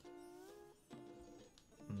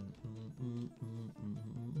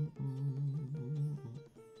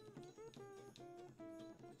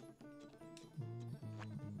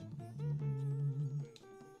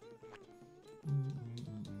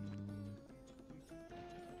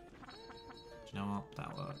 You know what?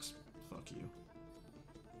 That works. Fuck you.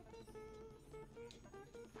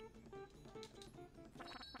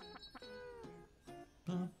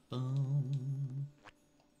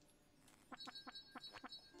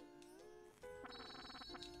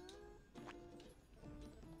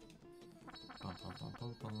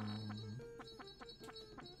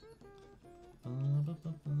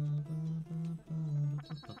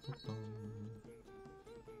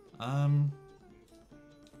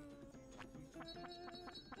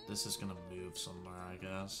 This is gonna move somewhere, I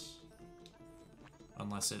guess.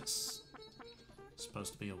 Unless it's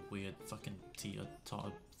supposed to be a weird fucking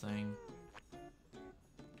teeter-totter thing.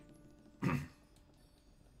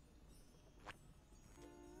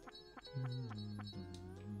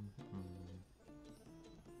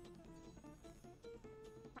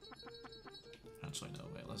 Actually, no,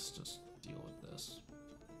 wait, let's just deal with this.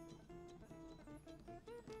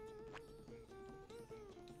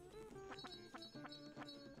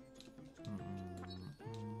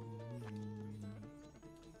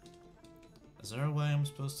 Is there a way I'm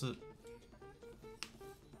supposed to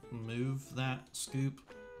move that scoop?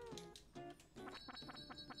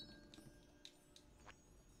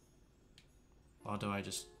 Or do I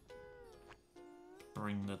just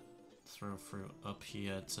bring the throw fruit up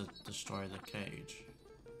here to destroy the cage?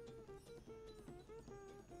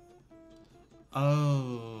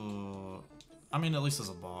 Oh, I mean, at least there's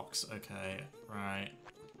a box. Okay, right.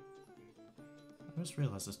 I just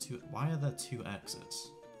realized there's two. Why are there two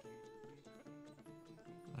exits?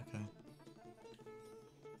 Okay.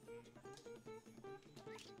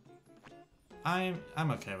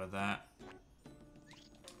 I'm okay with that.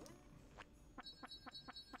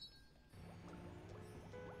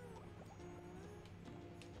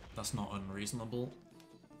 That's not unreasonable.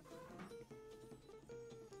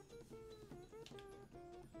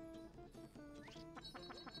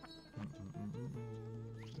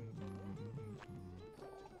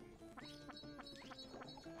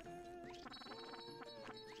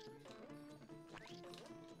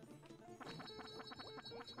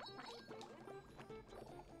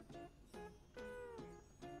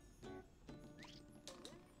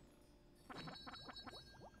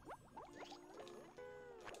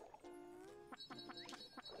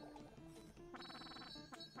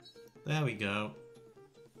 There we go.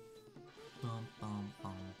 Bum, bum,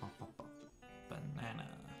 bum, bum, bum, bum. Banana.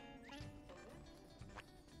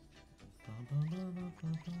 Bum, bum, bum,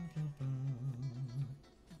 bum, bum, bum, bum.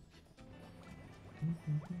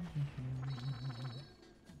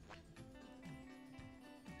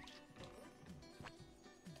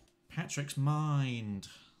 Patrick's mind.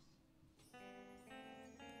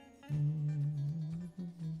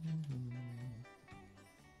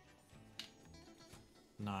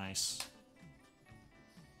 Nice.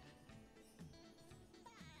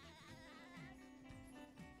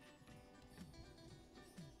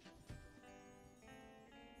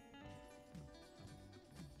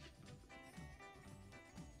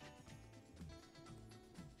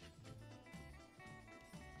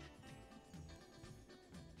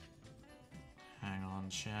 Hang on,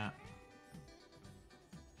 chat.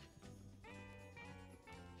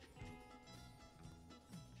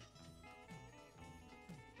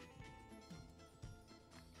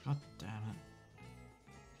 God damn it.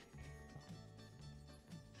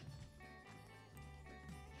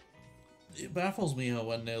 It baffles me how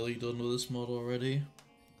we're nearly done with this mod already.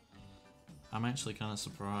 I'm actually kind of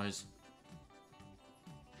surprised.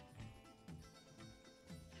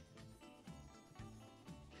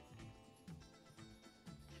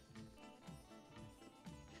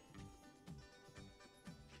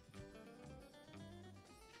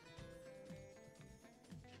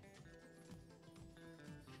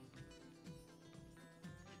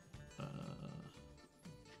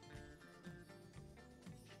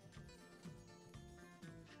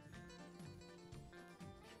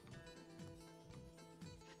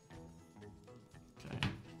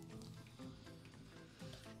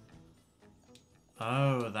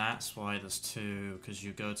 Oh, that's why there's two, because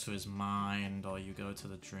you go to his mind or you go to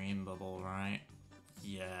the dream bubble, right?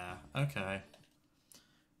 Yeah, okay.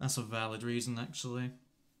 That's a valid reason, actually.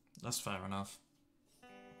 That's fair enough.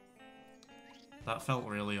 That felt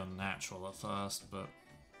really unnatural at first, but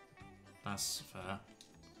that's fair.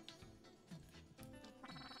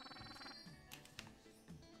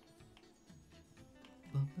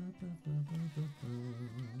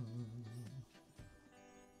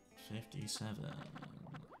 $57.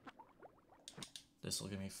 This will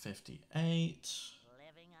give me 58.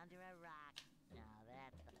 Living under a rock. Now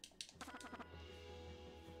that's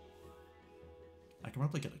I can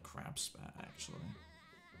probably get a crab spat, actually.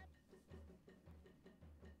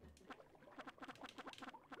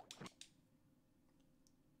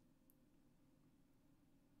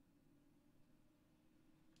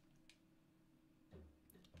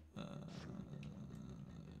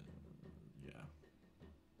 Yeah.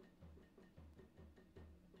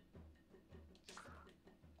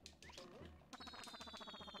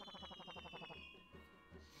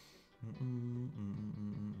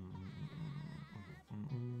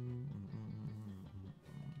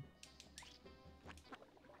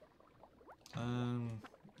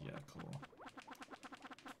 Yeah, cool.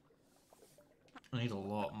 I need a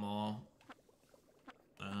lot more.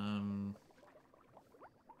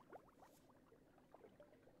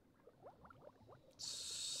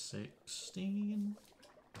 16?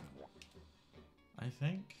 I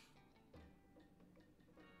think.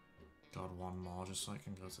 God, one more just so I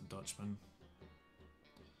can go to Dutchman.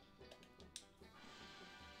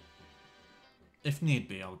 If need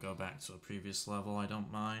be, I'll go back to a previous level, I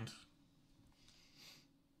don't mind.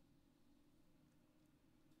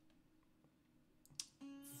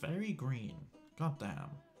 Very green. God damn.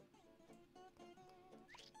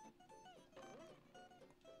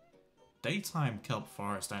 Daytime kelp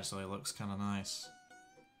forest actually looks kind of nice.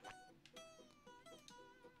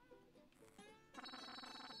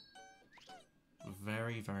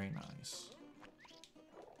 Very, very nice.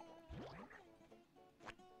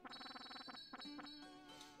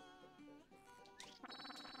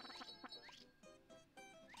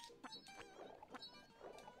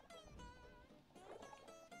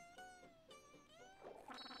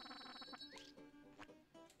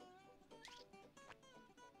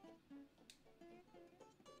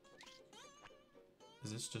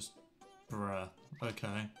 Is this just... bruh. Okay.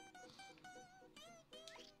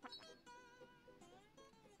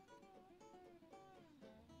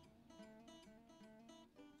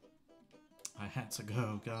 I had to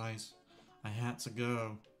go, guys. I had to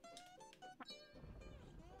go.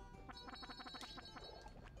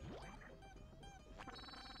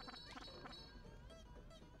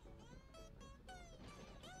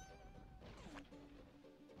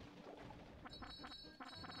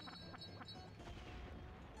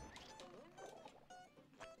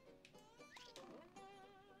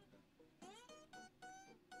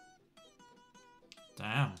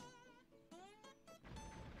 Damn.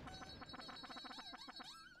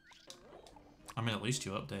 I mean, at least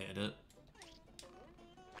you updated it.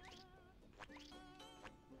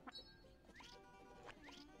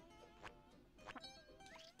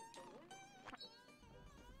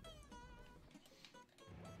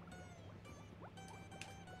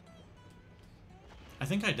 I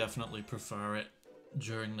think I definitely prefer it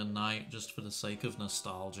during the night just for the sake of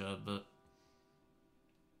nostalgia, but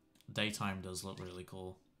daytime does look really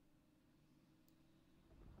cool.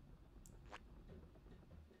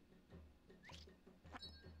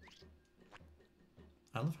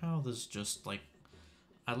 I love how there's just, like...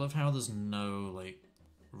 I love how there's no, like,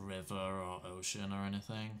 river or ocean or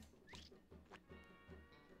anything.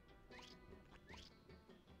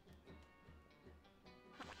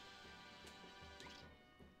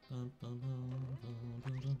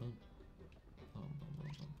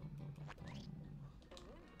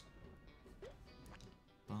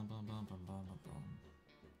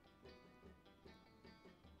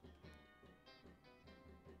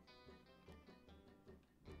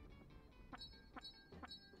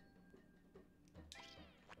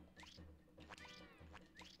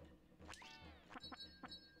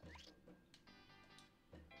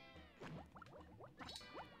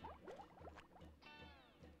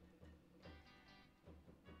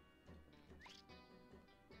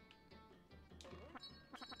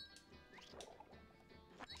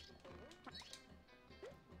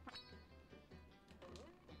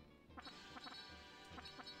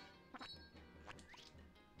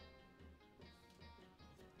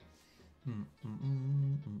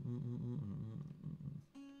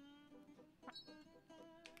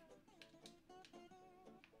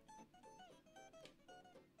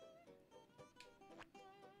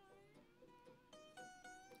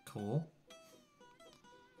 Cool.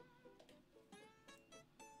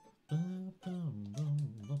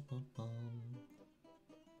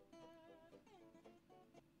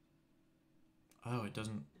 Oh, it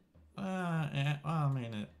doesn't... yeah, well, I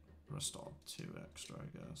mean, it restored 2 extra,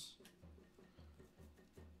 I guess.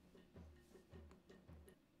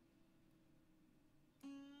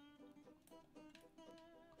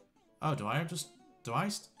 Oh, do I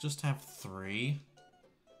just have 3?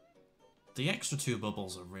 The extra 2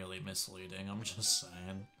 bubbles are really misleading, I'm just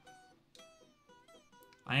saying.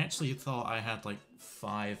 I actually thought I had like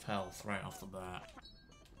 5 health right off the bat.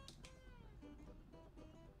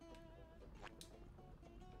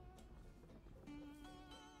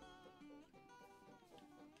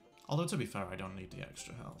 Although, to be fair, I don't need the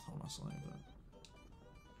extra health, honestly, but...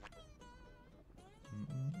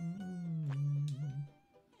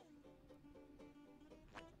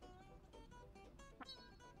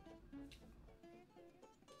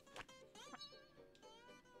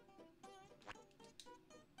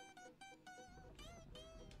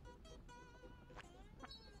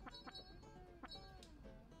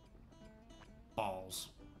 Balls.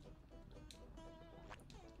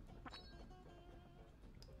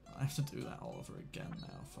 I have to do that all over again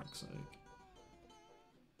now, fuck's sake.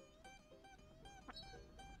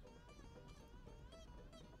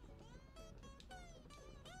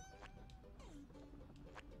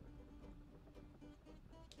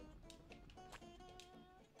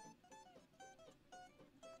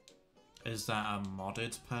 Is that a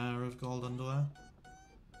modded pair of gold underwear?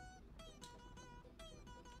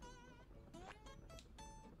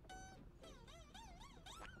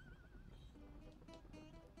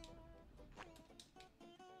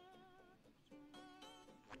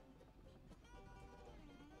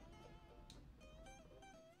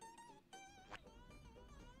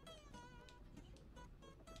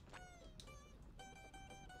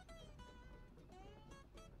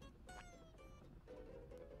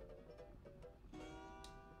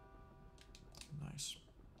 Nice.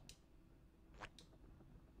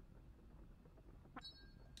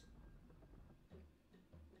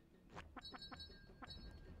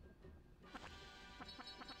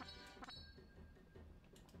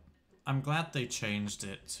 I'm glad they changed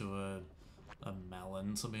it to a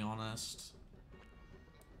melon, to be honest.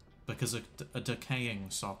 Because a decaying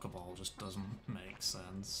soccer ball just doesn't make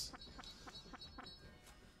sense.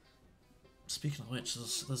 Speaking of which,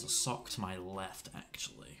 there's a sock to my left,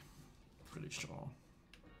 actually. Pretty sure.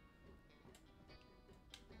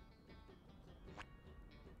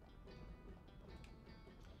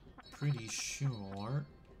 Pretty sure.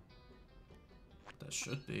 There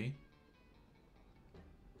should be.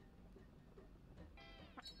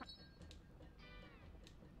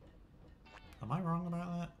 Am I wrong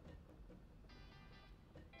about that?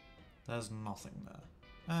 There's nothing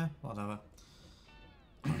there. Whatever.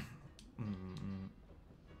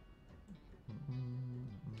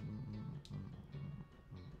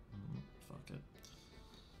 Fuck it.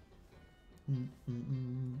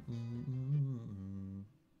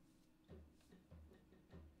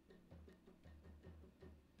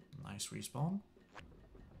 Nice respawn.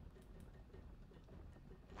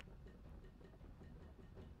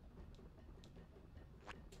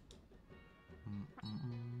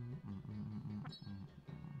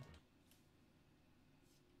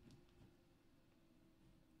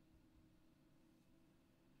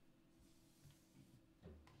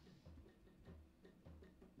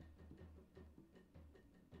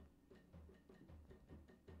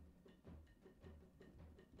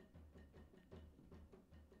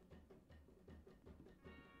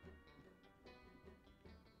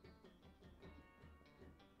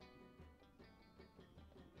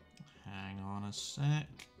 Hang on a sec.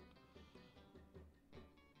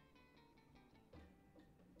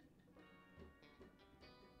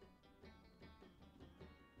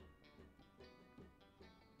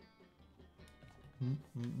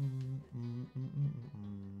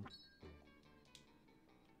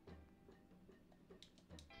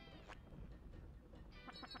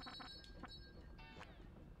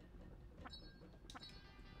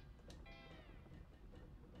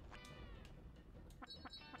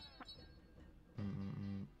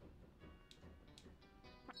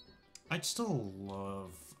 I'd still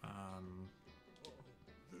love,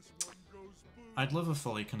 I'd love a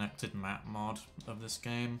fully connected map mod of this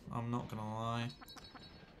game, I'm not gonna lie.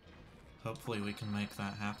 Hopefully we can make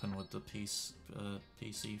that happen with the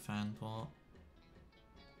PC fan port.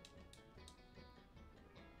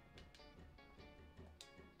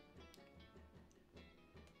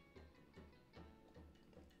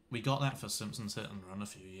 We got that for Simpsons Hit and Run a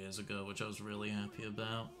few years ago, which I was really happy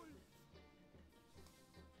about.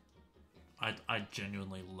 I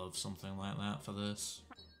genuinely love something like that for this.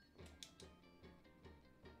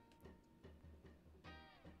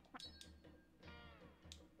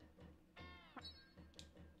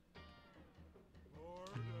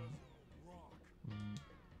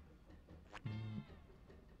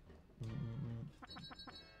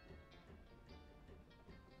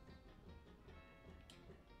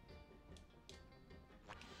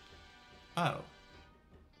 Oh.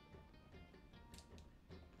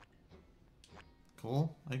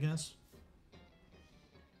 Cool, I guess.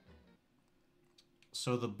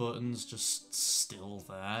 So the button's just still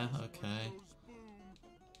there, okay.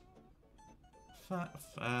 Fair,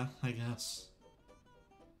 I guess.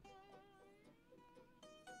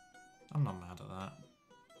 I'm not mad at that.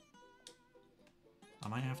 I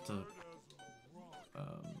might have to...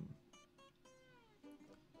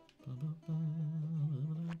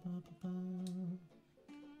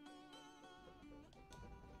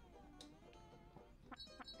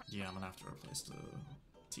 Yeah, I'm gonna have to replace the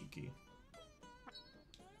Tiki.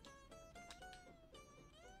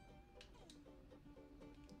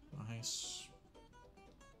 Nice.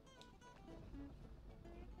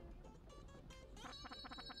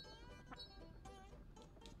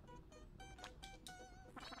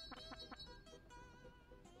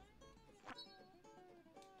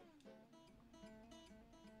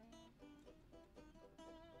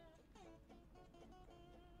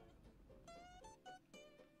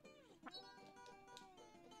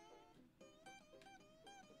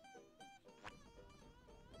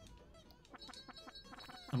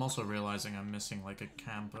 I'm also realizing I'm missing like a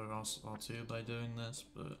camper or two by doing this,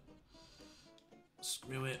 but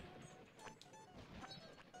screw it.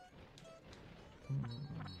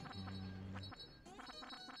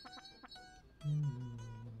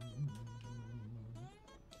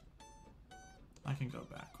 I can go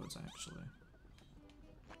backwards actually.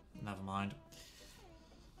 Never mind.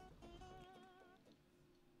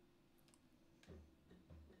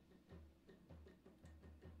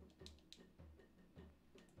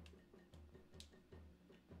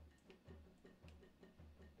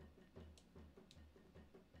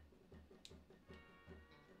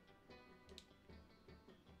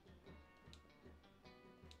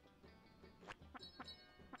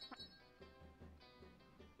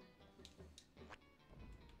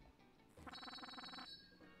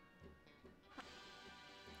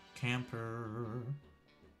 Camper.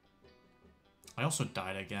 I also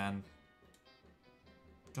died again.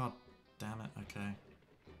 God damn it, okay.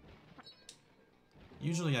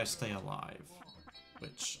 Usually I stay alive,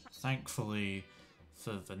 which thankfully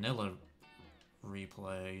for vanilla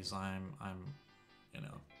replays I'm you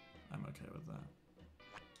know, I'm okay with that.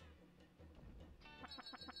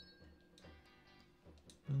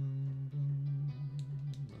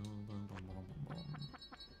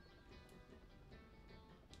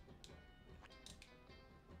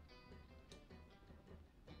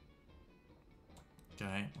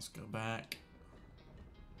 Okay, let's go back.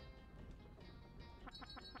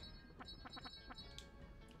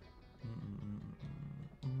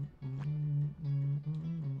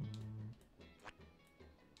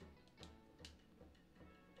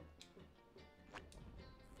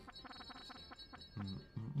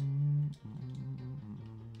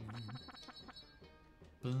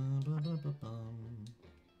 I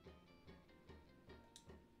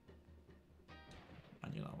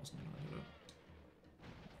knew that wasn't gonna do it.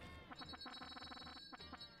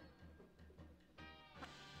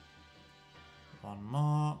 One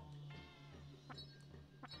more.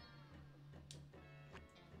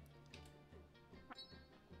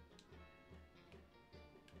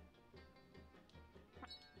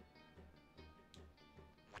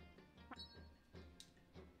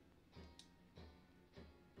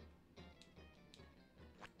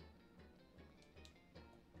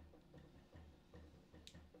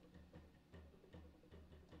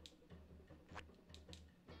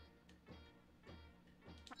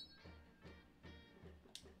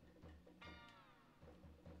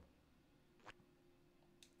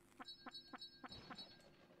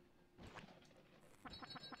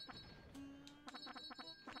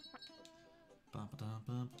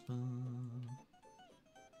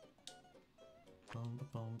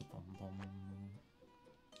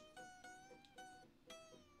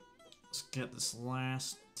 Let's get this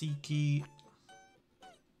last Tiki. I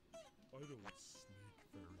don't sneak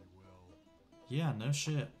very well. Yeah, no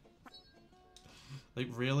shit. Like,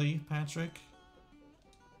 really, Patrick?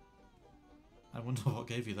 I wonder what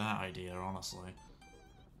gave you that idea, honestly.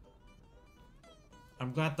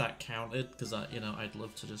 I'm glad that counted, because you know, I'd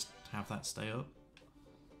love to just have that stay up.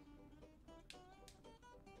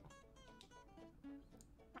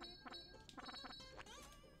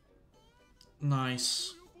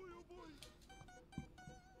 Nice.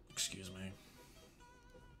 Excuse me.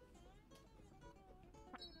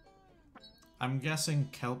 I'm guessing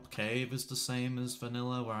Kelp Cave is the same as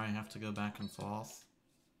Vanilla, where I have to go back and forth.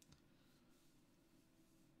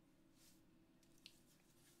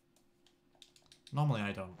 Normally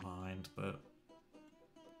I don't mind, but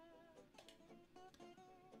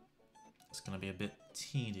it's gonna be a bit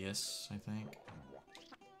tedious, I think.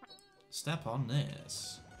 Step on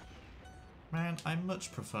this. Man, I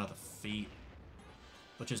much prefer the feet,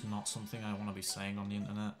 which is not something I want to be saying on the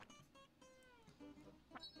internet.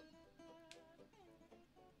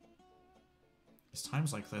 It's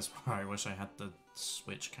times like this where I wish I had the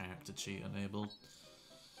Switch character cheat enabled.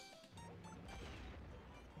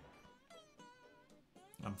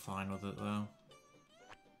 I'm fine with it though.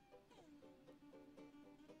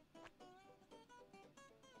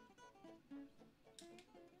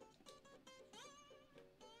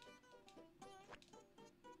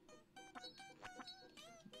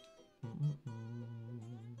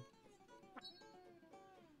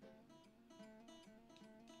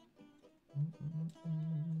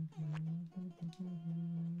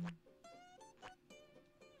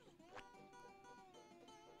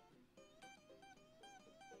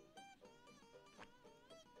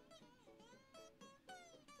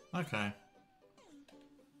 Okay.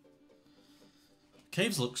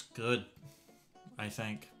 Caves looks good, I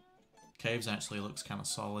think. Caves actually looks kind of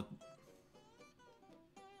solid.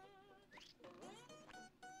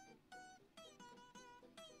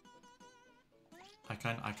 I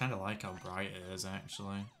kind of like how bright it is,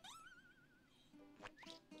 actually.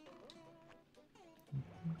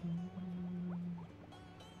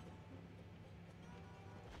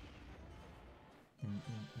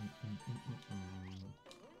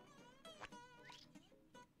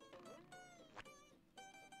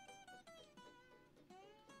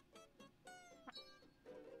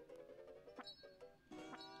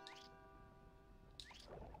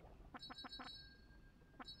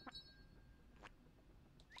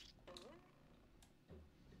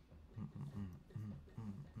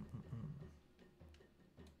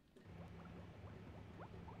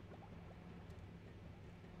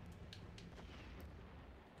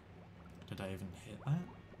 Did I even hit that?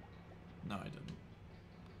 No, I didn't.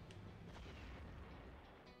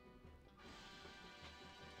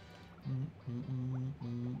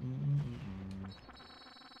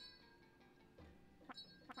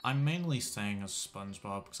 I'm mainly staying as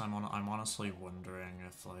SpongeBob because I'm honestly wondering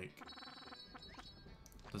if like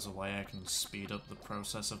there's a way I can speed up the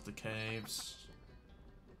process of the caves.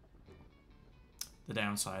 The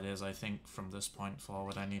downside is I think from this point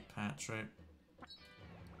forward I need Patrick.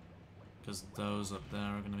 Because those up there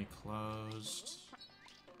are going to be closed.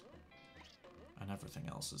 And everything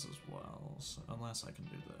else is as well. So unless I can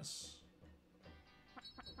do this.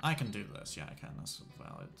 I can do this. Yeah, I can. That's a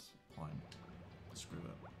valid point. Screw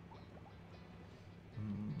it.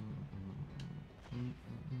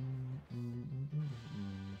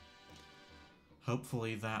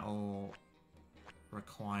 Hopefully that'll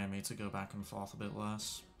require me to go back and forth a bit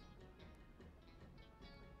less.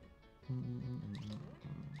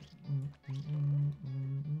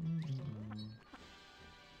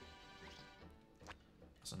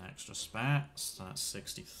 That's an extra spat, so that's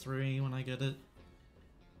 63 when I get it.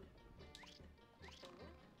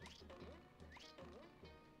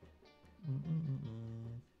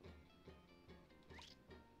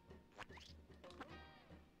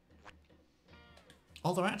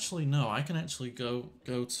 Although actually no, I can actually go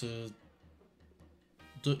to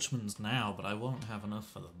Dutchman's now, but I won't have enough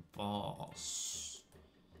for the boss.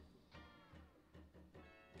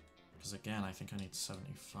 Because again, I think I need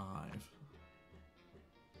 75.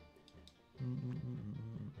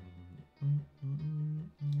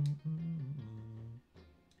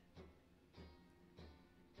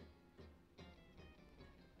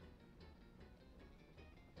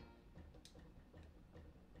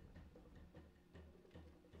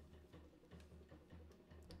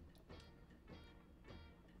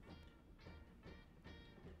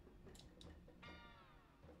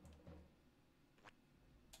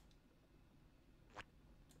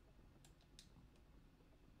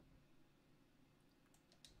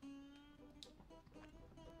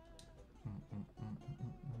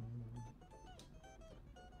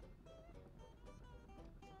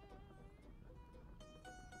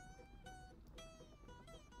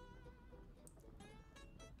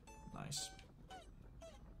 Nice.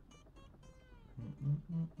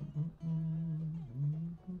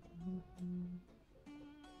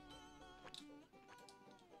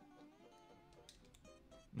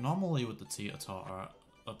 Normally with the teeter-totter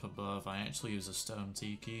up above, I actually use a stone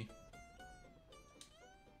tiki.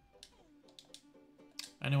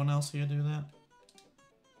 Anyone else here do that?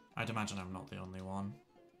 I'd imagine I'm not the only one.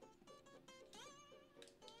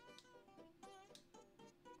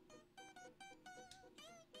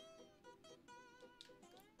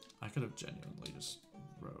 I could have genuinely just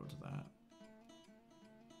rode that.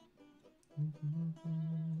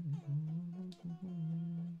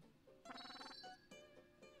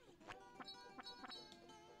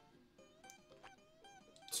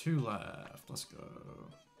 Two left, let's go.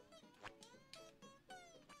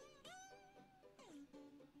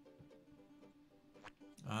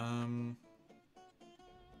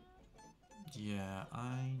 Yeah,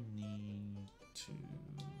 I need to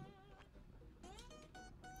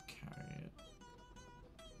carry it.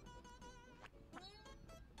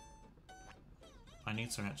 I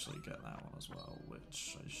need to actually get that one as well,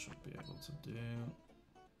 which I should be able to do.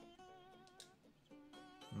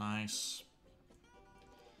 Nice.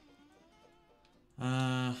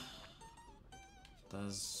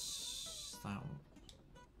 There's that one.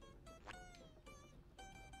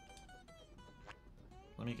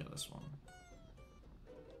 Let me get this one.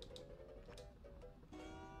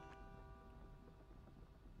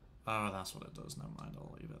 Oh, that's what it does. Never mind,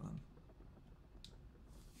 I'll leave it then.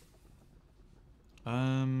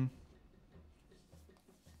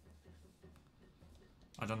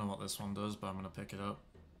 I don't know what this one does, but I'm gonna pick it up.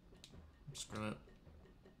 Screw it.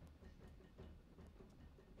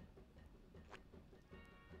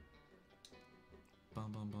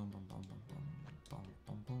 Bum bum bum bum bum bum bum bum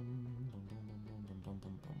bum bum bum bum bum bum bum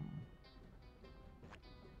bum bum.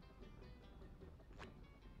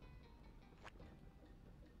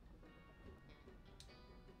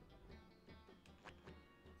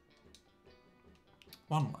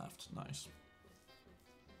 One left, nice.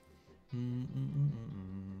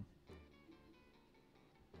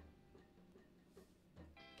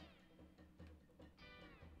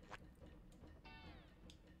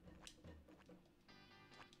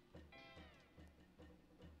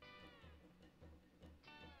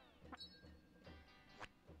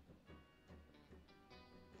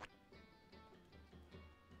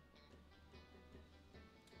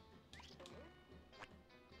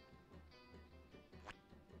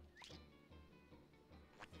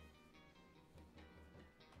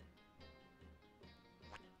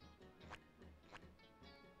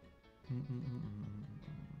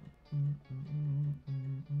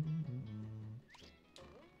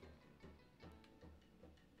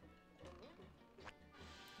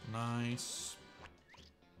 Nice.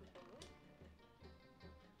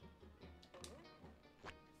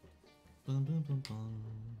 Bum, bum, bum, bum.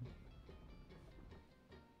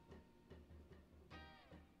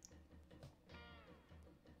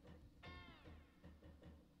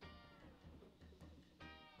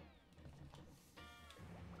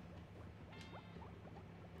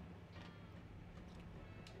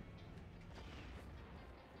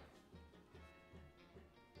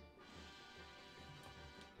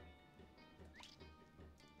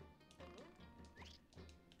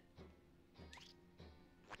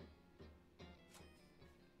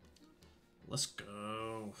 Let's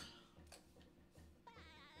go.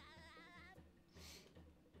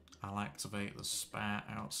 I'll activate the spat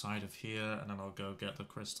outside of here and then I'll go get the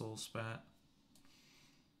crystal spat.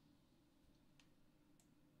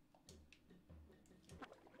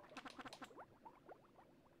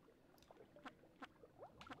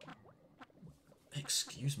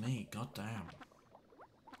 Excuse me, goddamn.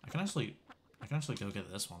 I can actually go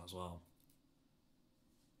get this one as well.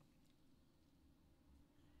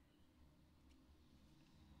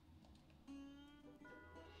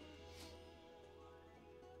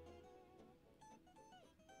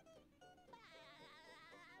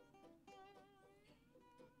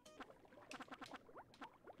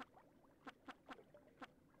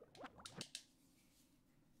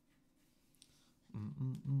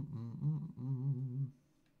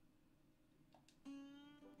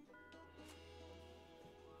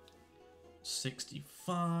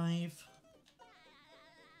 $65.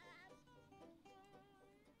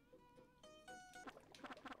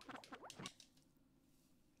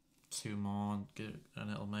 Two more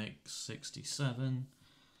and it'll make 67.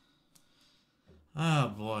 Oh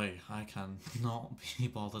boy, I can not be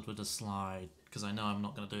bothered with the slide because I know I'm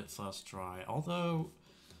not going to do it first try. Although,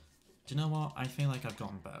 do you know what? I feel like I've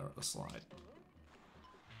gotten better at the slide.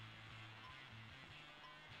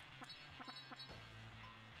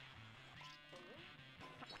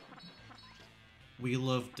 We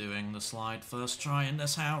love doing the slide first try in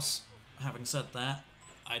this house. Having said that,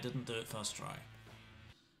 I didn't do it first try.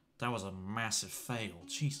 That was a massive fail,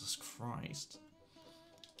 Jesus Christ.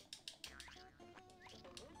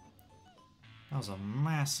 That was a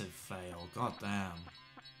massive fail, goddamn.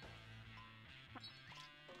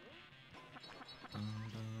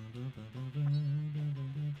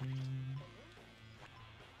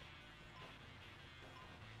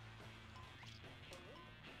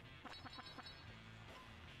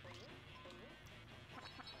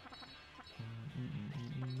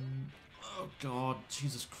 God,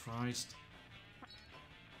 Jesus Christ.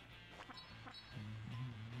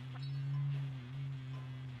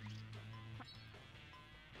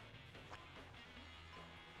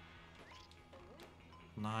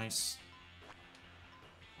 Nice.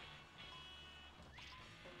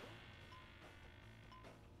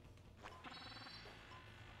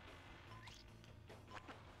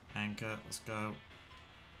 Anchor, let's go.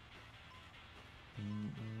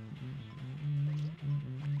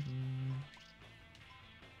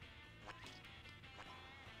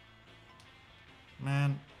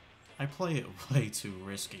 Man, I play it way too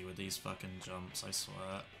risky with these fucking jumps, I swear.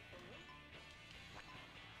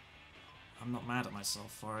 I'm not mad at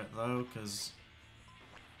myself for it though, because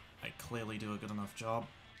I clearly do a good enough job.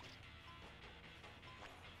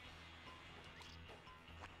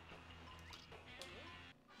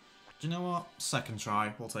 Do you know what? Second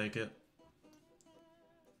try, we'll take it.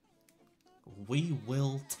 We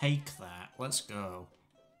will take that. Let's go.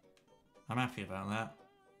 I'm happy about that.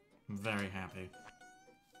 I'm very happy.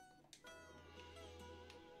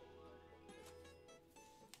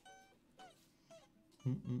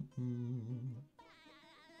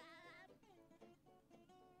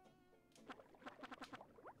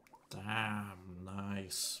 Damn,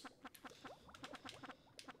 nice.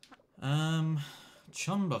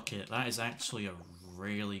 Chum Bucket, that is actually a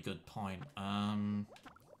really good point.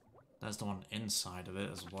 There's the one inside of it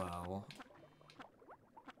as well.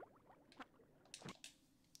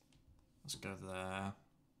 Let's go there.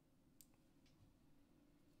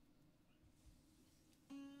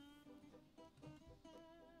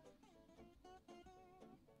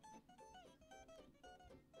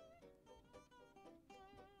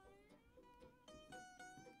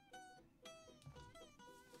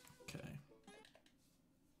 Okay.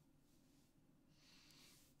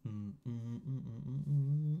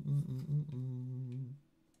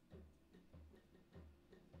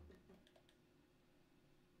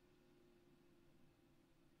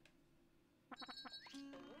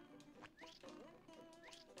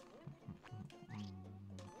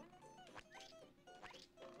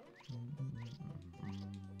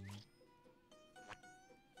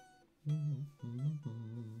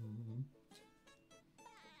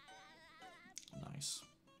 Nice.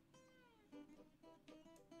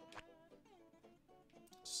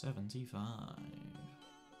 75.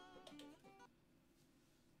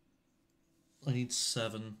 I need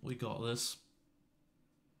 7. We got this.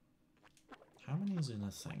 How many is in a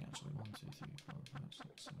thing actually? 1, 2, 3, 4, 5,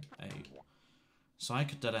 6, 7, 8. So I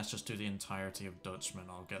could deadass just do the entirety of Dutchman.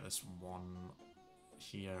 I'll get this one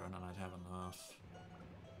here and then I'd have enough.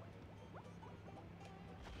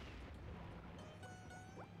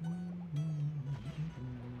 I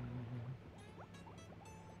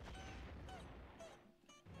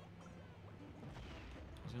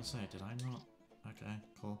was gonna say, did I not? Okay,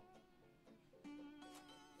 cool.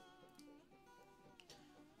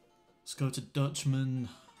 Let's go to Dutchman.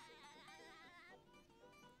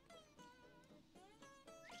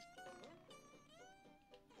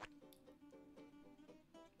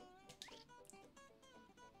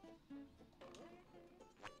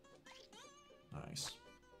 Nice.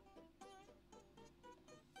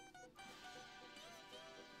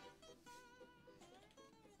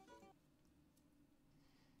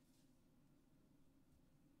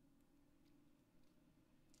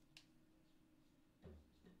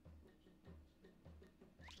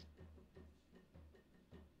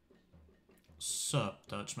 Sup,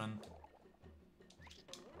 Dutchman?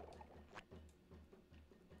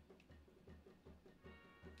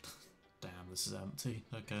 Damn, this is empty.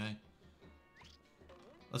 Okay.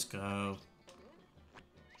 Let's go.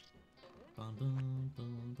 Bum, bum,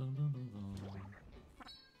 bum, bum, bum, bum, bum.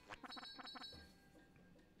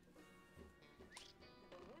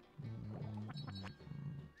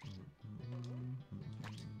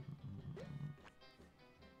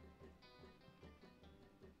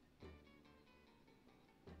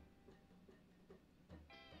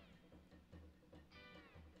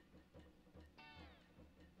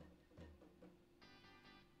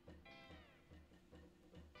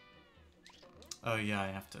 Oh yeah, I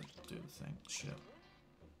have to do the thing. Shit.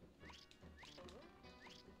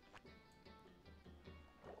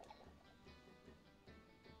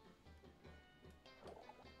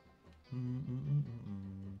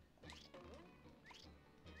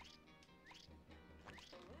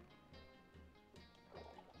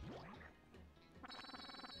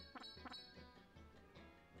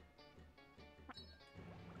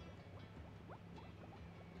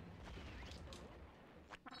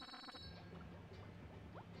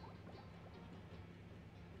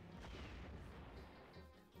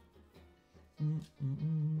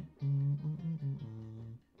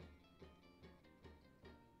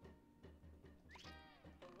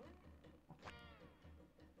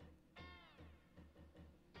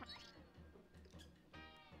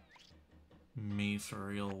 Me for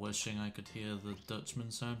real wishing I could hear the Dutchman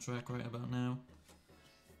soundtrack right about now.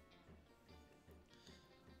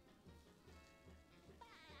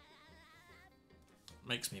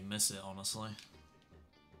 Makes me miss it, honestly.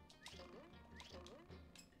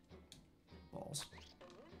 Balls.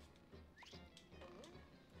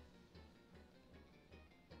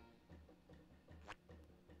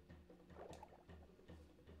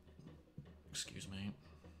 Excuse me.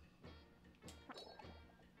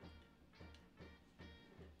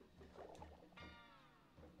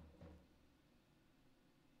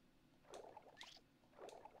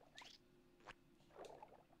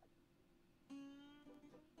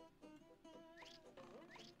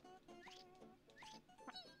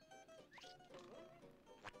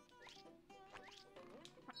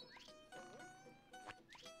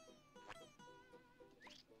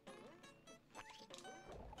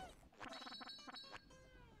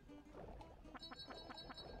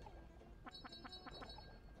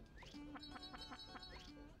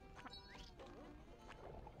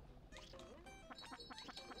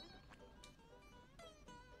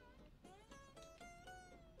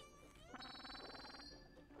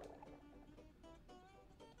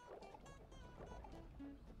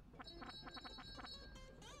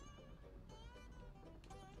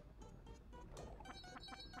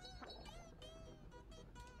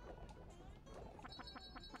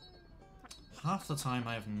 Half the time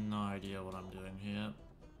I have no idea what I'm doing here.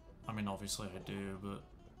 I mean, obviously I do, but...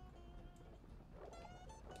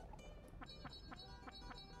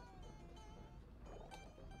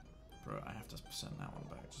 Bro, I have to send that one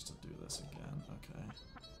back just to do this again, okay.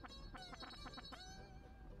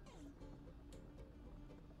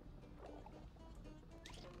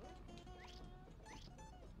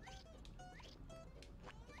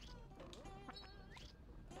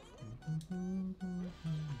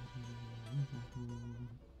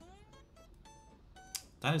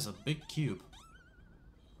 That is a big cube.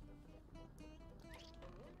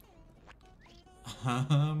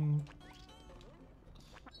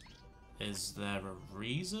 Is there a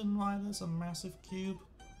reason why there's a massive cube?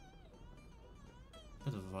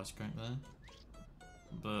 Bit of a voice crack there.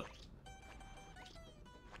 But...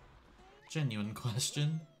 genuine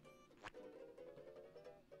question.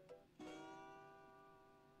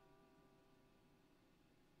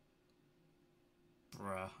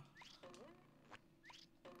 Bruh.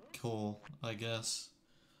 Cool, I guess.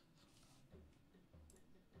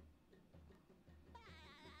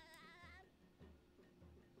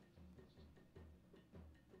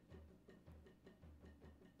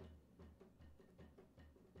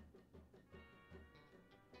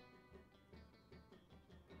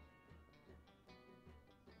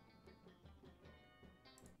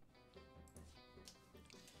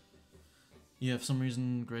 Yeah, for some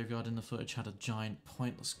reason, Graveyard in the footage had a giant,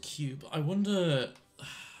 pointless cube. I wonder...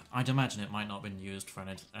 I'd imagine it might not have been used for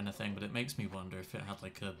anything, but it makes me wonder if it had,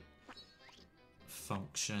 like, a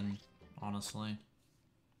function, honestly.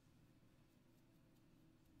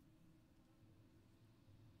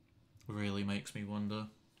 Really makes me wonder.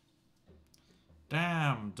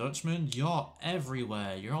 Damn, Dutchman, you're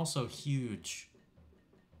everywhere. You're also huge.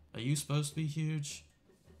 Are you supposed to be huge?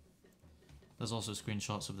 There's also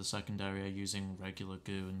screenshots of the second area using regular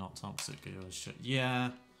goo and not toxic goo as shit.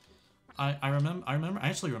 Yeah, I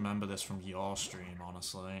actually remember this from your stream,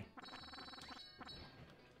 honestly.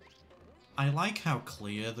 I like how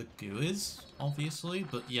clear the goo is, obviously,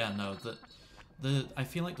 but yeah, no, I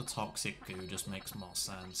feel like the toxic goo just makes more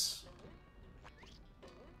sense.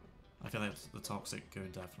 I feel like the toxic goo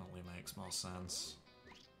definitely makes more sense.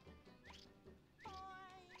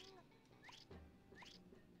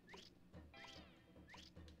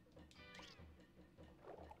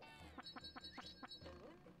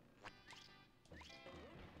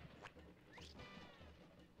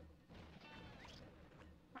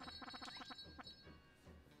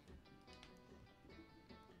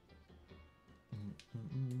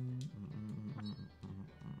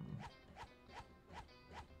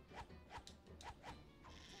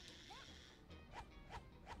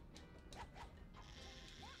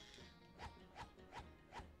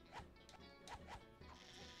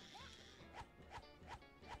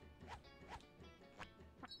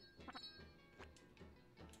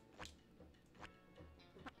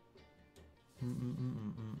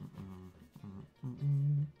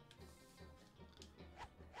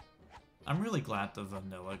 I'm really glad the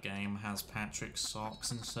vanilla game has Patrick's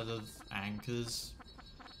socks instead of anchors.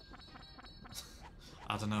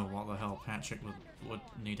 I don't know what the hell Patrick would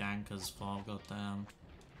need anchors for, goddamn.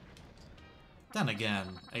 Then again,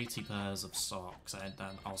 80 pairs of socks,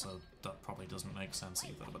 that probably doesn't make sense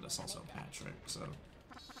either, but it's also Patrick, so...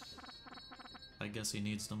 I guess he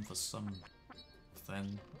needs them for something.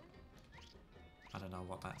 I don't know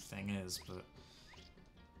what that thing is, but...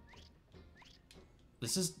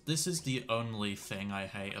 This is the only thing I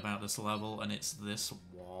hate about this level, and it's this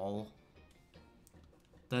wall.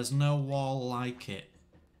 There's no wall like it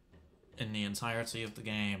in the entirety of the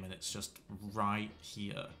game, and it's just right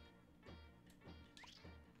here.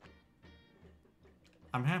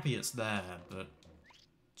 I'm happy it's there, but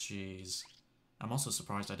jeez. I'm also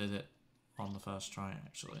surprised I did it on the first try,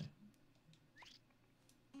 actually.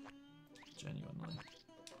 Genuinely.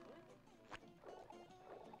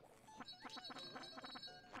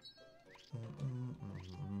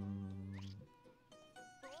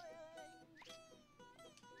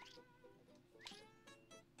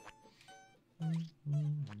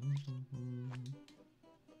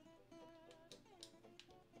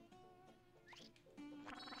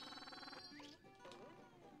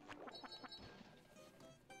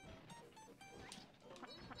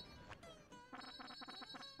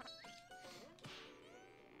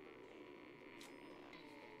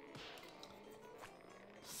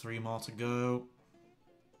 Three more to go.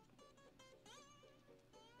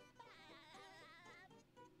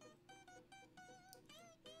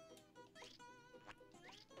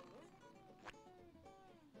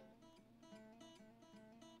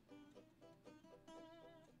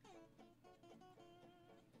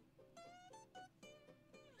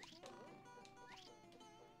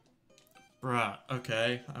 Bruh,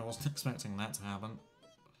 okay. I wasn't expecting that to happen.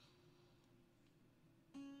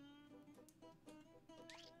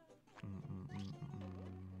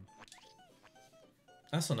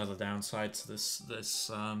 That's another downside to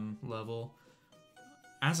this level.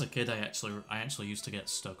 As a kid, I actually used to get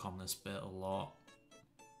stuck on this bit a lot.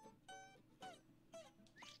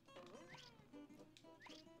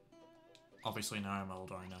 Obviously now I'm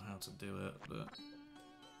older, I know how to do it, but...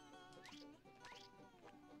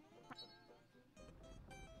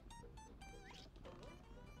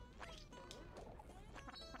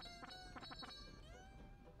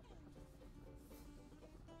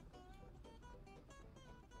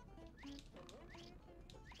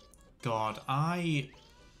 God, I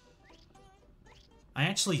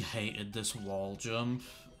actually hated this wall jump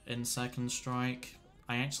in Second Strike.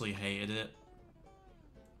 I actually hated it.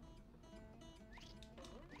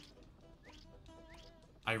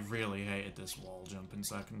 I really hated this wall jump in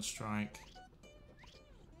Second Strike.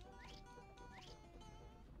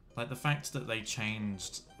 Like, the fact that they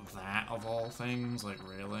changed that, of all things, like,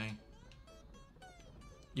 really?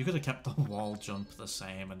 You could have kept the wall jump the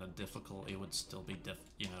same and the difficulty would still be,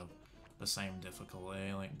 you know, the same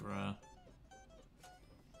difficulty, like, bruh.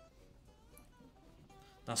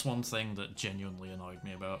 That's one thing that genuinely annoyed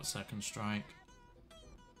me about Second Strike.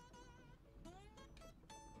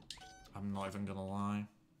 I'm not even gonna lie.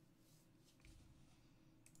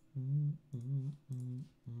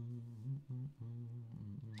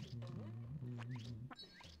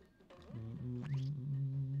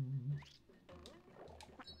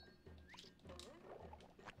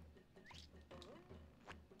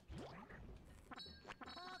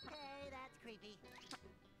 Okay, that's creepy.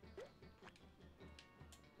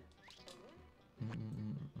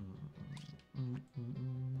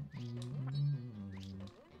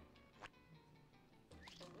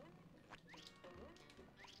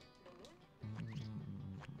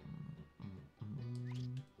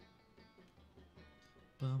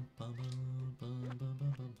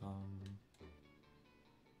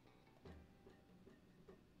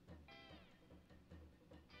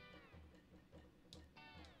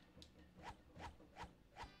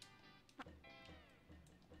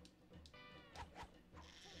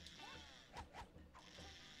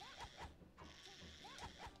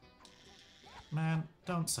 Man,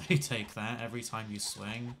 don't say take that every time you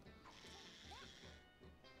swing.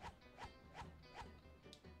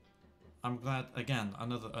 I'm glad, again,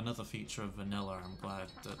 another feature of vanilla. I'm glad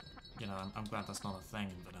that, you know, I'm glad that's not a thing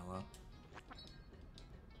in vanilla.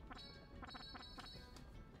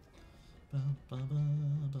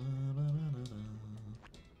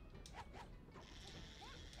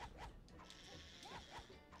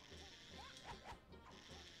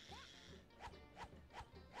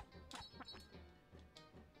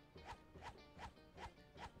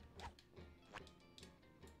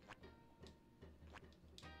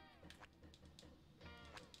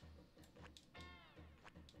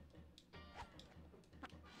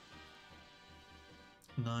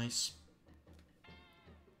 Nice.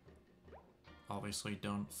 obviously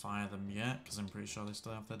don't fire them yet, because I'm pretty sure they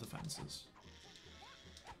still have their defenses.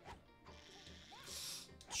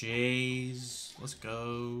 Jeez, let's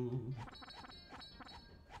go.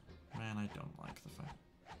 Man, I don't like the fact.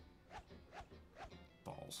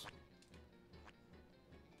 Balls.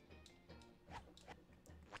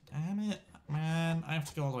 Damn it, man, I have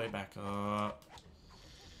to go all the way back up.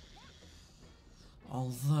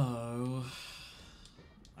 Although,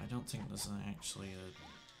 I don't think there's actually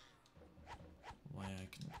a way I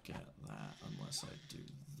can get that unless I do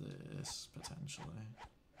this, potentially.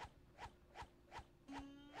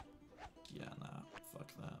 Yeah, nah, fuck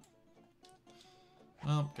that.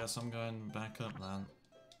 Well, guess I'm going back up then.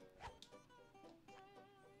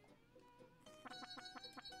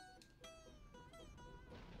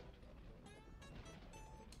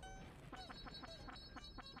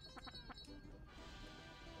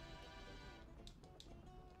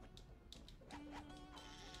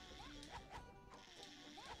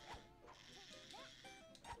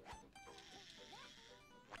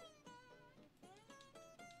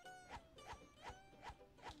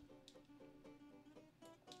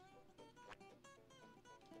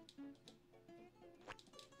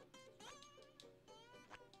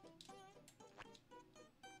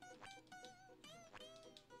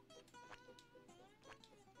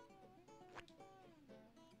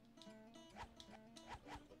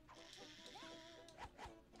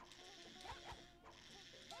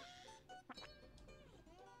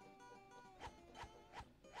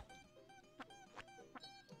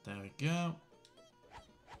 There we go.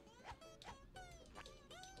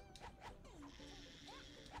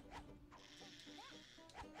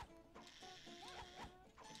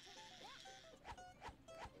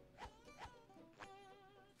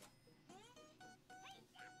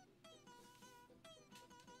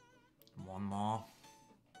 One more.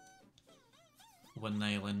 We're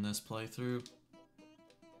nailing this playthrough.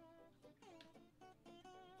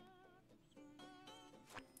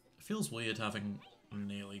 It feels weird having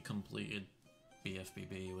nearly completed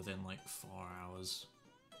BFBB within like 4 hours.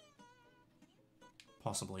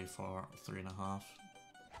 Possibly for 3.5.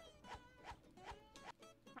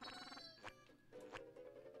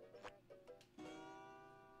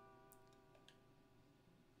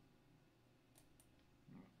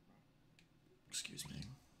 Excuse me.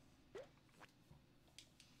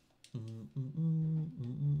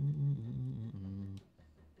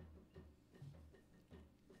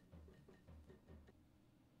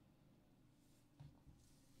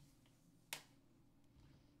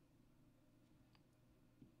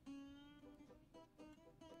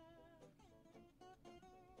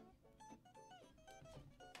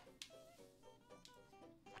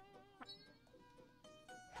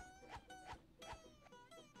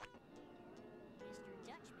 Mr.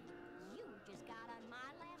 Dutchman, you just got on my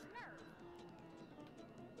last nerve.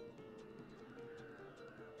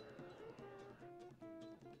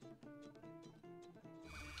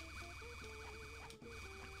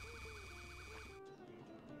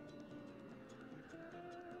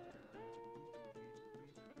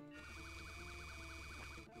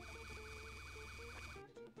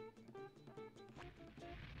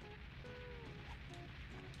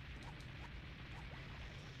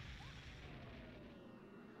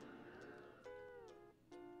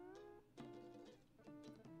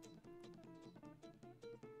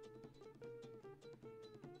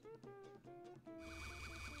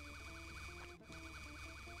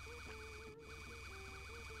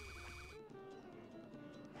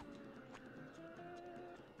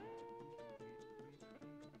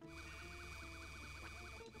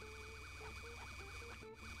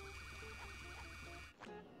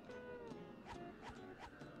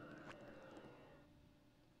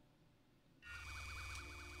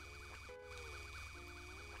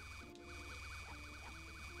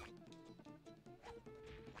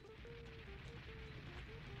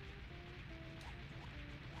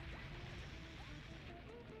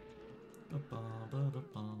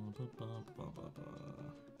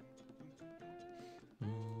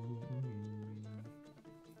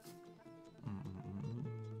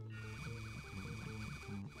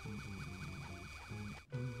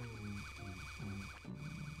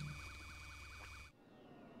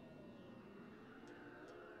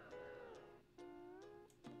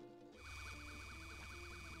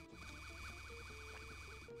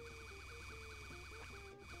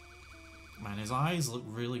 Man, his eyes look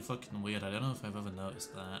really fucking weird. I don't know if I've ever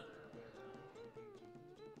noticed that.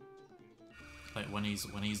 Like when he's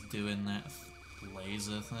doing that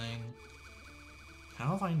laser thing.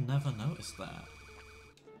 How have I never noticed that?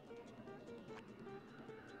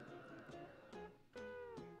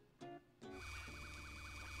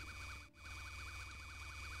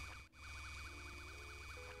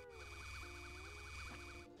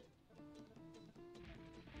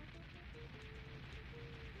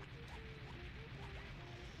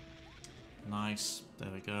 Nice. There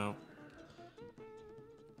we go.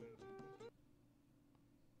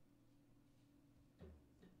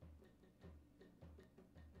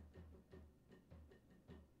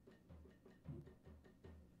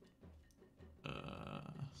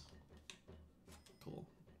 Cool.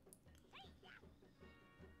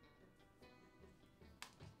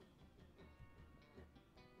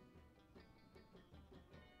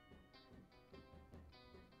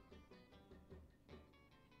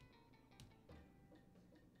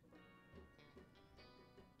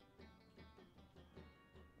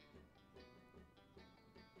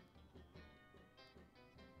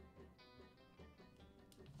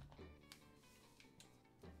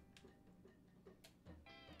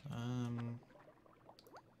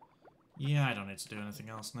 Yeah, I don't need to do anything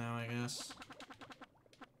else now, I guess.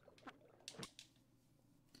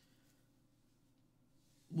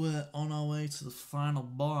 We're on our way to the final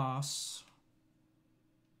boss.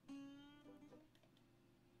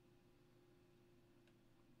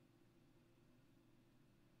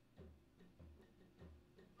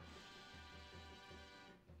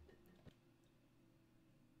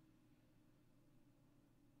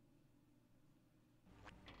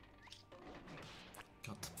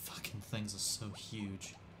 God, the fucking things are so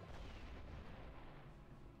huge.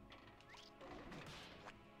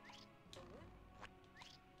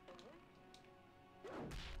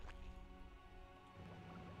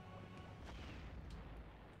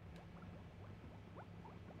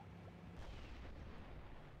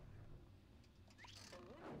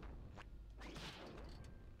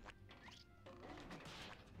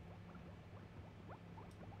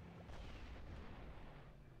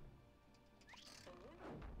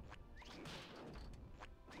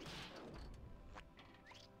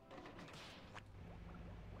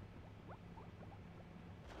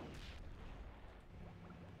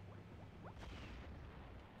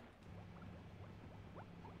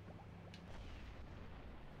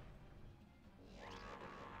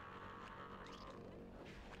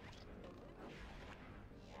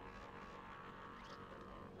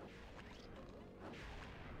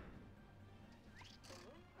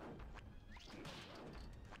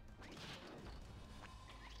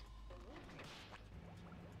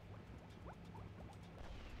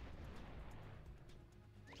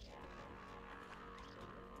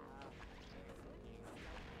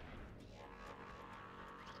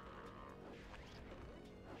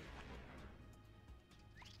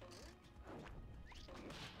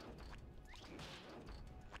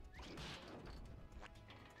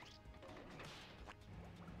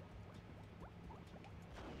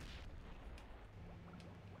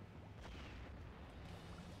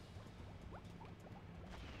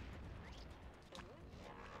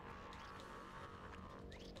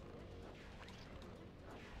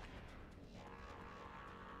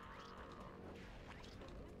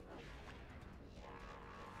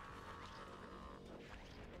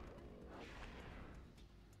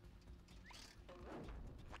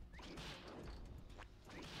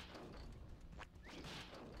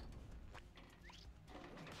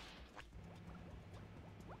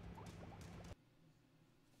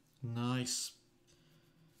 Nice.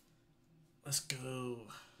 Let's go.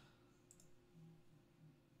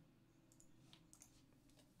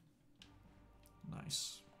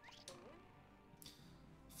 Nice.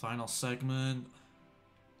 Final segment.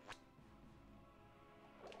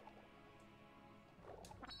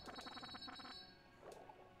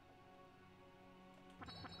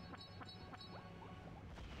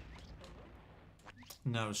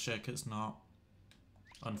 No, Shik, it's not.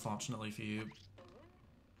 Unfortunately for you.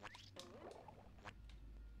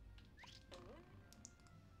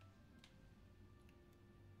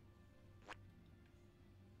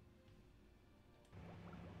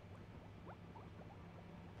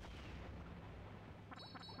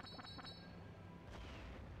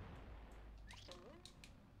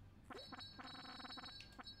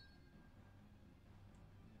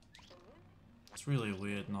 It's really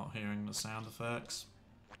weird not hearing the sound effects.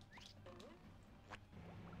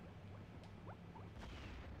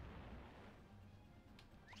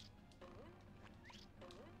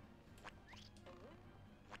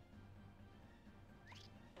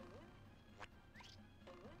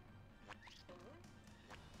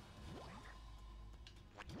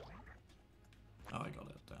 Oh, I got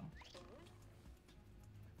it down.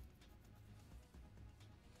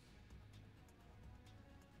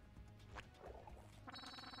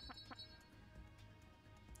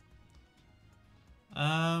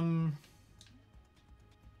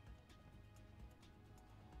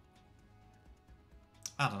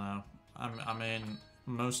 I don't know. I mean,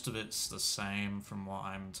 most of it's the same from what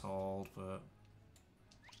I'm told, but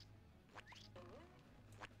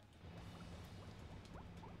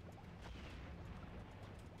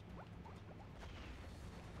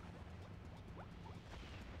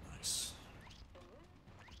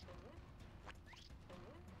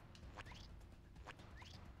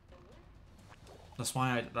That's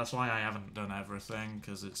why I haven't done everything,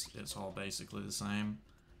 because it's all basically the same.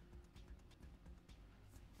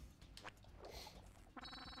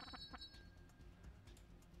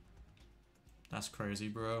 That's crazy,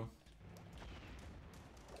 bro.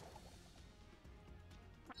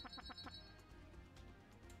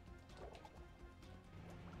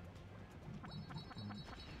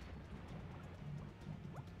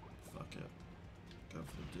 Fuck it. Go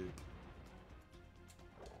for the dupe.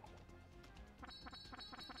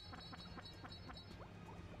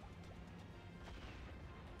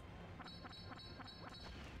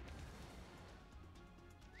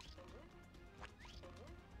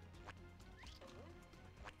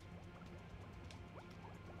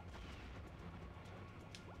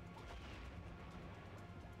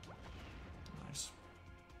 Nice.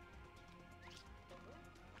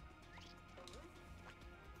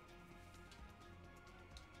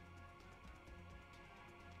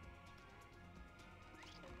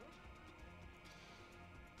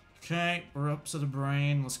 Okay, we're up to the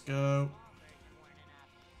brain. Let's go.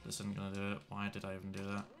 This isn't gonna do it. Why did I even do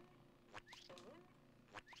that?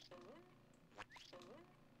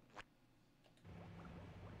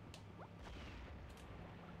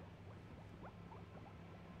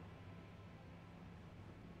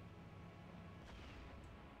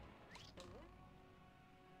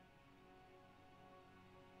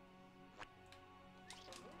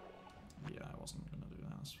 Yeah, I wasn't gonna do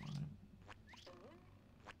that. That's fine.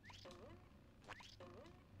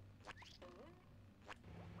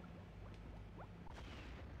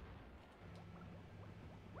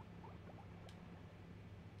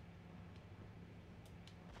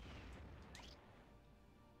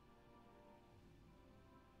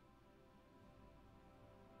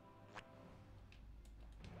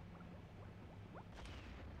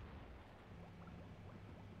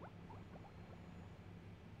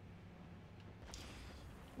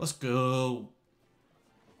 Let's go.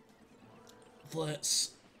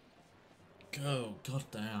 Let's go. God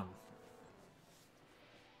damn.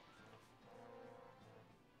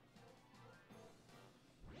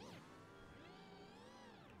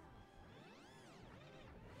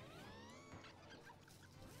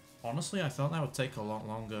 Honestly, I thought that would take a lot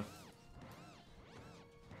longer.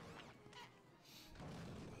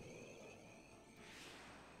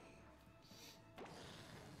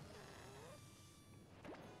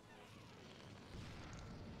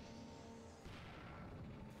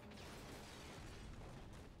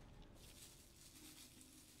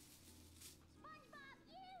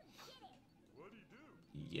 What'd he do?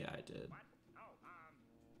 Yeah, I did. What? Oh,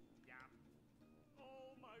 yeah.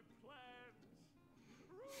 All my plans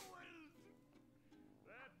ruined.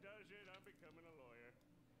 That does it. I'm becoming a lawyer.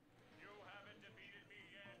 You haven't defeated me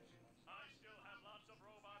yet. I still have lots of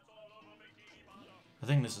robots all over Bikini Bottom. I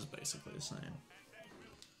think this is basically the same.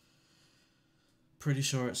 Pretty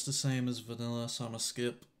sure it's the same as vanilla, so I'm gonna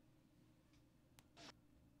skip.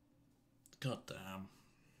 God damn.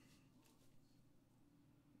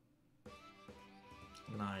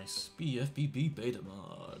 Nice. BFBB beta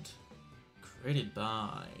mod. Created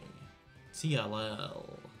by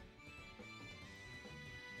TLL.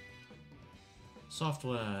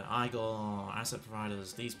 Software, Igor, asset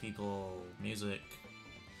providers, these people, music.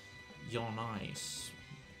 You're nice.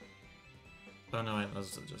 Oh no, wait,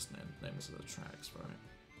 those are just names of the tracks, right?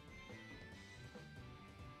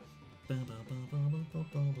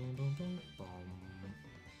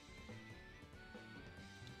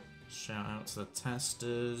 Shout out to the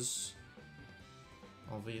testers,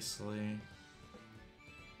 obviously.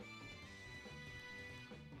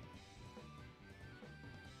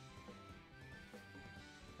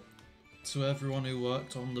 To everyone who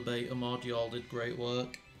worked on the beta mod, y'all did great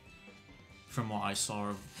work. From what I saw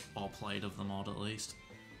of, or played of the mod at least.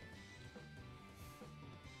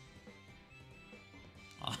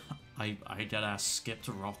 I deadass skipped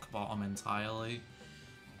rock bottom entirely.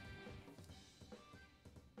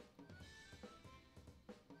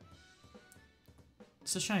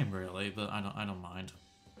 It's a shame really, but I don't mind.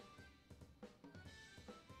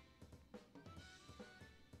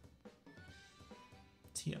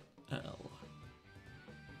 TL.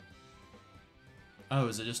 Oh,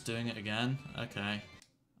 is it just doing it again? Okay.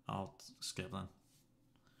 I'll skip then.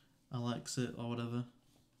 I'll exit or whatever.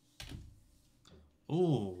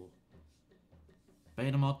 Ooh.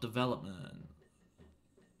 Beta mod development.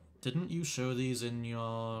 Didn't you show these in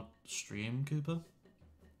your stream, Cooper?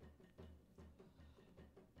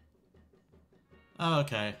 Oh,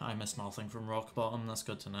 okay. I missed nothing from Rock Bottom. That's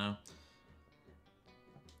good to know.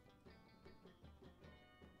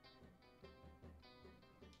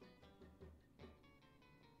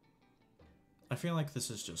 I feel like this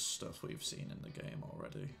is just stuff we've seen in the game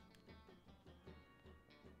already.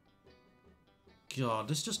 God,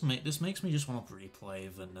 this makes me just want to replay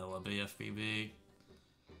vanilla BFBB.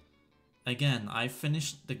 Again, I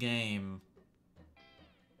finished the game.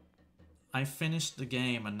 I finished the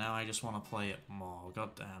game and now I just want to play it more.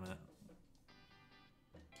 God damn it.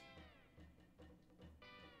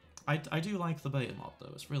 I do like the beta mod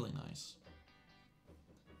though, it's really nice.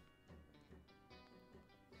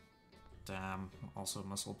 Damn, also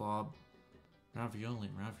Muscle Bob. Ravioli,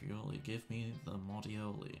 ravioli, give me the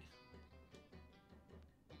modioli.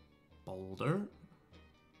 Boulder?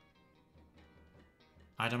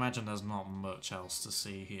 I'd imagine there's not much else to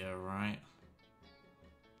see here, right?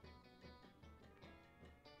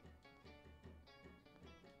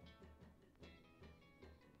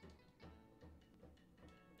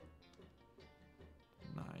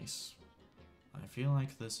 Nice. I feel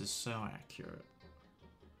like this is so accurate.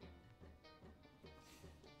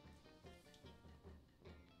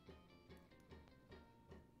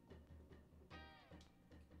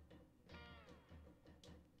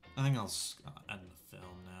 I think I'll end the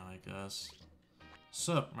film now, I guess.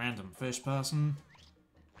 Sup, random fish person?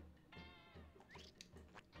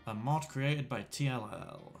 A mod created by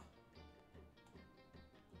TLL.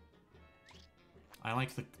 I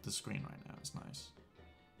like the screen right now, it's nice.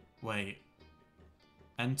 Wait.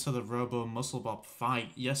 Enter the Robo Muscle Bob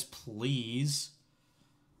fight. Yes, please.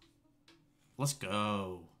 Let's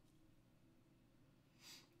go.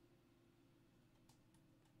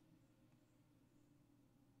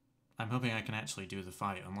 I'm hoping I can actually do the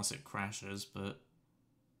fight, unless it crashes, but...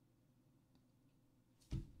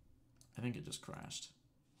 I think it just crashed.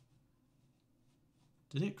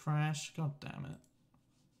 Did it crash? God damn it.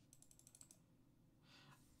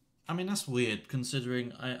 I mean, that's weird,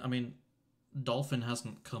 considering, I mean, Dolphin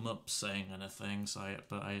hasn't come up saying anything, so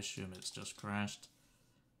but I assume it's just crashed.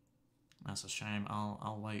 That's a shame.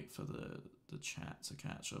 I'll wait for the chat to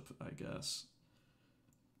catch up, I guess.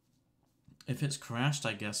 If it's crashed,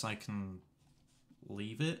 I guess I can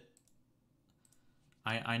leave it.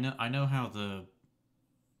 I know how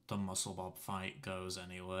the Muscle Bob fight goes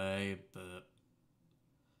anyway, but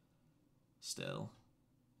still.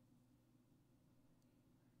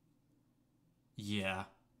 Yeah.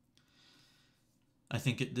 I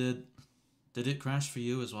think it did. Did it crash for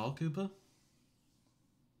you as well, Cooper?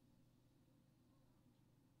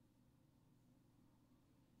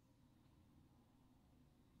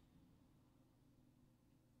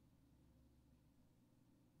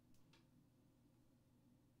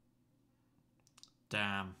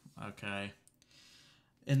 Damn, okay.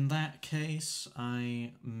 In that case,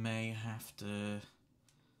 I may have to...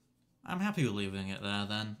 I'm happy with leaving it there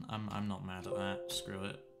then. I'm not mad at that. Screw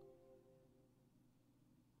it.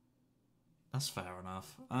 That's fair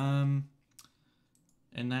enough.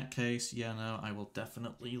 In that case, yeah, no, I will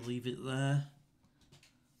definitely leave it there.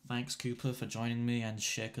 Thanks, Cooper, for joining me, and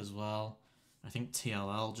Shik as well. I think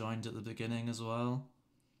TLL joined at the beginning as well.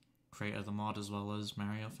 Creator of the mod as well as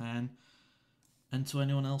Mario fan. And to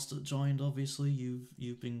anyone else that joined, obviously,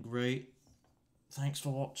 you've been great. Thanks for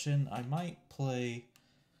watching. I might play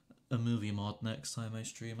a movie mod next time I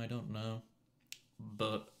stream, I don't know.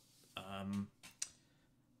 But,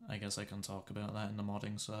 I guess I can talk about that in the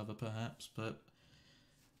modding server, perhaps. But,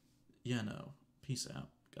 yeah, no. Peace out,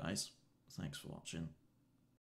 guys. Thanks for watching.